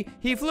basically,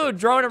 he flew a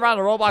drone around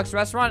a Roblox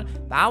restaurant.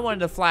 I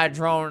wanted to fly a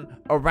drone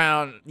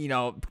around, you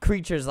know,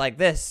 creatures like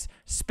this.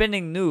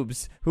 Spinning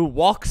noobs who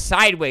walk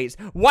sideways.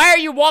 Why are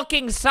you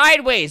walking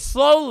sideways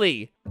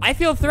slowly? I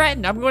feel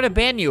threatened. I'm going to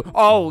ban you.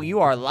 Oh, you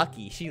are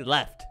lucky. She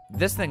left.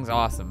 This thing's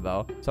awesome,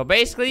 though. So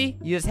basically,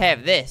 you just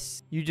have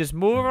this. You just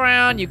move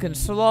around. You can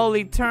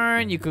slowly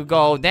turn. You could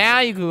go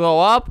down. You could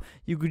go up.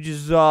 You could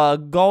just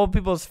go in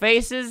people's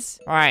faces.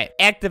 All right,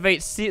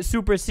 activate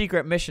super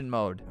secret mission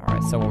mode. All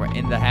right, so we're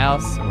in the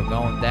house. We're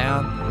going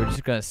down. We're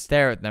just going to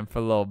stare at them for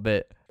a little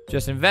bit.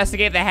 Just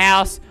investigate the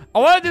house. I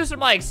want to do some,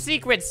 like,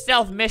 secret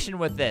stealth mission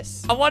with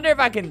this. I wonder if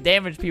I can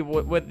damage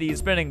people with these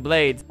spinning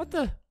blades. What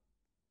the?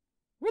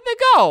 Where'd they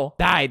go?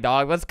 Die,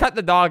 dog. Let's cut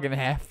the dog in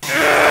half.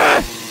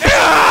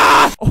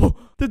 Oh,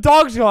 the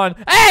dog's gone.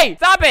 Hey,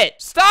 stop it.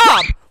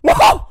 Stop.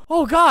 Whoa.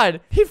 Oh,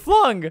 God. He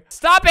flung.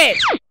 Stop it.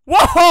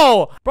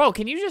 Whoa. Bro,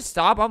 can you just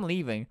stop? I'm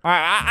leaving. All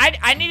right,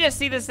 I need to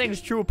see this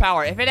thing's true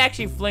power. If it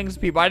actually flings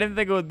people, I didn't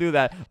think it would do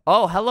that.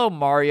 Oh, hello,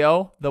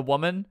 Mario, the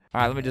woman. All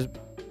right, let me just,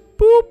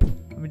 boop.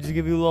 Let me just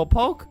give you a little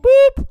poke.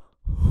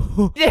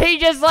 Boop. Did he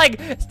just,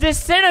 like,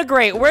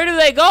 disintegrate? Where do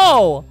they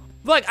go?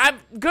 Look, I'm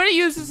gonna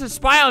use this to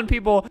spy on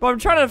people, but I'm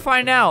trying to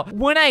find out.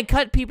 When I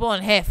cut people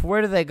in half,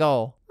 where do they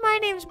go? My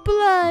name's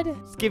Blood.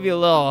 Let's give you a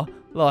little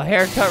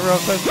haircut real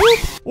quick.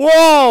 Boop.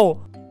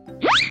 Whoa!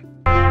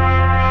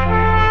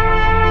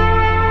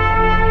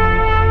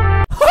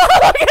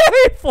 Look at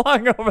me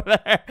flung over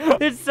there.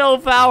 It's so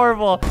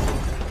powerful.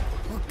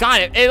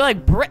 God,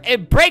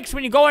 it breaks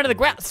when you go into the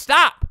ground.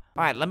 Stop.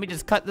 All right, let me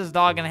just cut this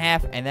dog in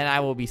half, and then I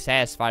will be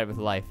satisfied with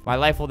life. My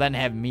life will then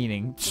have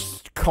meaning.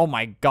 Oh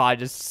my God,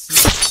 just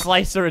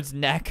slice through its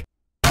neck.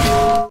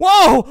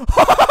 Whoa!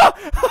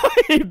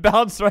 He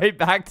bounced right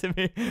back to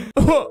me.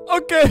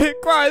 Okay,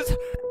 guys.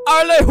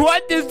 All I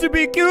want is to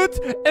be cute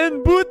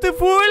and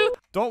beautiful.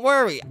 Don't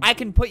worry, I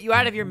can put you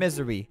out of your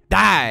misery.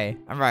 Die.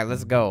 All right,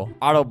 let's go.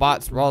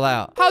 Autobots, roll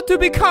out. How to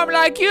become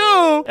like you?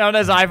 On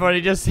his iPhone,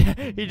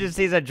 he just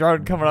sees a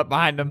drone coming up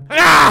behind him.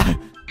 Ah!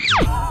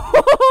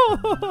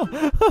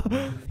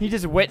 He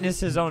just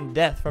witnessed his own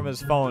death from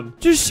his phone.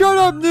 Just shut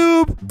up,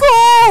 noob.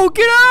 Go,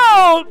 get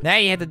out. Now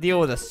you have to deal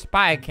with a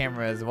spy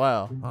camera as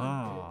well.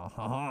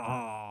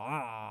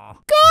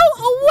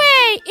 Go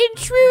away,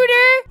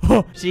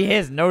 intruder. She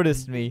has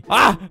noticed me.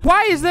 Ah,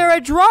 why is there a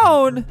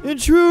drone?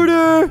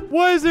 Intruder.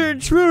 Why is there an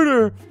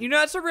intruder? You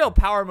know, it's a real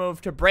power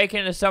move to break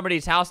into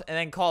somebody's house and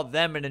then call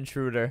them an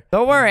intruder.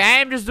 Don't worry, I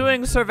am just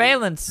doing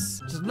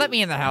surveillance. Just let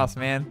me in the house,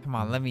 man. Come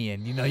on, let me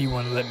in. You know you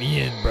want to let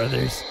me in,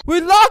 brothers.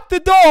 We locked the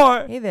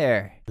door. Hey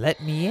there.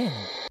 Let me in.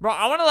 Bro,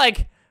 I want to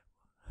like...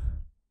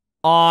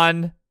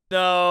 On.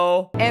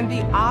 No. And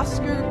the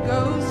Oscar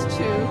goes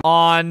to...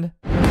 On.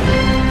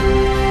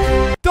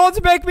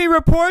 Don't make me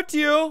report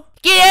you.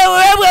 Get out or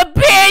I will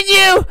ban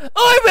you.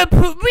 Or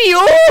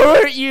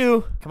report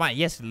you. Come on,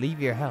 yes,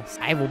 leave your house.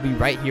 I will be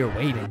right here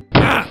waiting.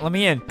 Let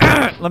me in.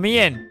 Let me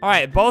in. All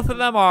right, both of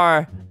them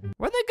are...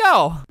 Where'd they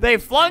go? They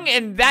flung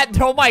in that...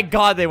 Oh my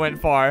God, they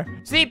went far.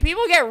 See,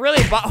 people get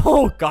really...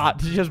 Oh God,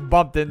 she just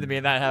bumped into me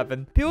and that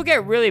happened. People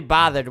get really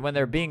bothered when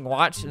they're being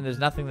watched and there's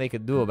nothing they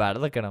can do about it.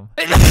 Look at them.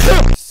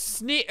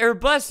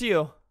 Bless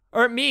you.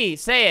 Or me,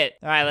 say it.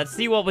 All right, let's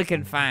see what we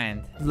can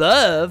find.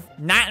 Love?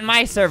 Not in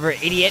my server,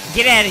 idiot.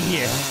 Get out of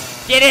here.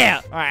 Get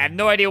out. All right, I have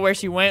no idea where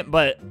she went,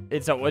 but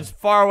it's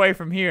far away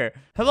from here.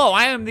 Hello,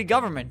 I am the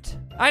government.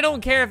 I don't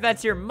care if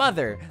that's your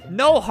mother.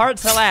 No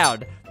hearts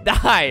allowed.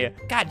 Die.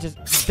 God,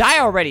 just die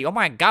already. Oh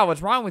my God,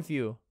 what's wrong with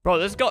you? Bro,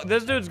 this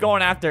dude's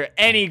going after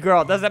any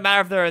girl. Doesn't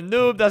matter if they're a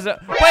noob,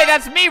 Wait,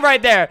 that's me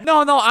right there.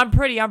 No, I'm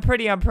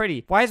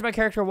pretty. Why is my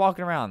character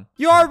walking around?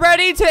 You're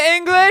ready to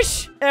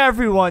English?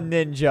 Everyone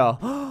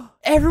ninja.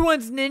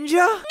 Everyone's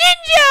ninja?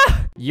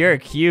 Ninja! You're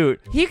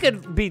cute. He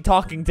could be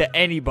talking to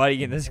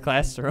anybody in this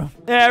classroom.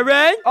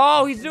 Aaron?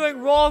 Oh, he's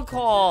doing roll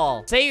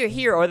call. Say you're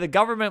here or the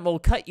government will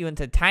cut you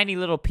into tiny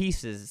little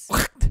pieces.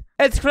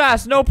 It's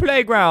class, no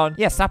playground.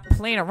 Yeah, stop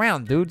playing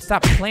around, dude.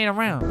 Stop playing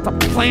around. Stop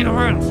playing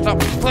around. Stop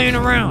playing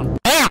around.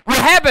 What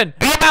happened?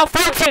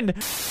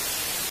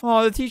 Malfunctioned.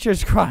 Oh, the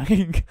teacher's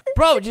crying.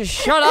 Bro, just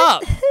shut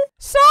up.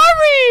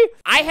 Sorry.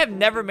 I have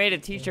never made a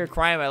teacher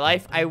cry in my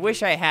life. I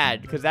wish I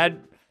had, because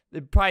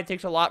it probably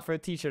takes a lot for a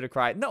teacher to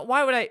cry. No,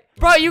 why would I?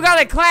 Bro, you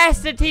got a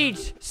class to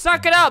teach.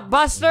 Suck it up,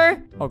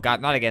 Buster. Oh,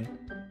 God, not again.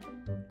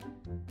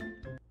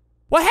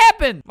 What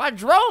happened? My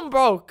drone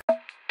broke.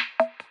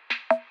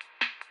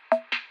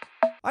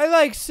 I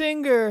like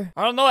Singer.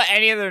 I don't know what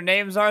any of their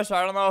names are, so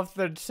I don't know if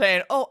they're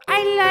saying, oh,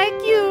 I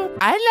like you.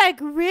 I like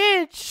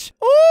Rich.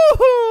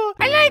 Ooh,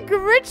 I like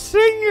rich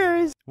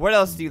singers. What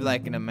else do you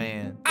like in a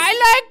man?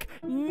 I like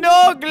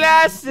no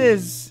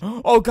glasses.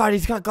 Oh God,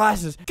 he's got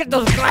glasses. Get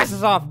those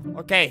glasses off.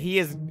 Okay, he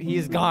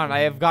is gone.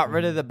 I have got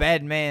rid of the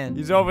bad man.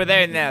 He's over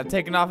there now,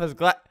 taking off his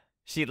glass.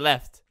 She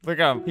left. Look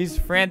at him. He's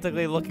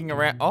frantically looking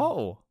around.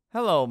 Oh.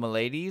 Hello, my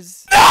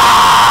ladies.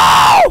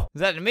 No!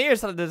 Is that me or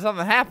something? Did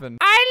something happen?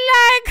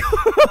 I like...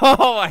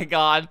 Oh my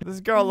God. This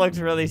girl looks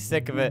really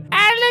sick of it.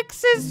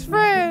 Alex's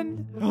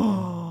friend.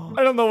 I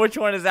don't know which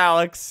one is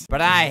Alex, but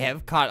I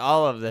have caught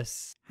all of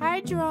this. Hi,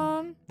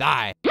 drone.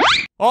 Die.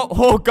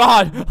 Oh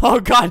God.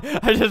 Oh God.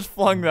 I just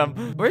flung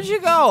them. Where'd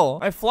you go?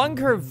 I flung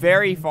her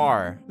very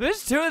far.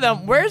 There's two of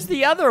them. Where's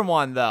the other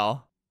one,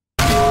 though?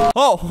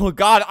 Oh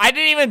God, I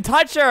didn't even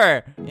touch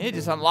her. You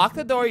just unlock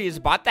the door, you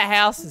just bought the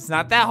house. It's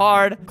not that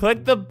hard.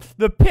 Click the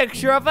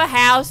picture of a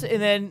house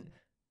and then...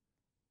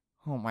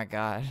 Oh my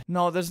God.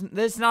 No,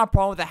 there's not a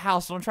problem with the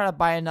house. Don't try to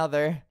buy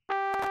another.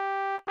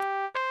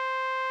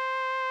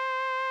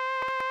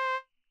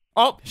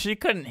 Oh, she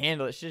couldn't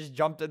handle it. She just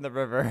jumped in the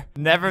river.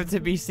 Never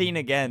to be seen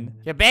again.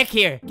 Get back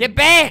here. Get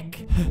back.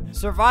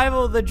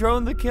 Survival of the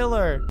drone the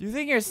killer. Do you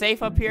think you're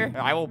safe up here?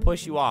 I will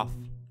push you off.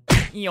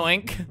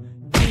 Yoink.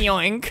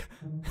 Yoink.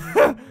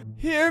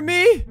 Hear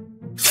me?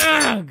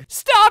 Ugh.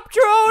 Stop,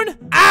 drone.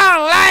 I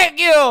don't like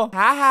you.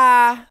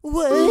 Haha.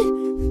 What?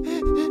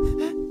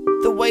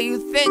 The way you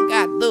think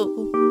I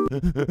do.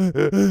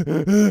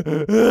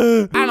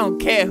 I don't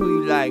care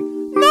who you like.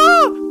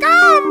 No,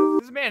 come.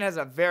 This man has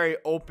a very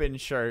open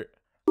shirt.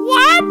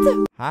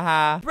 What?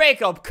 Haha.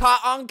 Breakup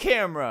caught on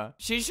camera.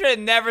 She should have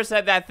never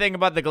said that thing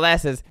about the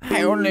glasses.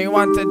 I only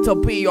wanted to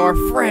be your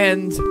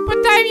friend. But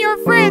I'm your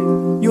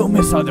friend. You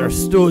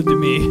misunderstood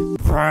me.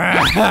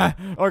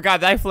 Oh God,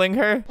 did I fling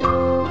her?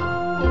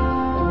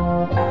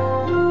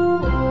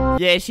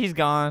 Yeah, she's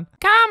gone.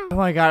 Come. Oh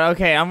my God,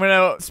 okay, I'm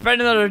gonna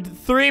spend another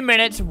 3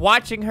 minutes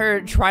watching her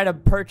try to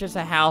purchase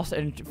a house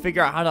and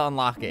figure out how to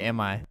unlock it, am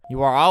I?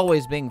 You are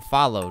always being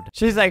followed.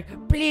 She's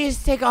like,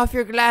 please take off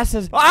your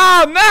glasses.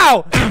 Oh,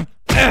 no!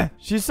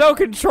 She's so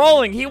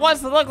controlling. He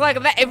wants to look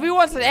like that. If he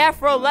wants an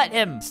afro, let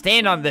him.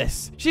 Stand on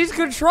this. She's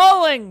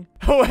controlling.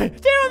 Oh, wait.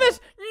 Stand on this.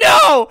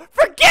 No,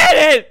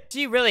 forget it.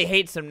 She really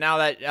hates him now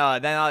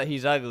that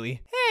he's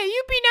ugly. Hey,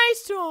 you be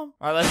nice to him. All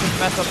right, let's just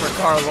mess up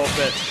her car a little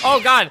bit. Oh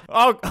God.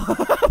 Oh,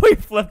 we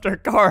flipped her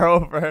car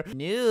over.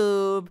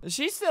 Noob. Is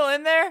she still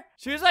in there?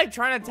 She was like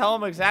trying to tell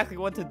him exactly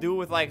what to do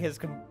with like his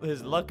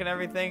look and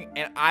everything,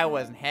 and I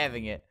wasn't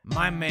having it.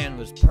 My man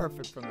was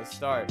perfect from the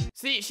start.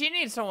 See, she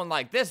needs someone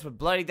like this with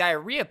bloody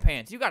diarrhea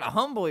pants. You gotta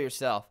humble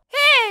yourself.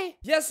 Hey.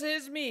 Yes, it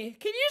is me.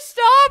 Can you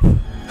stop?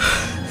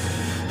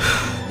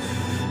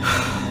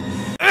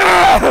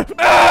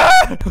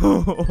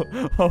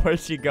 Oh, where'd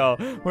she go?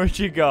 Where'd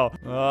she go?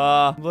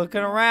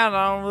 Looking around,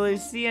 I don't really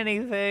see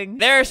anything.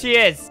 There she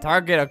is.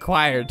 Target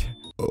acquired.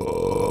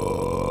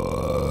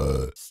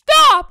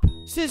 Stop!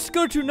 Sis,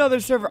 go to another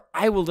server.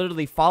 I will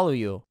literally follow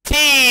you.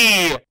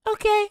 T.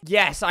 Okay.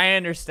 Yes, I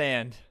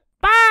understand.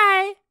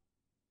 Bye.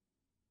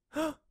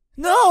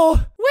 No!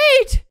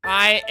 Wait!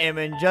 I am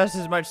in just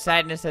as much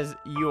sadness as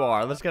you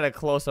are. Let's get a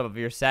close-up of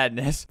your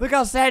sadness. Look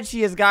how sad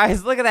she is,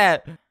 guys. Look at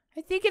that. I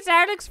think it's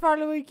Alex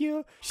following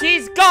you.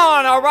 She's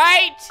gone, all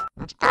right?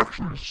 It's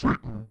actually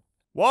Satan.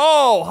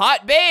 Whoa,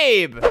 hot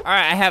babe. All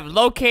right, I have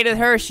located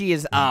her. She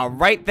is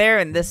right there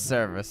in this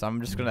server. So I'm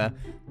just gonna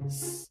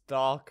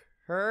stalk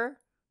her.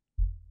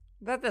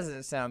 That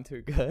doesn't sound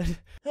too good.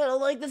 I don't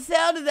like the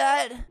sound of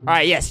that. All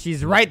right, yes,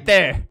 she's right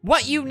there.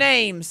 What you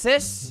name,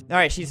 sis? All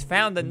right, she's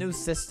found a new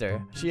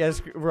sister. She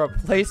has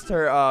replaced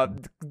her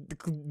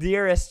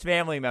dearest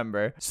family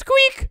member.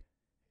 Squeak.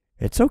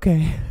 It's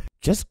okay.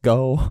 Just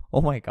go.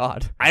 Oh my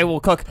God. I will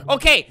cook.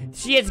 Okay,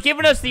 she has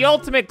given us the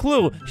ultimate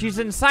clue. She's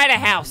inside a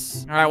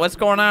house. All right, what's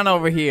going on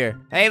over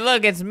here? Hey,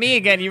 look, it's me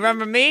again. You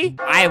remember me?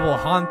 I will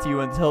haunt you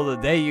until the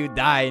day you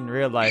die in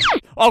real life.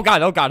 Oh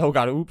God, oh God, oh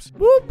God. Oops.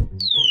 Whoop.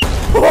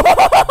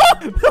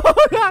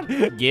 Oh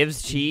God.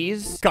 Gives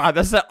cheese. God,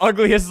 that's the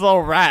ugliest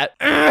little rat.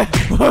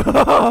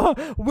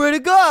 Where to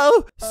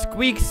go?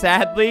 Squeak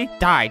sadly.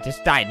 Die,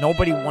 just die.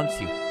 Nobody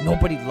wants you.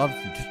 Nobody loves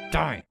you. Just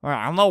die. All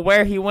right, I don't know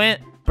where he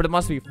went, but it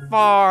must be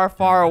far,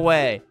 far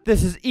away.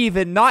 This is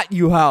even not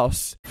you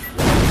house.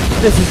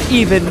 This is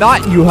even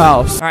not you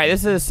house. All right,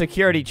 this is a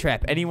security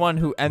trap. Anyone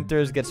who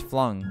enters gets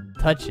flung.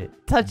 Touch it.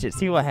 Touch it.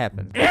 See what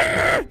happens.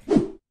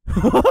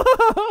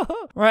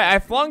 Right, I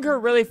flung her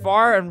really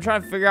far. I'm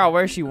trying to figure out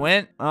where she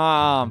went.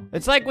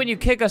 It's like when you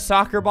kick a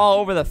soccer ball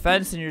over the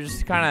fence and you're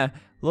just kind of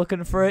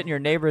looking for it in your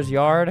neighbor's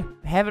yard.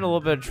 Having a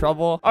little bit of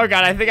trouble. Oh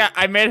God, I think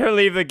I made her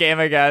leave the game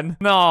again.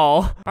 No.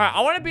 All right,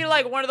 I want to be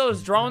like one of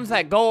those drones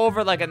that go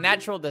over like a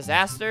natural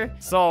disaster.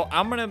 So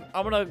I'm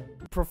gonna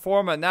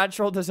perform a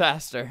natural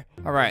disaster.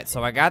 All right,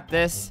 so I got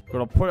this. We're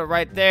gonna put it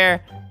right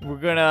there. We're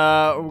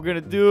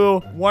gonna do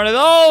one of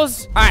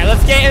those. All right,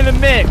 let's get in the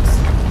mix.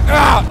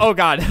 Ah, oh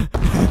God.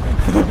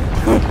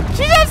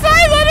 She's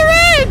outside, let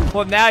her in.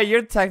 Well, now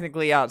you're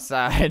technically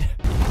outside.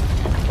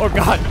 Oh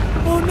God.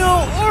 Oh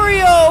no,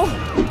 Oreo!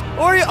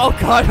 Oreo! Oh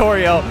God,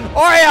 Oreo!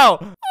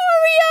 Oreo!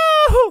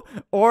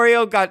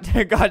 Oreo!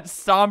 Oreo got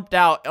stomped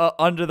out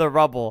under the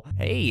rubble.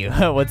 Hey,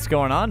 what's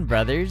going on,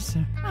 brothers?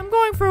 I'm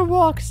going for a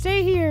walk.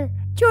 Stay here.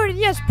 Jordan,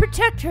 yes,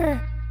 protect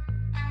her.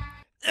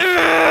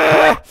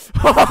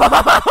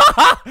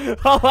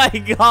 Oh my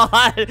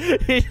God,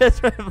 he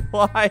just went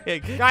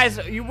flying. Guys,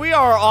 we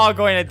are all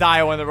going to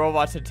die when the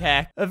robots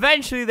attack.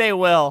 Eventually they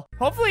will.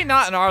 Hopefully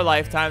not in our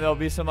lifetime. There'll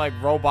be some like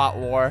robot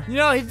war. You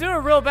know, he's doing a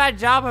real bad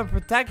job of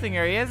protecting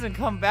her. He hasn't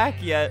come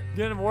back yet.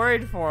 Getting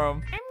worried for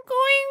him. I'm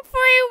going for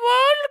a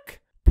walk.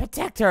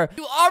 Protect her.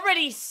 You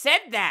already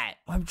said that.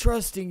 I'm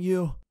trusting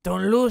you.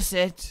 Don't lose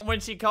it. When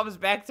she comes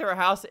back to her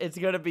house, it's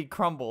gonna be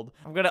crumbled.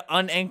 I'm gonna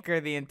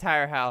unanchor the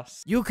entire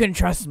house. You can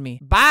trust me.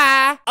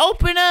 Bye.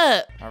 Open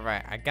up. All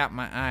right, I got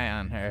my eye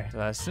on her. So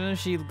as soon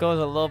as she goes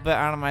a little bit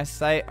out of my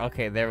sight,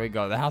 okay, there we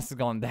go. The house is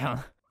going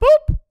down.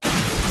 Boop.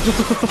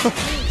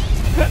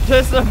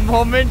 Just the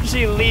moment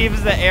she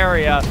leaves the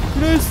area.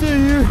 Can I stay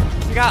here?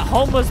 We got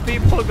homeless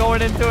people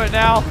going into it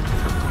now.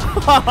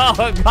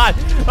 Oh god.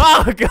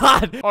 Oh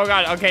god. Oh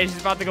god. Okay,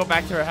 she's about to go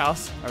back to her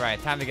house. All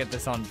right, time to get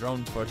this on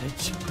drone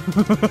footage.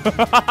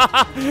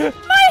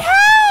 My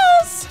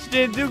house. She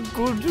didn't do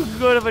too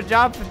good of a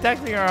job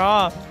protecting her,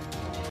 huh?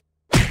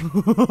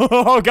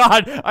 Oh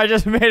god, I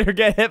just made her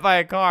get hit by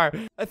a car.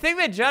 I think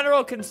the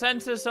general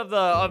consensus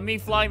of me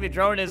flying the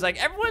drone is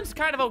like everyone's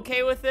kind of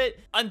okay with it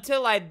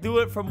until I do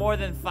it for more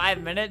than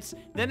 5 minutes.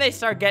 Then they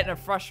start getting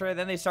frustrated.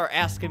 Then they start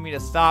asking me to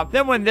stop.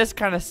 Then when this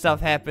kind of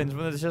stuff happens,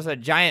 when there's just a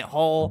giant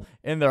hole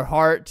in their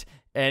heart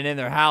and in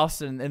their house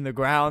and in the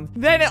ground,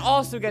 then it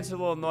also gets a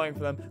little annoying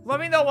for them. Let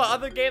me know what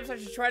other games I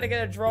should try to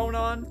get a drone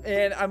on,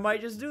 and I might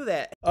just do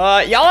that.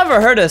 Y'all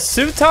ever heard of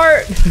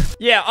Sutart?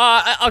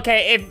 Yeah,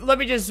 okay, let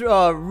me just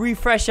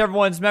refresh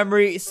everyone's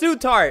memory.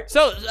 Sutart.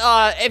 So,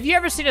 if you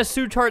ever seen a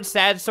Sutart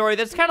sad story,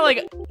 that's kind of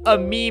like a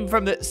meme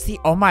from the,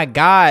 oh my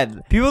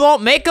god. People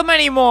don't make them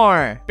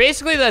anymore.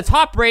 Basically, the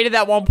top rated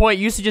at one point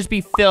used to just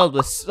be filled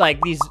with, like,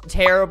 these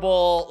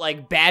terrible,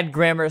 like, bad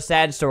grammar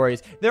sad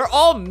stories. They're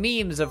all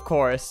memes, of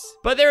course.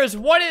 But there was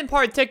one in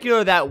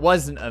particular that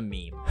wasn't a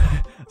meme.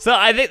 So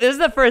I think this is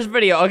the first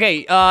video.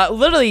 Okay,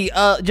 literally,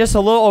 just a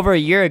little over a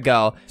year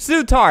ago,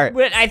 Sutart,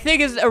 which I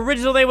think his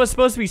original name was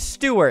supposed to be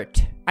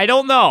Stuart. I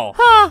don't know.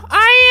 Huh,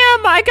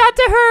 I got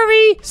to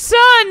hurry.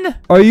 Son,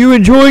 are you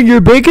enjoying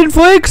your bacon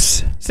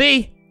flakes?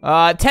 See?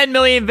 10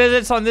 million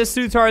visits on this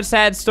Sutart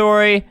sad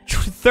story,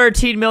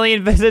 13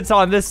 million visits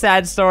on this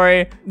sad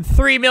story,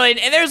 3 million,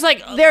 and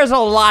there's a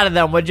lot of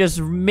them with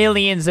just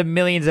millions and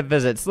millions of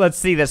visits. Let's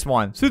see this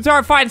one.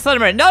 Sutart finds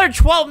Slenderman, another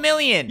 12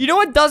 million. You know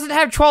what doesn't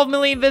have 12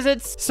 million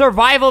visits?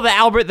 Survival the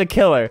Albert the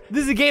Killer.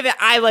 This is a game that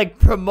I like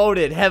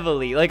promoted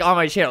heavily, like on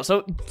my channel.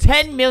 So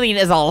 10 million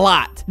is a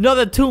lot.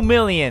 Another 2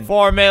 million,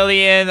 4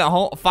 million,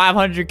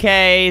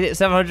 500K,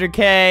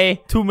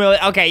 700K, 2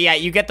 million. Okay, yeah,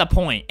 you get the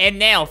point. And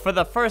now for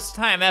the first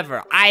time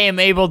ever, I am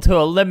able to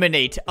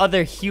eliminate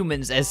other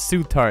humans as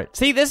Sutart.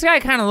 See, this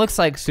guy kind of looks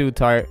like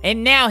Sutart,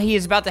 and now he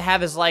is about to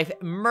have his life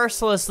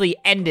mercilessly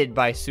ended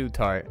by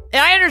Sutart. And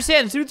I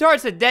understand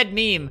Sutart's a dead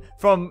meme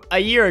from a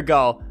year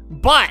ago,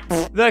 but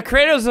the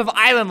creators of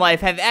Island Life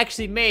have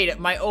actually made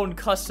my own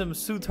custom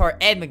Sutart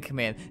admin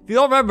command. If you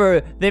don't remember,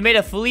 they made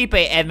a Felipe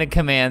admin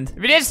command. If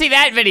you didn't see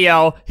that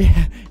video,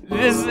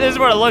 this is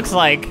what it looks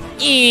like.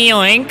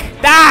 Yoink.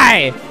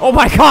 Die! Oh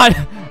my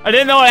god! I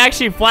didn't know it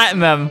actually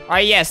flattened them. All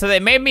right, yeah, so they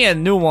made me a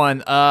new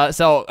one. All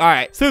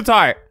right,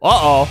 Sutart.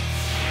 Uh-oh.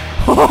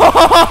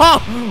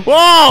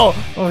 Whoa,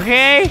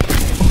 okay.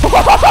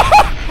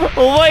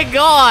 Oh my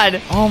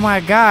god. Oh my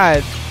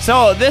god.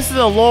 So this is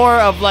the lore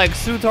of like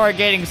Sutart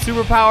getting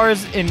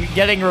superpowers and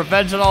getting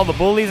revenge on all the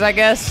bullies, I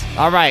guess.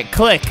 All right,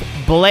 click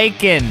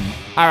Blaken.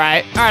 All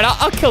right,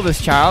 I'll kill this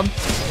child.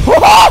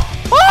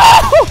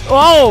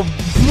 Oh,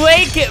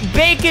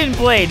 Bacon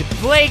Blade.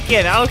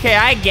 Blaken. Okay,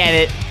 I get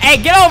it. Hey,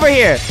 get over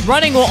here.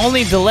 Running will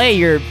only delay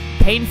your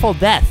painful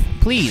death.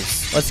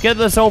 Please, let's get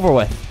this over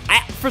with.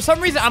 For some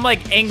reason, I'm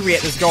like angry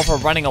at this girl for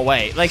running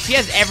away. Like, she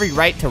has every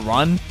right to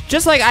run,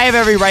 just like I have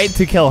every right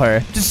to kill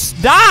her.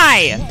 Just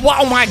die.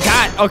 Oh my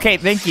god. Okay,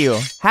 thank you.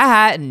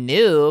 Haha,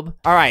 noob.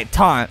 All right,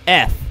 taunt.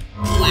 F.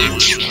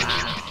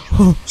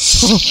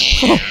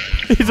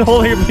 He's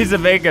holding a piece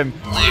of bacon.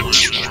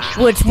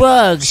 Which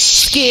bug?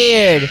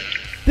 Scared.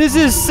 This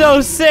is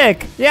so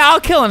sick. Yeah, I'll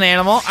kill an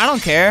animal. I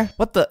don't care.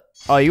 What the?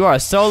 Oh, you are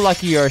so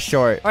lucky you're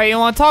short. All right, you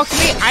want to talk to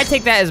me? I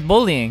take that as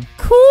bullying.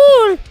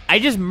 Cool. I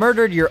just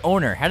murdered your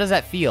owner. How does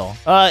that feel?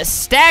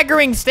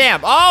 Staggering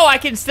stamp. Oh, I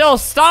can still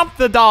stomp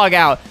the dog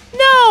out.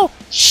 No.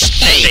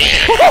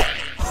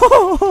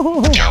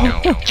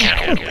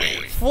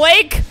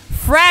 Flake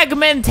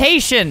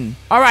fragmentation.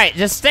 All right,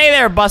 just stay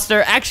there,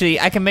 Buster. Actually,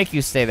 I can make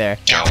you stay there.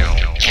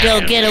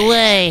 Go get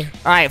away.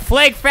 All right,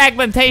 flake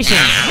fragmentation.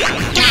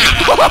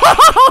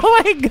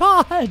 Oh my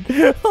god.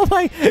 Oh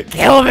my,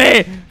 kill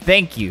me.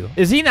 Thank you.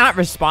 Is he not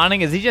responding?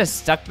 Is he just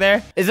stuck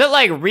there? Is it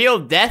like real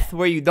death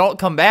where you don't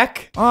come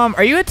back?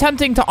 Are you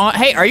attempting to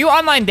hey, are you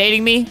online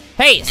dating me?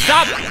 Hey,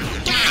 stop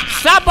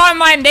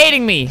online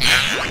dating me.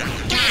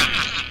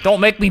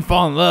 Don't make me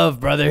fall in love,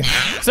 brother.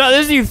 So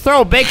this is you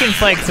throw bacon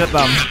flakes at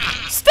them.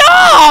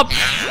 Stop!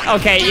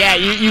 Okay, yeah,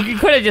 you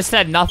could have just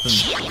said nothing.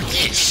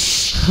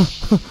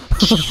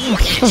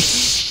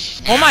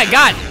 Oh my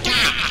god.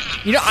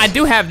 You know, I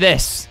do have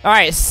this. All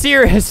right,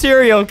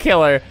 serial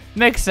killer.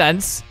 Makes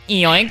sense.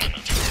 Yoink.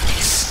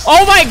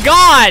 Oh my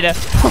god!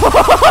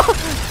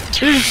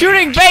 She's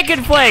shooting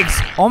bacon flakes!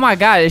 Oh my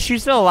god, is she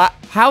still alive?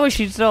 How is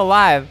she still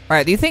alive? All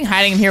right, do you think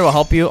hiding in here will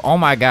help you? Oh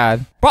my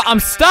god. Bro, I'm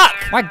stuck!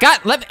 My god,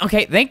 let me,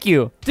 okay, thank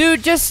you.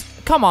 Dude, just,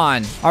 come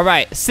on. All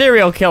right,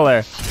 serial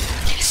killer.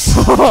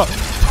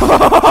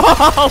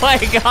 Oh my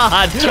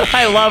god,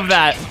 I love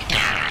that.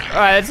 All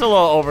right, it's a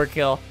little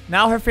overkill.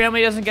 Now her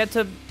family doesn't get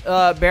to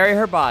bury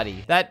her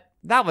body. That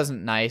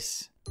wasn't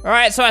nice. All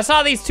right, so I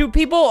saw these two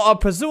people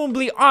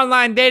presumably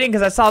online dating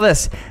because I saw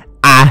this.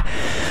 I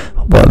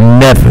will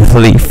never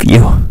leave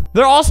you.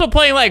 They're also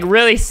playing like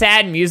really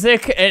sad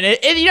music, and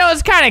you know,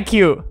 it's kind of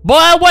cute.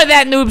 Boy, what did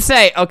that noob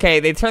say?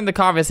 Okay, they turned the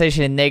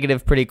conversation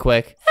negative pretty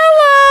quick.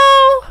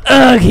 Hello.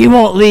 Ugh, he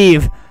won't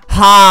leave.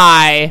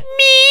 Hi.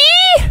 Me?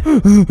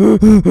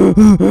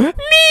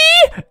 Me?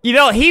 You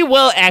know, he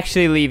will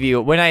actually leave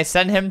you when I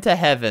send him to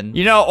heaven.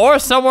 You know, or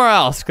somewhere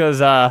else, because,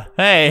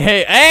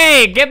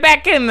 hey, get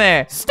back in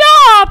there.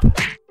 Stop!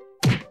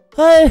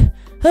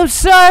 I'm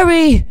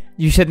sorry.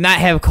 You should not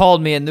have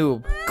called me a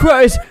noob.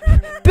 Christ,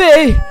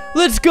 Bay,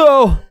 let's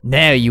go.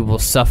 Now you will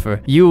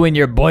suffer. You and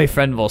your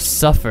boyfriend will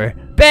suffer.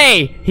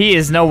 Bay, he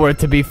is nowhere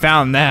to be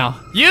found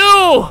now.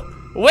 You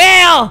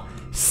will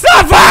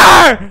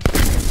suffer!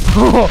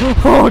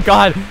 Oh,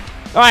 God.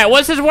 All right,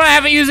 what's this one I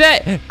haven't used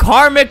yet?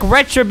 Karmic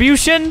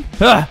retribution?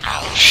 Look at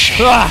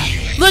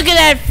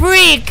that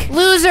freak!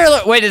 Loser!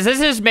 Wait, does this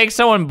just make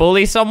someone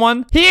bully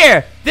someone?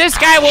 Here, this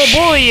guy will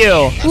bully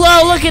you.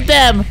 Whoa, look at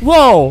them.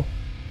 Whoa.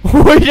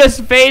 He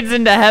just fades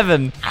into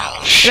heaven.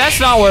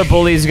 That's not where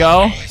bullies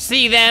go.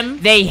 See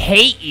them? They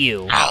hate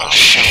you. I'll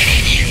show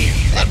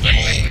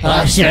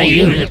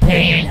you the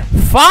pain.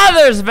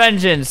 Father's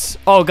vengeance.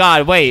 Oh,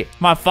 God, wait.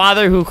 My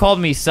father who called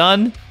me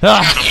son?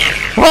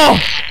 Oh.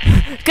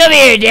 Come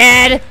here,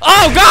 Dad.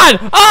 Oh, God.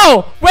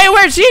 Oh, wait,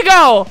 where'd she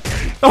go?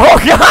 Oh,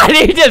 God,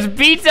 he just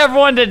beats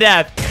everyone to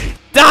death.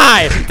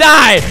 Die,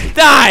 die,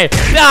 die,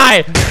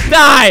 die,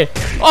 die.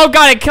 Oh,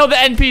 God, it killed the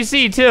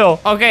NPC, too.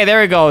 Okay,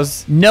 there it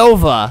goes.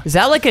 Nova. Is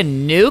that like a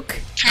nuke?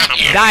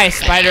 Die,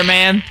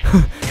 Spider-Man.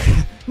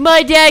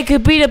 My dad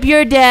could beat up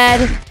your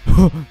dad.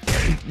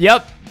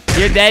 Yep.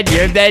 You're dead,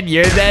 you're dead,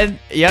 you're dead.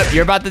 Yep,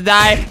 you're about to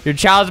die. Your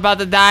child's about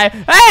to die.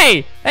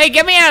 Hey! Hey,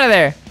 get me out of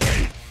there.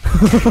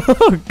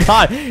 Oh,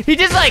 God, he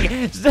just like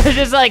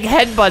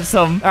headbutts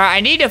him. All right, I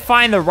need to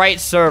find the right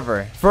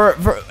server for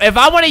if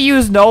I want to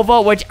use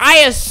Nova, which I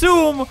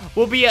assume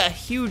will be a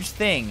huge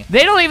thing.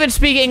 They don't even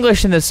speak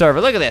English in this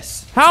server. Look at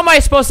this. How am I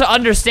supposed to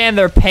understand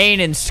their pain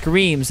and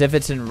screams if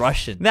it's in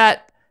Russian?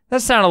 That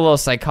sounded a little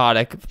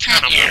psychotic.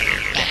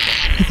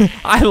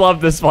 I love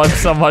this one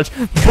so much.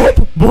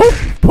 Boop, boop,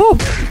 boop,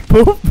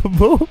 boop,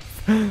 boop.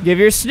 Give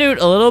your snoot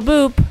a little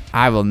boop.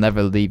 I will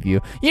never leave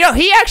you. You know,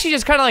 he actually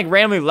just kind of like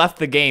randomly left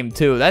the game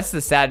too. That's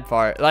the sad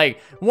part. Like,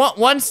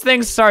 once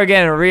things started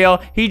getting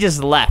real, he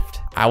just left.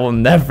 I will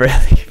never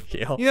leave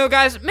you. You know,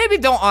 guys, maybe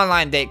don't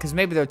online date because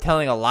maybe they're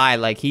telling a lie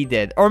like he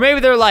did. Or maybe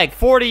they're like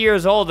 40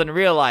 years old in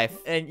real life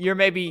and you're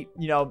maybe,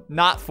 you know,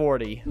 not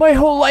 40. My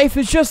whole life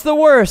is just the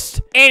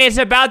worst. And it's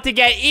about to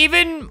get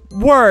even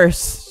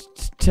worse.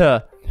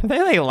 Are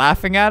they like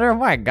laughing at her? Oh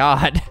my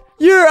God.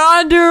 You're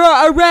under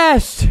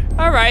arrest.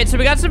 All right, so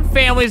we got some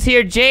families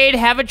here. Jade,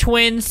 have a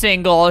twin,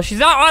 single. She's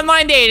not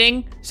online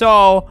dating,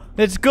 so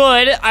it's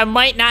good. I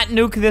might not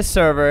nuke this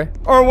server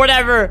or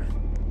whatever.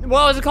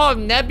 What was it called?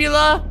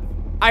 Nebula?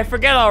 I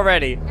forget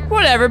already.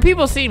 Whatever.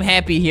 People seem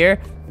happy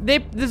here.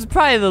 This is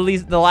probably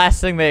the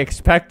last thing they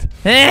expect.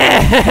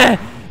 Nova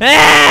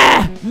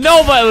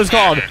it was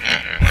called.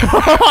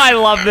 I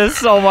love this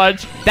so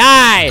much.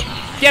 Die.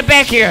 Get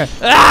back here.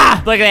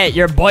 Ah! Look at that.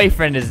 Your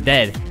boyfriend is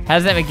dead. How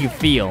does that make you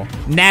feel?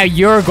 Now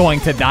you're going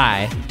to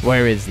die.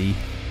 Where is he?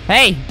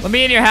 Hey, let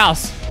me in your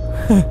house.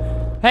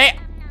 Hey,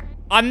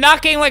 I'm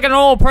knocking like a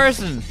normal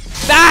person.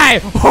 Die!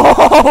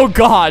 Oh,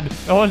 God.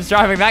 No one's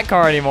driving that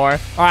car anymore.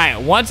 All right,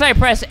 once I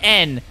press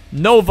N,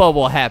 Nova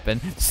will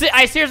happen.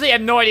 I seriously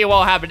have no idea what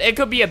will happen. It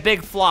could be a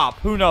big flop.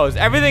 Who knows?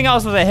 Everything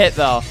else was a hit,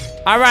 though.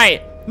 All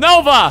right,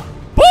 Nova.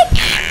 Boop!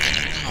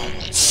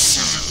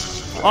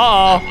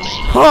 Uh-oh.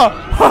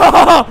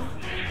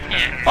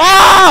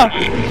 Ah!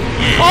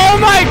 Oh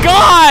my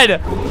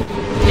God!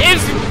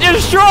 It's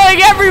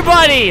destroying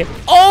everybody!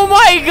 Oh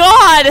my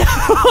God!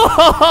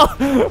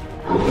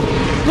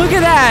 Look at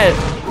that!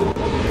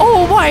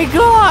 Oh my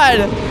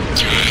God!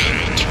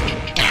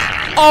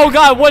 Oh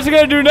God, what's it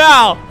gonna do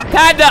now?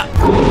 Panda!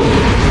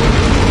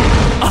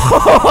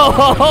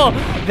 Oh,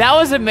 that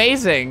was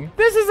amazing.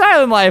 This is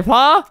Island Life,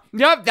 huh?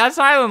 Yep, that's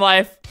Island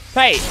Life.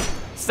 Hey,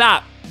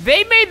 stop.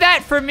 They made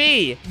that for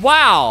me.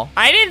 Wow.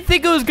 I didn't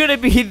think it was gonna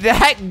be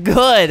that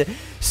good.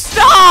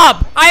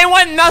 Stop! I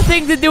want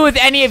nothing to do with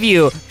any of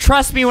you.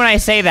 Trust me when I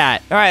say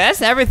that. All right,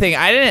 that's everything.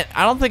 I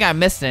don't think I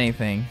missed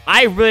anything.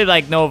 I really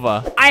like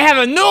Nova. I have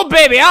a new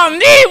baby. I don't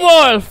need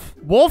Wolf.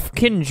 Wolf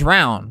can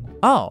drown.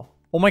 Oh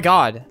my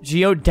God.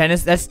 Geo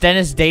Dennis, that's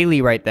Dennis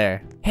Daly right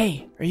there.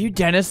 Hey, are you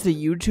Dennis the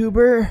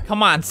YouTuber?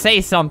 Come on,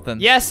 say something.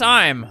 Yes,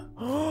 I'm.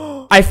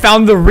 I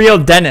found the real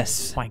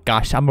Dennis. Oh my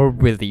gosh, I'm a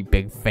really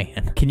big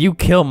fan. Can you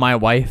kill my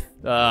wife?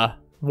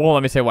 Well,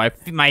 let me say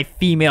wife. My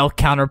female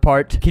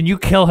counterpart. Can you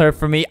kill her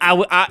for me?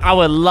 I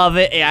would love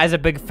it as a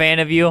big fan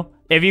of you.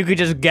 If you could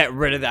just get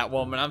rid of that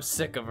woman. I'm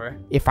sick of her.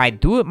 If I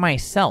do it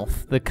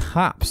myself, the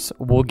cops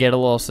will get a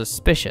little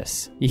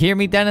suspicious. You hear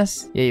me,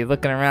 Dennis? Yeah, you're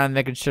looking around,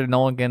 making sure no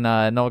one can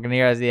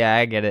hear us. Yeah,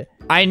 I get it.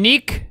 I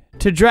need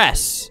to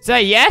dress. Is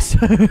that yes?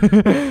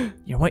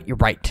 You know what? You're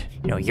right.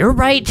 You know, you're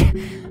right.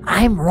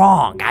 I'm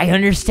wrong. I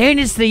understand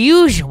it's the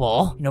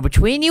usual. You know,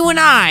 between you and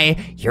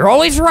I, you're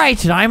always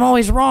right and I'm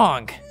always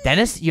wrong.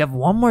 Dennis, you have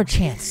one more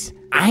chance.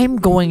 I'm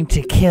going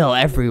to kill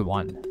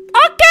everyone.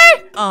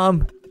 Okay.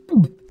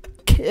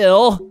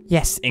 Kill?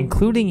 Yes,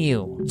 including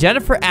you.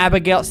 Jennifer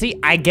Abigail. See,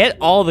 I get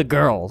all the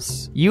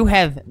girls. You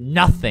have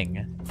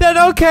nothing. then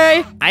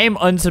okay. I am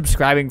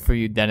unsubscribing for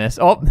you, Dennis.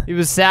 Oh, he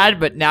was sad,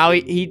 but now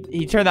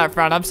he turned that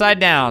frown upside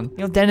down. You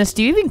know, Dennis,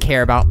 do you even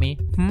care about me?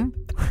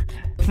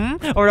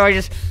 Or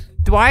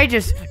do I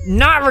just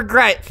not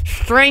regret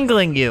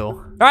strangling you?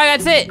 All right,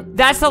 that's it.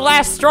 That's the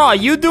last straw.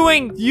 You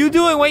doing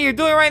what you're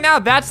doing right now,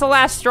 that's the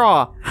last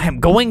straw. I'm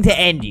going to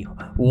end you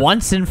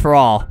once and for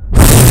all.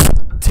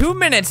 2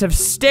 minutes of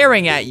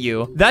staring at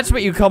you. That's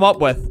what you come up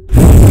with.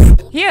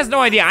 He has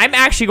no idea. I'm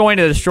actually going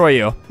to destroy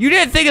you. You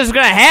didn't think this was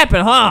gonna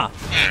happen, huh?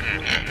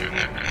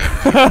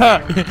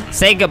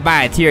 Say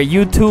goodbye to your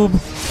YouTube,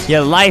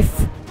 your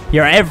life,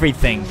 your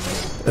everything.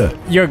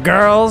 Your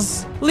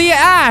girls. Leah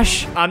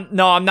Ash.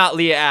 No, I'm not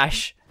Leah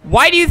Ash.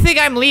 Why do you think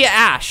I'm Leah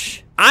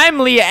Ash? I'm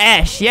Leah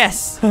Ash,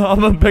 yes.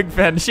 I'm a big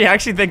fan. She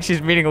actually thinks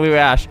she's meeting Leah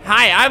Ash.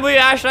 Hi, I'm Leah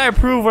Ash and I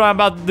approve what I'm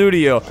about to do to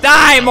you.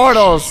 Die,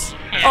 mortals.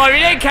 Oh, you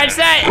didn't catch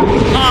that?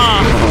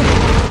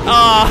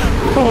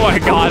 Oh my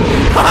god.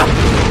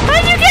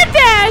 How'd you get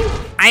that?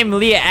 I'm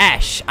Leah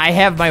Ash. I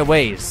have my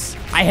ways.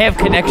 I have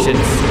connections.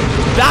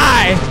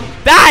 Die.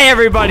 Die,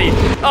 everybody.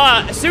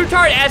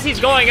 Sutard, as he's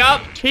going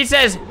up, he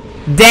says,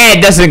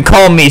 Dad doesn't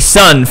call me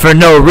son for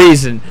no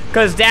reason.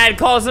 Because Dad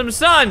calls him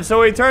son,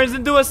 so he turns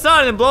into a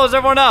son and blows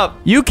everyone up.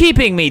 You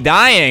keeping me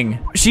dying.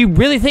 She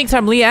really thinks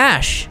I'm Leah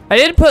Ash. I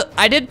did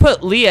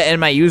put Leah in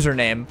my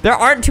username. There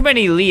aren't too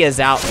many Leahs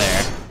out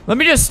there. Let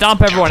me just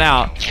stomp everyone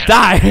out.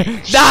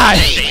 Die. Die.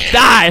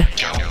 Die.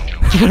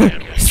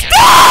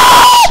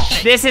 Stop!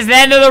 This is the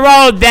end of the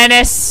road,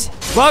 Dennis.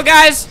 Well,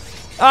 guys,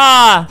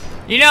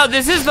 you know,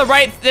 this is the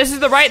right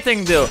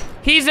thing to do.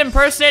 He's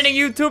impersonating a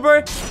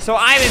YouTuber, so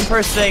I'm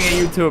impersonating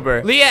a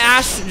YouTuber. Leah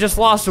Ash just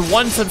lost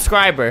 1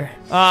 subscriber.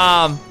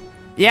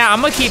 Yeah,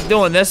 I'm gonna keep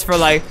doing this for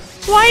like,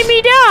 why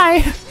me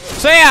die?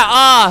 So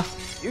yeah,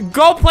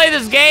 go play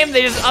this game.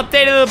 They just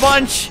updated a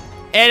bunch,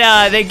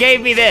 and they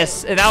gave me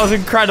this, and that was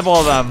incredible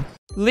of them.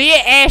 Leah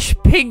Ash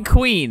Pig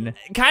Queen.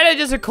 Kind of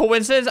just a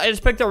coincidence. I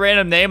just picked a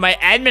random name. My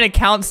admin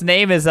account's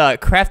name is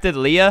Crafted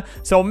Leah.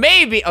 So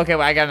maybe, okay,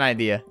 well, I got an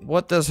idea.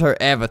 What does her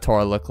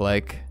avatar look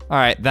like? All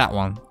right, that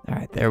one. All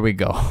right, there we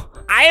go.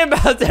 I am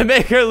about to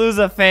make her lose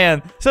a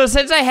fan. So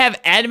since I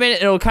have admin,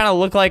 it'll kind of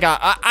look like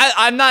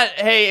I'm not.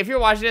 Hey, if you're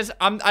watching this,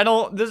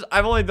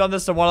 I've only done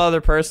this to one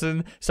other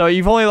person. So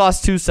you've only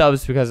lost 2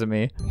 subs because of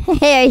me.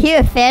 Hey, are you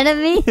a fan of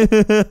me?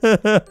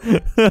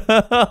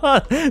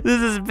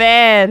 This is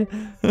bad.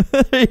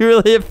 Are you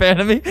really a fan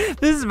of me?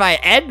 This is my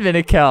admin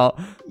account.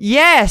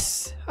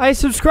 Yes, I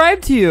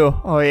subscribe to you.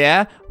 Oh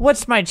yeah?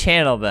 What's my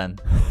channel then?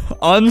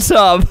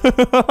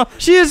 Unsub.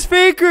 She is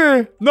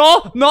faker.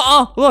 No,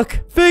 look.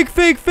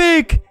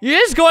 Fake. You're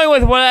just going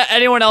with what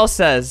anyone else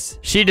says.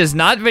 She does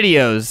not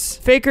videos.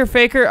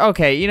 Faker.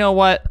 Okay, you know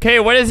what? Okay,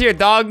 what is your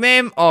dog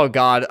name? Oh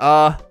god,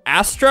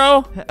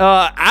 Astro?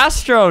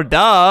 Astro,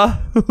 duh.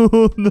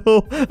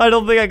 No, I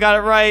don't think I got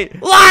it right.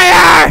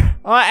 Liar!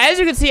 As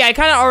you can see, I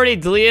kind of already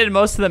deleted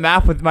most of the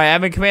map with my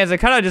admin commands. I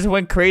kind of just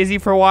went crazy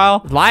for a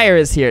while. Liar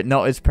is here.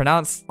 No, it's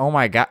pronounced, oh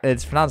my god,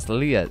 it's pronounced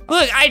Leah.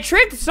 Look, I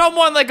tricked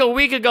someone like a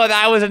week ago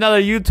that I was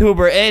another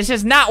YouTuber, and it's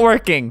just not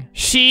working.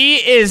 She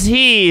is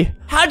he.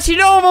 How'd she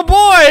know I'm a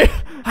boy?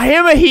 I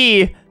am a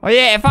he. Oh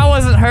yeah, if I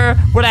wasn't her,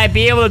 would I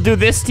be able to do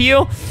this to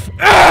you?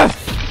 Ugh!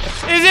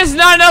 Is this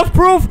not enough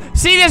proof?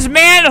 See this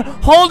man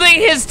holding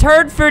his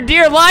turd for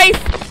dear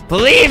life?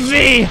 Believe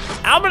me,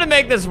 I'm gonna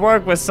make this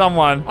work with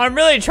someone. I'm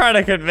really trying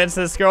to convince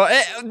this girl.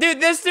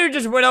 Dude, this dude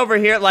just went over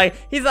here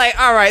he's like,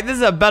 all right, this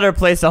is a better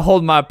place to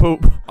hold my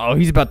poop. Oh,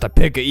 he's about to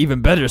pick an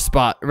even better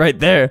spot right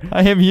there.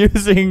 I am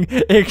using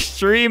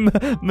extreme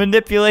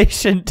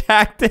manipulation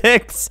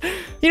tactics.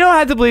 You don't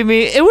have to believe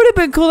me. It would have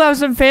been cool to have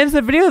some fans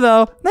in the video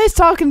though. Nice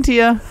talking to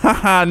you.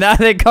 Haha, now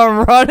they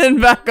come running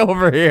back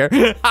over here.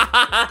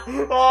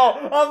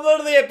 Oh, I'm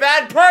literally a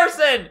bad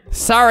person.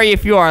 Sorry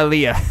if you are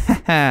Leah.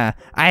 I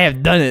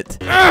have done it.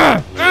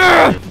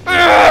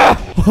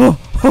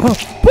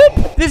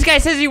 This guy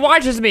says he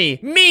watches me.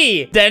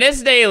 Me,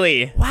 Dennis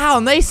Daly. Wow,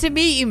 nice to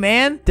meet you,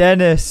 man.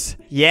 Dennis.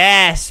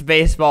 Yes,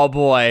 baseball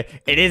boy.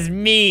 It is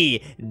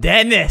me,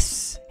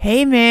 Dennis.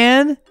 Hey,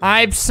 man.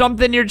 I'm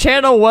something your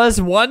channel was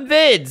 1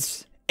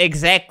 vids.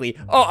 Exactly.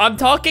 Oh, I'm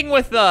talking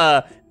with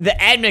the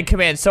admin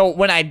command, so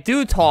when I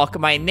do talk,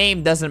 my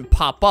name doesn't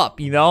pop up,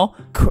 you know?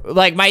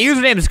 Like, my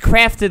username is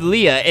Crafted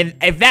Leah, and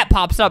if that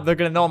pops up, they're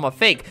gonna know I'm a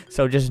fake,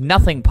 so just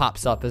nothing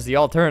pops up as the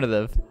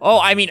alternative. Oh,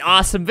 I mean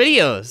awesome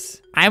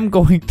videos. I'm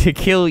going to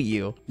kill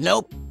you.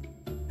 Nope.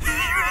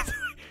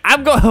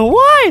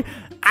 Why?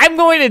 I'm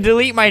going to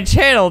delete my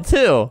channel,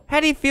 too.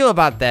 How do you feel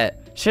about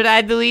that? Should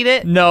I delete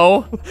it?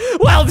 No.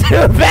 Well,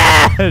 too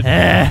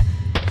bad!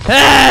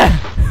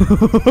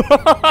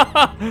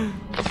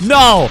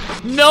 No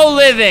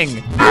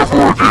living.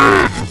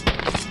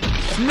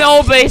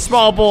 No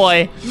baseball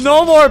boy.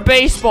 No more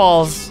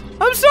baseballs.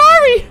 I'm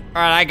sorry.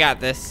 All right, I got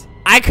this.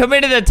 I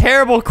committed a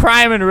terrible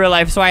crime in real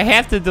life, so I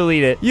have to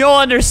delete it. You'll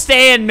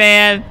understand,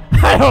 man.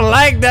 I don't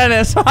like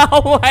Dennis.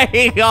 Oh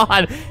my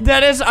god.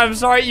 Dennis, I'm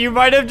sorry. You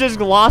might have just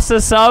lost a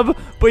sub,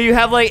 but you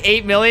have like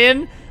 8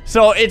 million.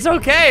 So it's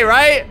okay,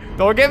 right?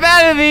 Don't get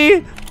mad at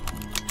me.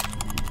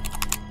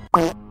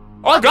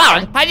 Oh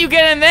God, how'd you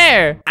get in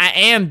there? I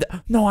am,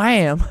 no, I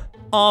am.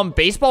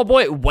 Baseball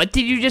boy, what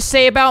did you just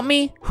say about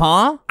me?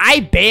 Huh?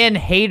 I ban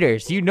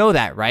haters, you know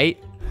that, right?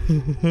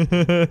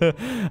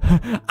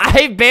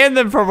 I banned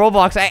them from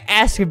Roblox. I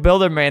asked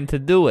Builderman to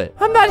do it.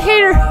 I'm not a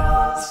hater.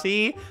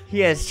 See, he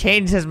has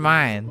changed his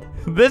mind.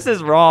 This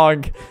is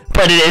wrong,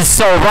 but it is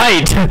so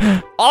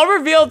right. I'll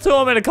reveal to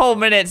him in a couple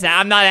minutes that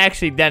I'm not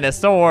actually Dennis,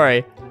 don't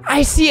worry.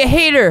 I see a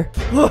hater.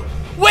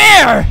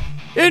 Where?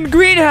 In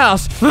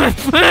greenhouse. All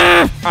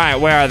right,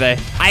 where are they?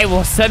 I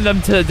will send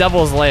them to the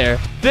devil's lair.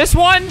 This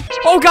one?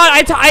 Oh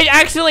God, I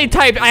accidentally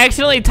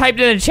typed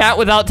in a chat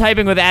without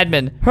typing with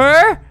admin.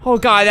 Her? Oh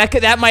God,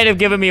 that might have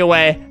given me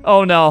away.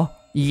 Oh no.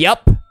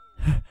 Yup.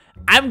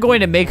 I'm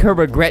going to make her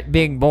regret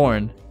being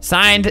born.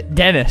 Signed,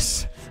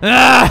 Dennis.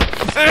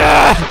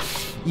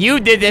 You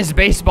did this,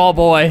 baseball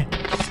boy.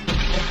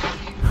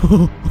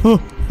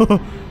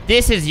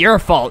 This is your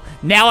fault.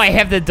 Now I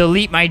have to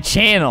delete my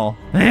channel.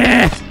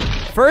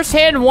 First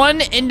hand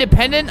 1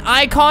 independent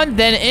icon,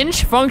 then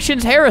inch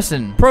functions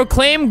Harrison.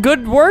 Proclaim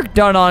good work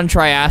done on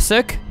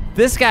Triassic.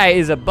 This guy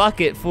is a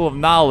bucket full of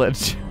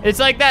knowledge. It's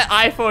like that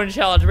iPhone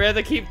challenge where you have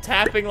to keep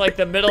tapping like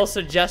the middle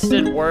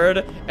suggested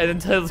word and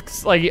until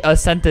like a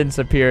sentence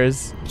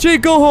appears.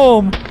 Jake, go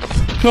home.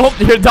 Oh,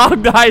 your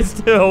dog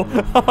dies too.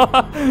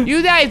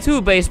 You die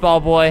too, baseball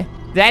boy.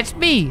 That's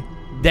me.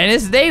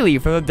 Dennis Daily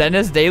from the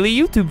Dennis Daily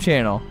YouTube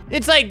channel.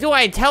 It's like, do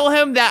I tell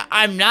him that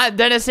I'm not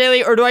Dennis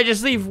Daily, or do I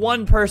just leave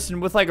one person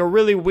with like a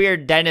really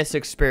weird Dennis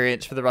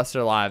experience for the rest of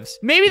their lives?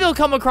 Maybe they'll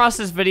come across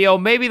this video,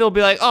 maybe they'll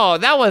be like, oh,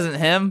 that wasn't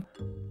him.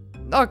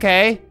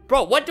 Okay.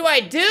 Bro, what do I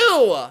do?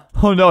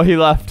 Oh no, he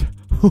left.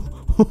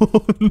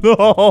 No.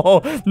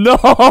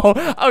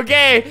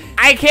 Okay,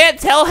 I can't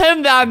tell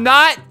him that I'm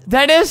not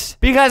Dennis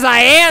because I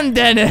am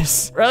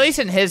Dennis, or at least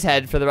in his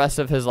head for the rest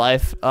of his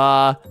life.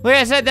 Like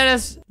I said,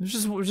 Dennis,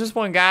 just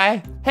one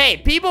guy. Hey,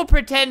 people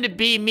pretend to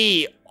be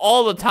me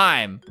all the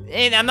time,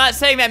 and I'm not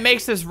saying that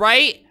makes this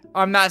right.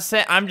 I'm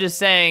just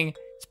saying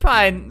it's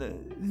probably.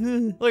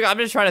 Look, I'm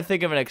just trying to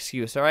think of an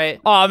excuse, all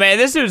right? Oh man,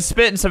 this dude's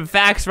spitting some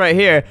facts right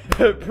here.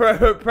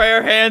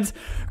 Prayer hands.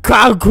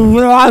 Man,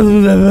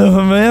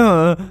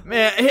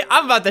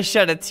 I'm about to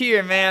shed a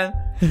tear, man.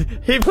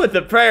 He put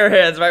the prayer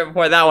hands right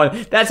before that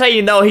one. That's how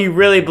you know he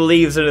really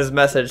believes in his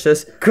message.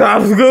 Just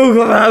I'm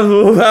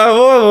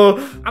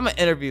gonna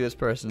interview this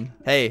person.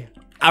 Hey,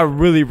 I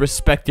really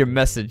respect your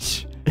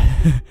message.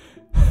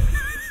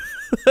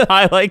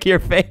 I like your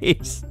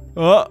face.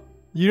 Oh,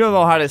 you don't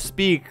know how to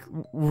speak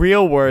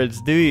real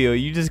words, do you?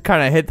 You just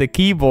kind of hit the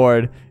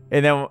keyboard.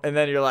 And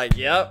then you're like,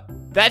 yep.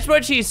 That's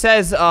what she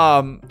says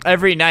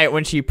every night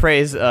when she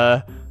prays.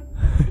 Her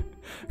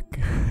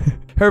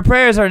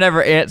prayers are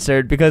never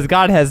answered because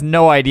God has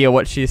no idea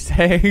what she's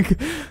saying.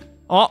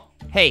 Oh,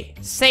 hey,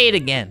 say it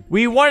again.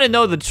 We want to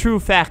know the true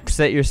facts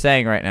that you're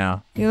saying right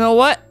now. You know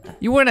what?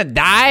 You want to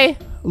die?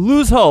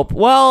 Lose hope.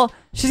 Well,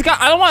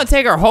 I don't want to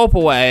take her hope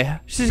away.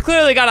 She's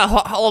clearly got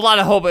a lot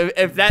of hope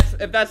if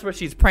that's what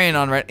she's praying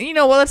on right. You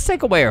know what? Let's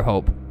take away her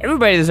hope.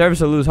 Everybody deserves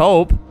to lose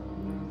hope.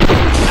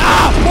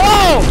 Ah,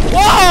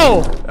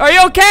 whoa! Are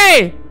you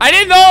okay? I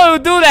didn't know it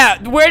would do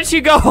that. Where'd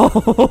she go?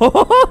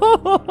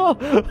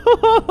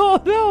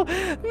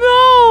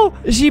 No.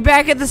 Is she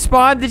back at the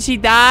spawn? Did she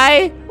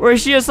die? Or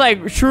is she just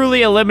like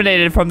truly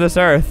eliminated from this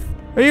earth?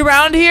 Are you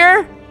around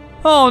here?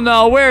 Oh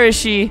no, where is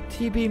she?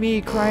 TB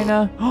me,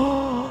 Kryna.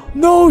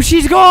 No,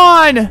 she's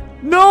gone.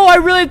 No, I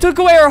really took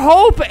away her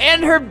hope,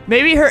 and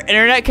maybe her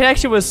internet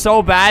connection was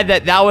so bad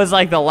that was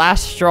like the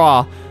last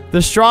straw.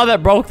 The straw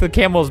that broke the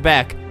camel's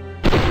back.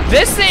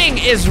 This thing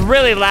is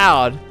really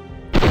loud.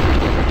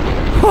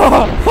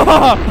 Oh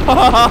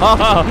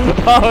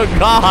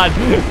God,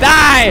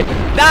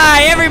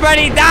 die,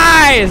 everybody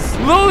dies.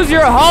 Lose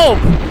your hope.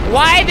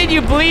 Why did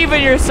you believe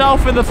in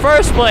yourself in the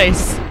first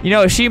place? You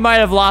know, she might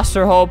have lost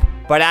her hope,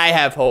 but I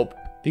have hope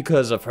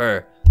because of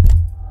her.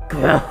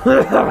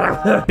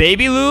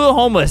 Baby Lou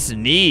homeless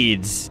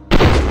needs.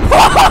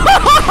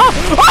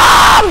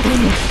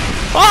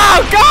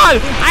 Oh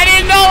God, I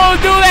didn't know it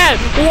would do that.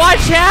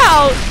 Watch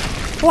out.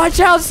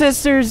 Watch out,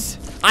 sisters.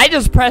 I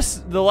just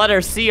pressed the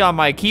letter C on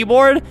my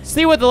keyboard.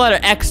 See what the letter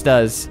X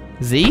does.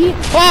 Z?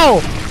 Whoa!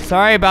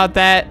 Sorry about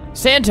that.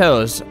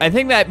 Santos. I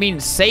think that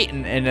means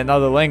Satan in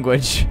another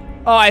language.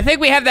 Oh, I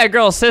think we have that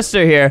girl's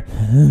sister here.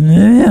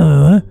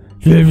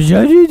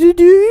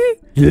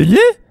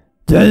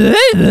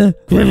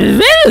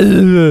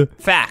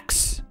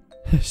 Facts.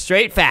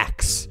 Straight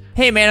facts.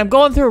 Hey, man, I'm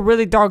going through a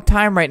really dark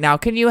time right now.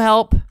 Can you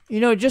help? You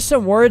know, just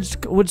some words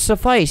would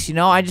suffice, you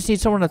know? I just need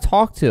someone to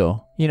talk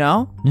to, you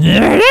know?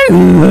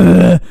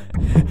 I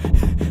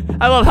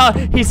love how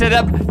he said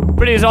that,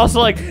 but he was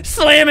also like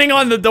slamming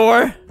on the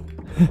door.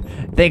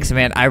 Thanks,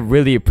 man. I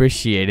really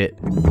appreciate it.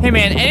 Hey,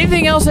 man,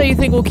 anything else that you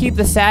think will keep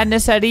the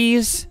sadness at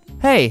ease?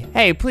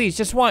 Hey, please,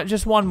 just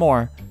one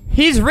more.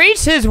 He's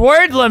reached his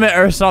word limit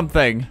or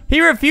something. He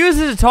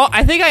refuses to talk.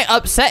 I think I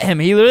upset him.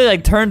 He literally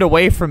like turned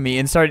away from me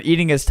and started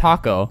eating his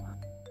taco.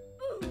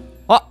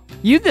 Oh,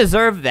 you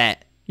deserve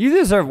that. You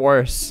deserve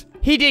worse.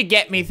 He did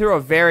get me through a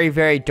very,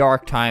 very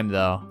dark time,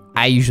 though.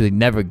 I usually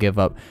never give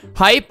up.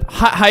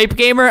 Hype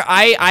gamer,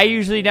 I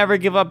usually never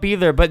give up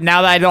either. But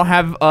now that I don't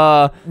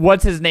have,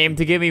 what's his name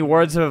to give me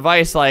words of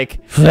advice like,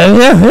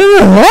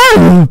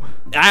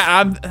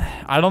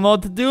 I don't know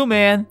what to do,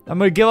 man. I'm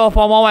gonna give up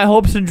on all my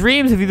hopes and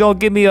dreams if you don't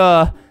give me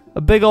a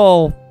big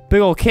ol'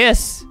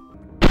 kiss.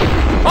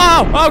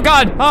 Oh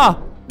God,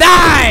 oh,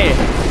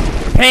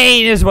 die!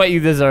 Pain is what you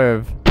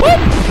deserve.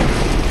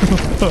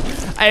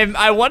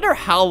 I wonder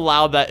how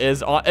loud that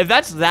is. If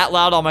that's that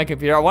loud on my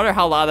computer, I wonder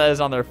how loud that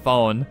is on their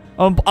phone.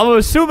 I'm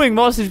assuming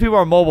most of these people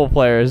are mobile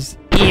players.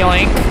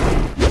 Yoink.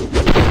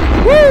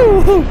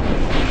 Woo!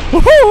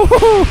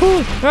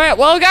 All right,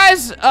 well,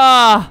 guys,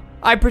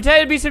 I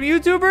pretend to be some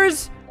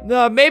YouTubers.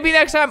 Maybe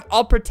next time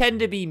I'll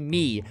pretend to be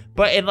me,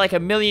 but in like a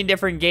million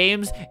different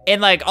games,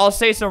 and like I'll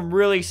say some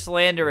really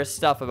slanderous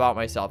stuff about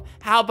myself.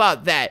 How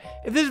about that?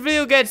 If this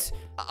video gets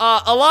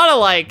a lot of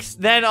likes,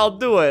 then I'll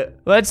do it.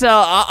 Let's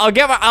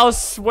I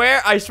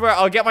swear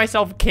I'll get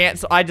myself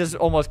canceled. I just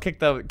almost kicked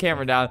the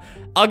camera down.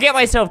 I'll get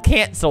myself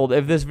canceled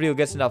if this video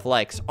gets enough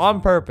likes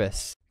on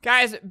purpose.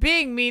 Guys,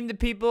 being mean to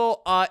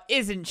people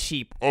isn't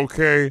cheap.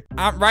 Okay.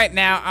 Right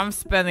now, I'm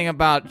spending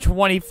about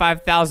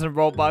 25,000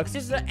 Robux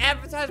just to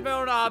advertise my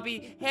own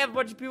hobby, have a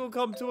bunch of people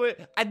come to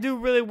it. I do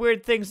really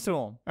weird things to them.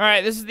 All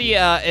right, this is the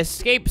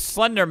Escape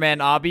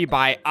Slenderman obby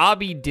by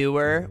Obby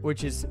Doer,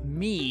 which is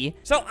me.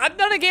 So I've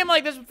done a game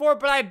like this before,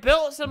 but I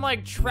built some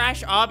like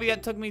trash obby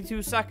that took me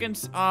 2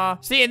 seconds.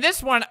 See, in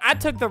this one, I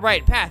took the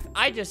right path.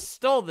 I just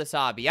stole this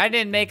obby. I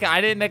didn't make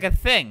a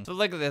thing. So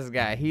look at this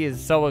guy. He is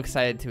so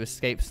excited to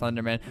escape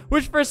Slenderman.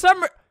 Which for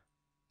some... Are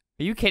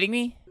you kidding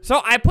me?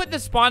 So I put the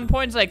spawn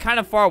points like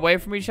kind of far away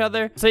from each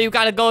other. So you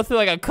got to go through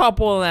like a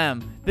couple of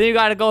them. Then you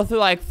got to go through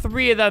like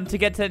 3 of them to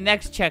get to the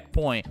next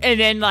checkpoint. And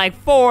then like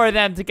 4 of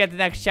them to get to the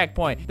next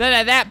checkpoint. Then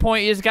at that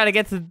point, you just got to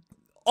get to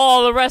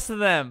all the rest of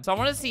them. So I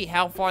want to see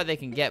how far they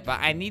can get, but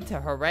I need to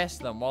harass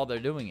them while they're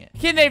doing it.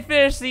 Can they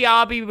finish the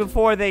obby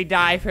before they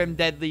die from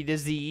deadly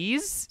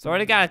disease? So I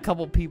already got a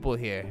couple people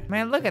here.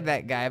 Man, look at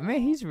that guy. Man,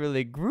 he's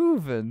really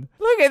grooving.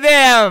 Look at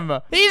them.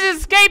 He's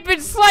escaping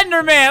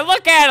Slenderman.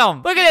 Look at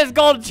him. Look at his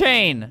gold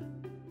chain.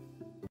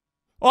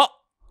 Oh.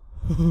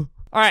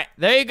 All right,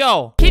 there you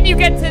go. Can you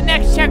get to the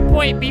next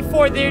checkpoint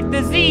before their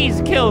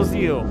disease kills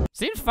you?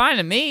 Seems fine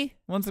to me.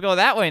 Wants to go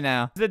that way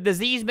now. Is the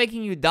disease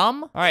making you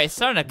dumb? All right, it's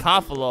starting to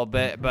cough a little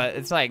bit, but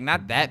it's like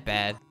not that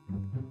bad.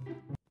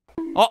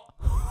 Oh.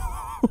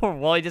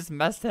 Well, he just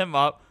messed him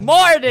up.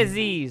 More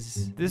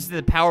disease. This is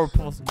the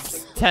powerful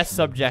test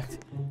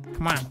subject.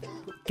 Come on.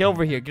 Get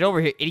over here. Get over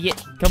here,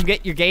 idiot. Come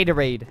get your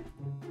Gatorade.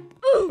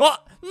 Oh,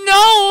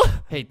 no!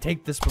 Hey,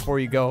 take this before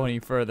you go any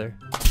further.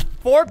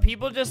 4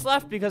 people just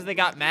left because they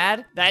got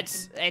mad.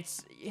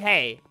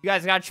 Hey, you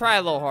guys gotta try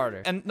a little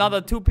harder. And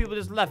another 2 people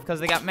just left because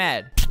they got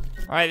mad.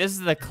 All right, this is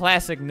the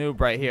classic noob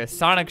right here.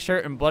 Sonic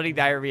shirt and bloody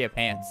diarrhea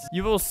pants.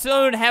 You will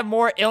soon have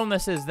more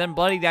illnesses than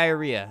bloody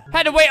diarrhea.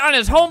 Had to wait on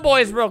his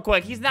homeboys real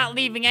quick. He's not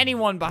leaving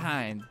anyone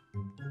behind.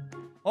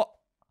 Oh.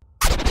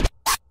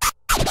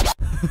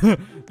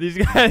 These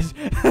guys,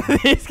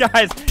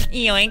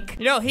 yoink.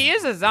 You know, he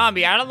is a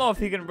zombie. I don't know if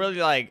he can really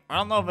like, I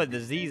don't know if a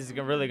disease is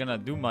really gonna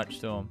do much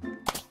to him.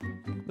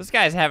 This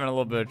guy's having a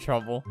little bit of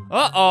trouble.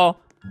 Uh-oh.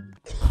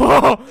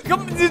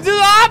 Come to the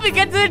obby,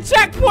 get to the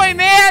checkpoint,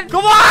 man.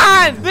 Come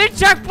on, the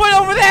checkpoint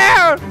over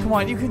there. Come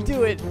on, you can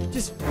do it.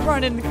 Just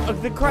run in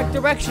the correct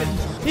direction.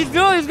 He's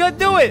gonna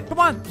do it. Come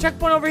on,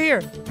 checkpoint over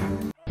here.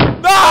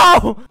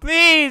 No,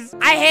 please.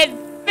 I had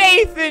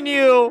faith in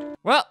you.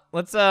 Well,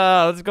 let's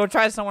go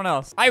try someone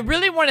else. I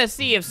really want to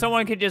see if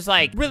someone could just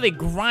like really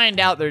grind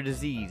out their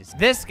disease.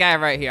 This guy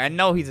right here, I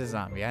know he's a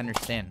zombie. I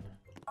understand.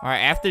 All right,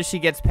 after she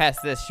gets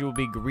past this, she will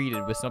be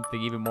greeted with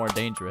something even more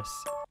dangerous.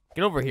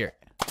 Get over here.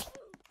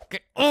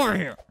 Get over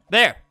here.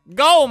 There.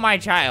 Go, my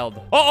child.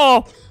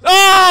 Uh-oh.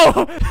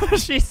 Oh!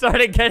 She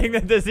started getting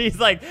the disease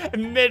like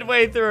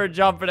midway through her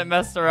jump and it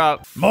messed her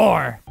up.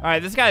 More. All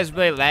right, this guy is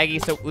really laggy,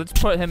 so let's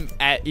put him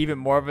at even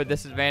more of a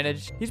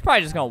disadvantage. He's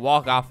probably just going to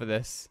walk off of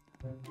this.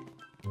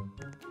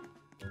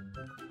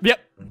 Yep.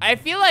 I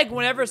feel like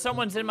whenever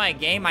someone's in my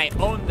game, I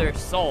own their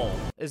soul.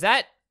 Is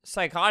that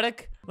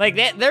psychotic? Like,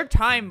 their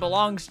time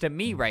belongs to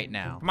me right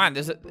now. Come on,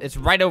 it's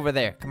right over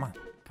there. Come on.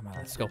 Come on,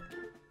 let's go.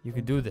 You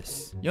can do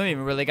this. You don't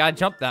even really gotta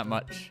jump that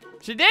much.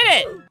 She did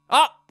it!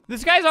 Oh,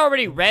 this guy's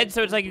already red,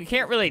 so it's like you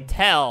can't really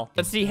tell.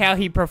 Let's see how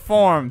he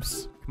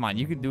performs. Come on,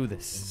 you can do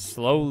this.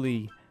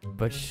 Slowly,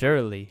 but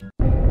surely.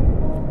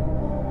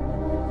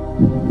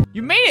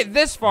 You made it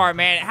this far,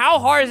 man. How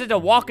hard is it to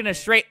walk in a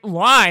straight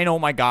line? Oh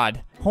my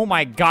god. Oh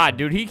my god,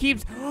 dude. He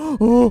keeps...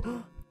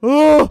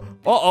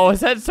 Uh-oh,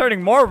 his head's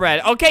turning more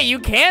red. Okay, you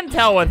can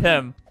tell with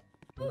him.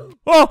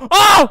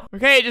 Oh!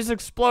 Okay, it just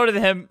exploded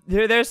him.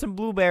 There's some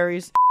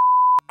blueberries.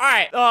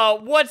 Alright,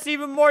 what's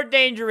even more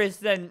dangerous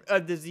than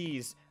a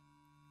disease?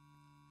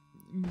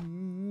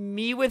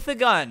 Me with a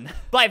gun.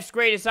 Life's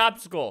greatest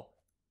obstacle.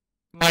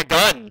 My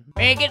gun.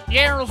 Man, get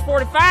General's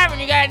 45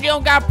 and you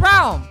don't got a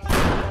problem.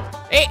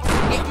 Hey,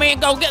 man,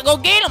 go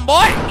get him,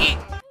 boy.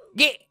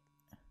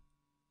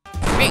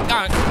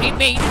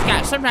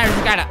 Man, sometimes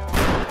you gotta...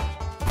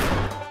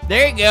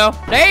 There you go.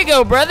 There you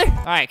go, brother.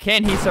 All right,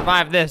 can he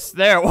survive this?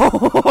 There.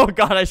 Oh,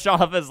 God, I shot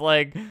off his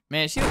leg.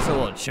 Man, she looks a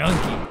little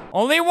chunky.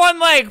 Only one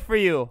leg for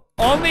you.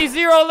 Only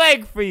 0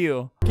 leg for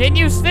you. Can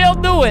you still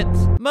do it?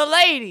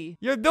 Milady,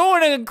 you're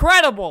doing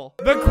incredible.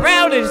 The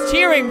crowd is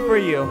cheering for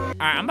you. All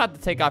right, I'm about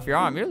to take off your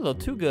arm. You're a little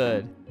too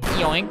good.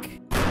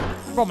 Yoink.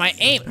 Bro, my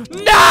aim.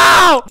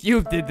 No!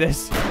 You did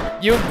this.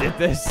 You did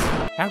this.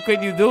 How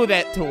could you do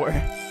that to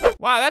her?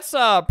 Wow, that's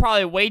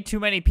probably way too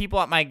many people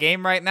at my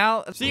game right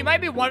now. So you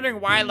might be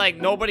wondering why, like,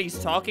 nobody's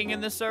talking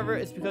in this server.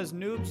 It's because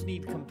noobs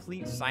need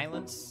complete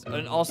silence.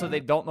 And also, they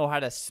don't know how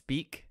to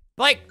speak.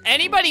 Like,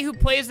 anybody who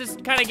plays this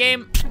kind of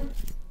game...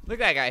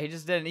 Look at that guy. He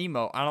just did an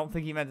emote. I don't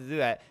think he meant to do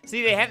that.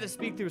 See, they have to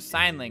speak through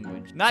sign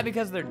language. Not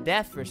because they're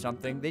deaf or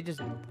something. They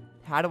just...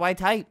 How do I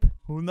type?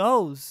 Who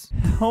knows?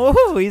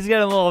 Oh, he's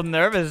getting a little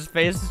nervous. His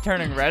face is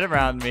turning red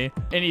around me.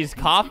 And he's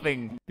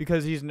coughing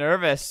because he's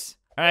nervous.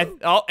 And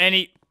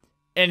he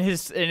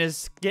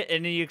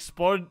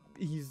exploded.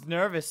 He's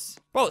nervous.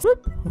 Bro,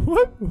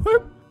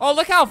 oh,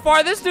 look how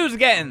far this dude's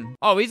getting.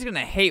 Oh, he's gonna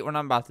hate what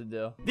I'm about to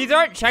do. These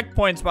aren't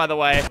checkpoints, by the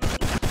way.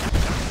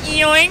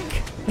 Yoink.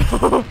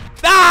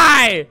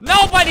 Die!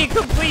 Nobody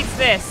completes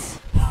this.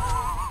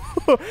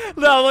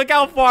 No, look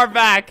how far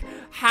back.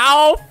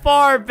 How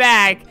far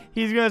back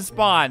he's gonna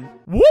spawn.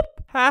 Whoop.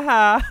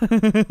 Haha.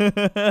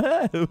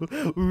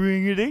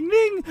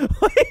 Ring-a-ding-ding.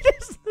 He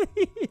just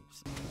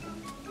leaves.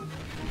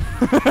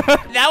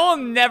 That will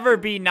never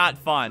be not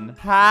fun.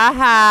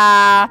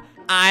 Ha!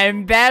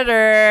 I'm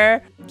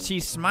better. She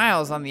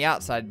smiles on the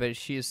outside, but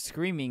she is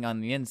screaming on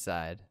the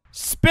inside.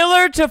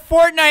 Spiller to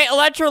Fortnite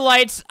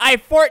electrolytes. I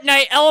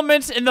Fortnite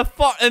elements in the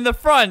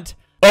front.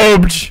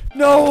 Obj.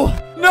 No!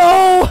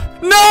 No!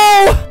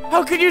 No!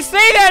 How could you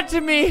say that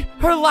to me?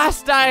 Her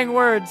last dying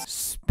words.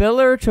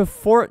 Spiller to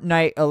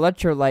Fortnite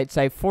electrolytes.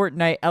 I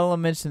Fortnite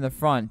elements in the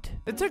front.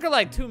 It took her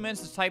like 2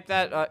 minutes to type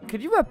that.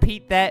 Could you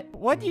repeat that?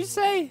 What'd you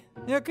say?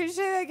 You know, could you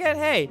say that again?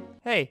 Hey.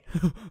 Hey.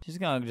 She's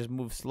gonna just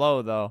move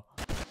slow though.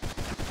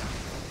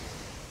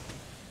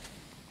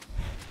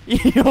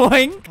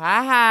 Yoink.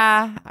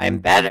 Haha. I'm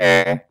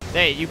better.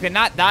 Hey, you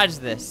cannot dodge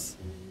this.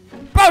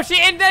 Bro,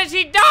 and then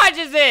she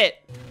dodges it.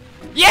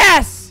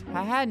 Yes!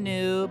 Haha,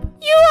 noob.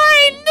 You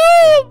are a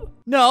noob!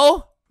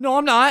 No. No,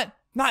 I'm not.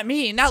 Not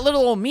me. Not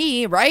little old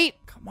me, right?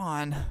 Come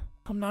on.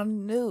 I'm not a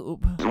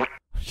noob.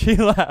 She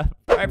left.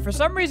 All right, for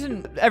some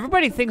reason,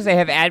 everybody thinks they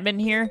have admin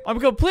here. I'm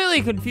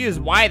completely confused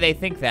why they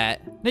think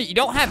that. No, you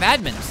don't have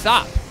admin.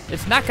 Stop.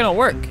 It's not gonna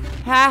work.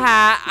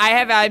 Haha, I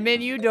have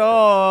admin, you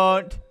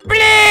don't.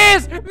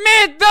 Please,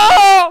 me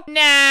too.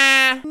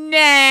 Nah,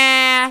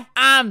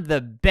 I'm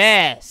the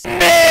best.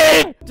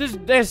 Just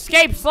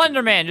escape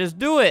Slenderman, just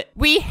do it.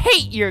 We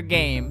hate your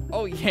game.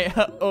 Oh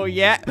yeah, oh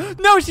yeah.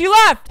 No, she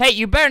left. Hey,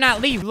 you better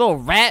not leave, little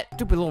rat.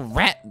 Stupid little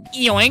rat.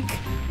 Yoink.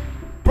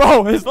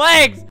 Bro, his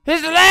legs!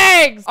 His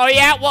legs! Oh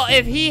yeah, well,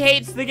 if he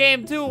hates the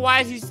game too,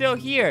 why is he still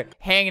here?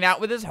 Hanging out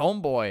with his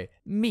homeboy,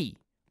 me.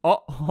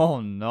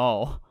 Oh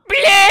no.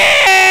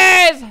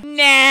 Please!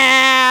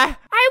 Nah!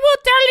 I will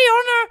tell the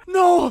owner!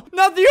 No,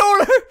 not the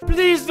owner!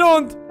 Please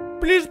don't!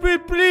 Please,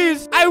 please,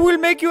 please! I will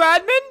make you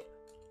admin?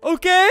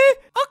 Okay?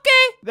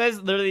 Okay. That's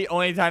literally the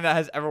only time that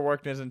has ever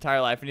worked in his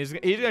entire life, and he's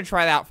gonna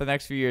try that out for the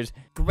next few years.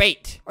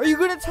 Great. Are you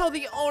gonna tell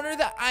the owner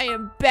that I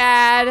am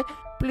bad?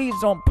 Please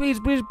don't. Please,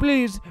 please,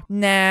 please.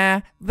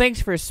 Nah.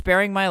 Thanks for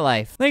sparing my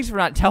life. Thanks for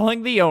not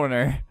telling the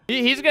owner.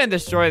 He's gonna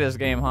destroy this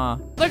game, huh?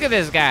 Look at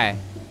this guy.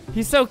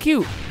 He's so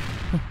cute.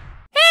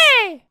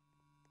 Hey!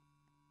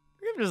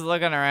 I'm just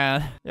looking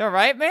around. You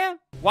alright, man?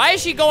 Why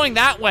is she going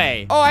that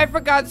way? Oh, I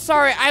forgot.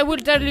 Sorry. I will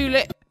tell you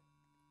later.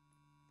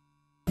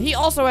 He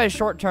also has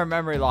short-term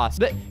memory loss.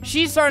 But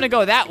she's starting to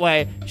go that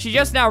way. She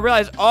just now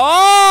realized,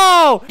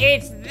 oh,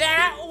 it's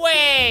that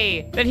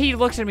way. Then he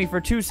looks at me for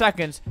 2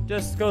 seconds,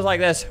 just goes like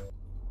this.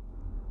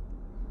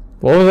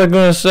 What was I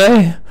gonna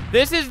say?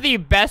 This is the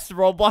best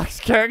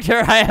Roblox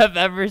character I have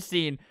ever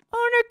seen.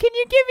 Owner, can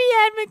you give me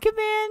admin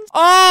commands?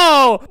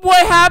 Oh,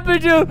 what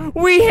happened to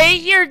we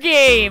hate your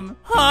game?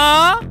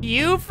 Huh?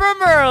 You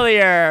from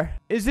earlier.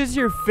 Is this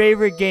your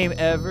favorite game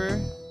ever?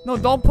 No,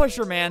 don't push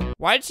her, man.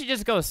 Why did she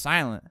just go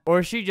silent? Or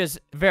is she just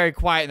very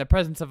quiet in the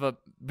presence of a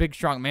big,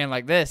 strong man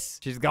like this?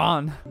 She's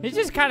gone. He's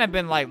just kind of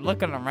been, like,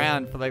 looking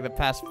around for, like, the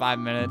past 5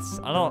 minutes.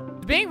 I don't...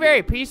 He's being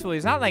very peaceful.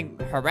 He's not, like,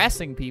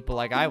 harassing people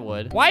like I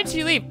would. Why did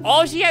she leave?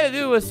 All she had to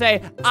do was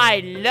say,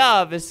 I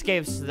love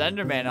Escape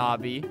Slenderman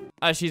Obby.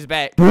 Oh, she's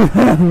back.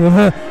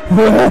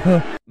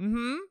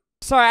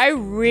 Sorry, I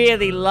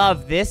really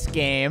love this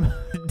game.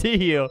 Do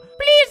you?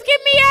 Please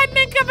give me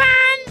admin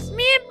commands.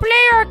 Me and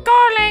player are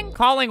calling.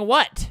 Calling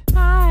what?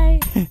 Hi.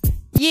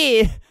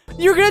 Yeah.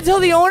 You're gonna tell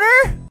the owner?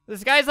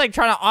 This guy's like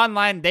trying to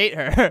online date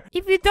her.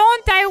 If you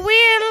don't, I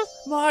will.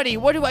 Marty,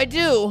 what do I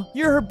do?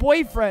 You're her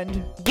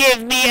boyfriend.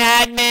 Give me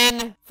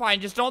admin.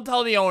 Fine, just don't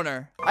tell the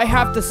owner. I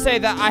have to say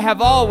that I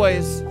have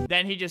always.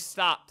 Then he just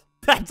stopped.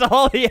 That's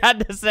all he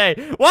had to say.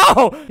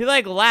 Whoa! He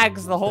like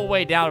lags the whole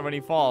way down when he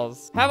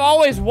falls. Have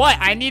always what?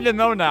 I need to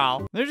know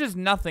now. There's just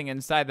nothing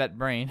inside that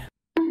brain.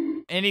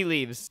 And he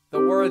leaves. The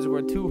words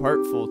were too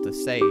hurtful to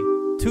say.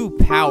 Too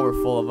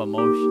powerful of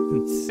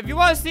emotions. If you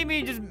want to see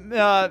me just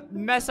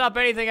mess up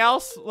anything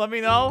else, let me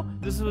know.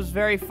 This was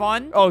very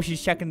fun. Oh,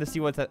 she's checking to see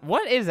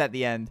what is at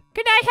the end.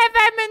 Can I have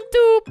admin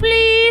too,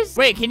 please?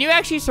 Wait, can you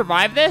actually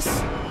survive this?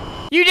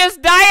 You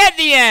just die at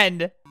the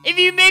end. If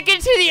you make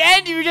it to the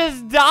end, you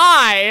just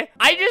die.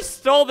 I just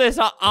stole this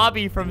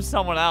obby from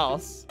someone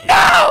else.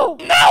 No!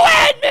 No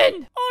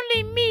admin!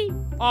 Only me.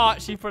 Oh,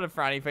 she put a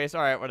frowny face.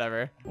 All right,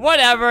 whatever.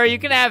 Whatever, you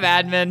can have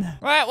admin.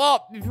 All right,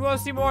 well, if you want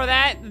to see more of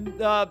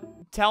that,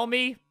 tell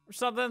me or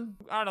something.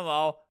 I don't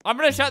know. I'm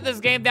gonna shut this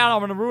game down. I'm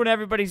gonna ruin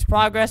everybody's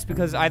progress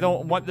because I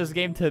don't want this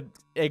game to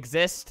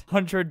exist.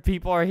 100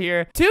 people are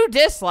here. 2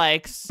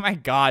 dislikes. Oh my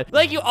god.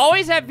 Like, you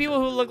always have people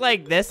who look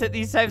like this at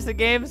these types of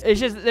games. It's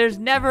just, there's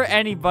never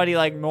anybody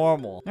like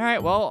normal. All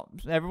right, well,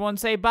 everyone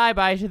say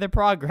bye-bye to their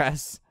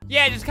progress.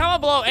 Yeah, just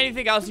comment below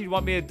anything else you'd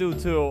want me to do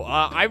too.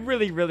 I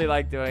really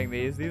like doing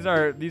these. These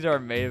are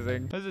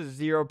amazing. This is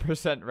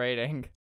 0% rating.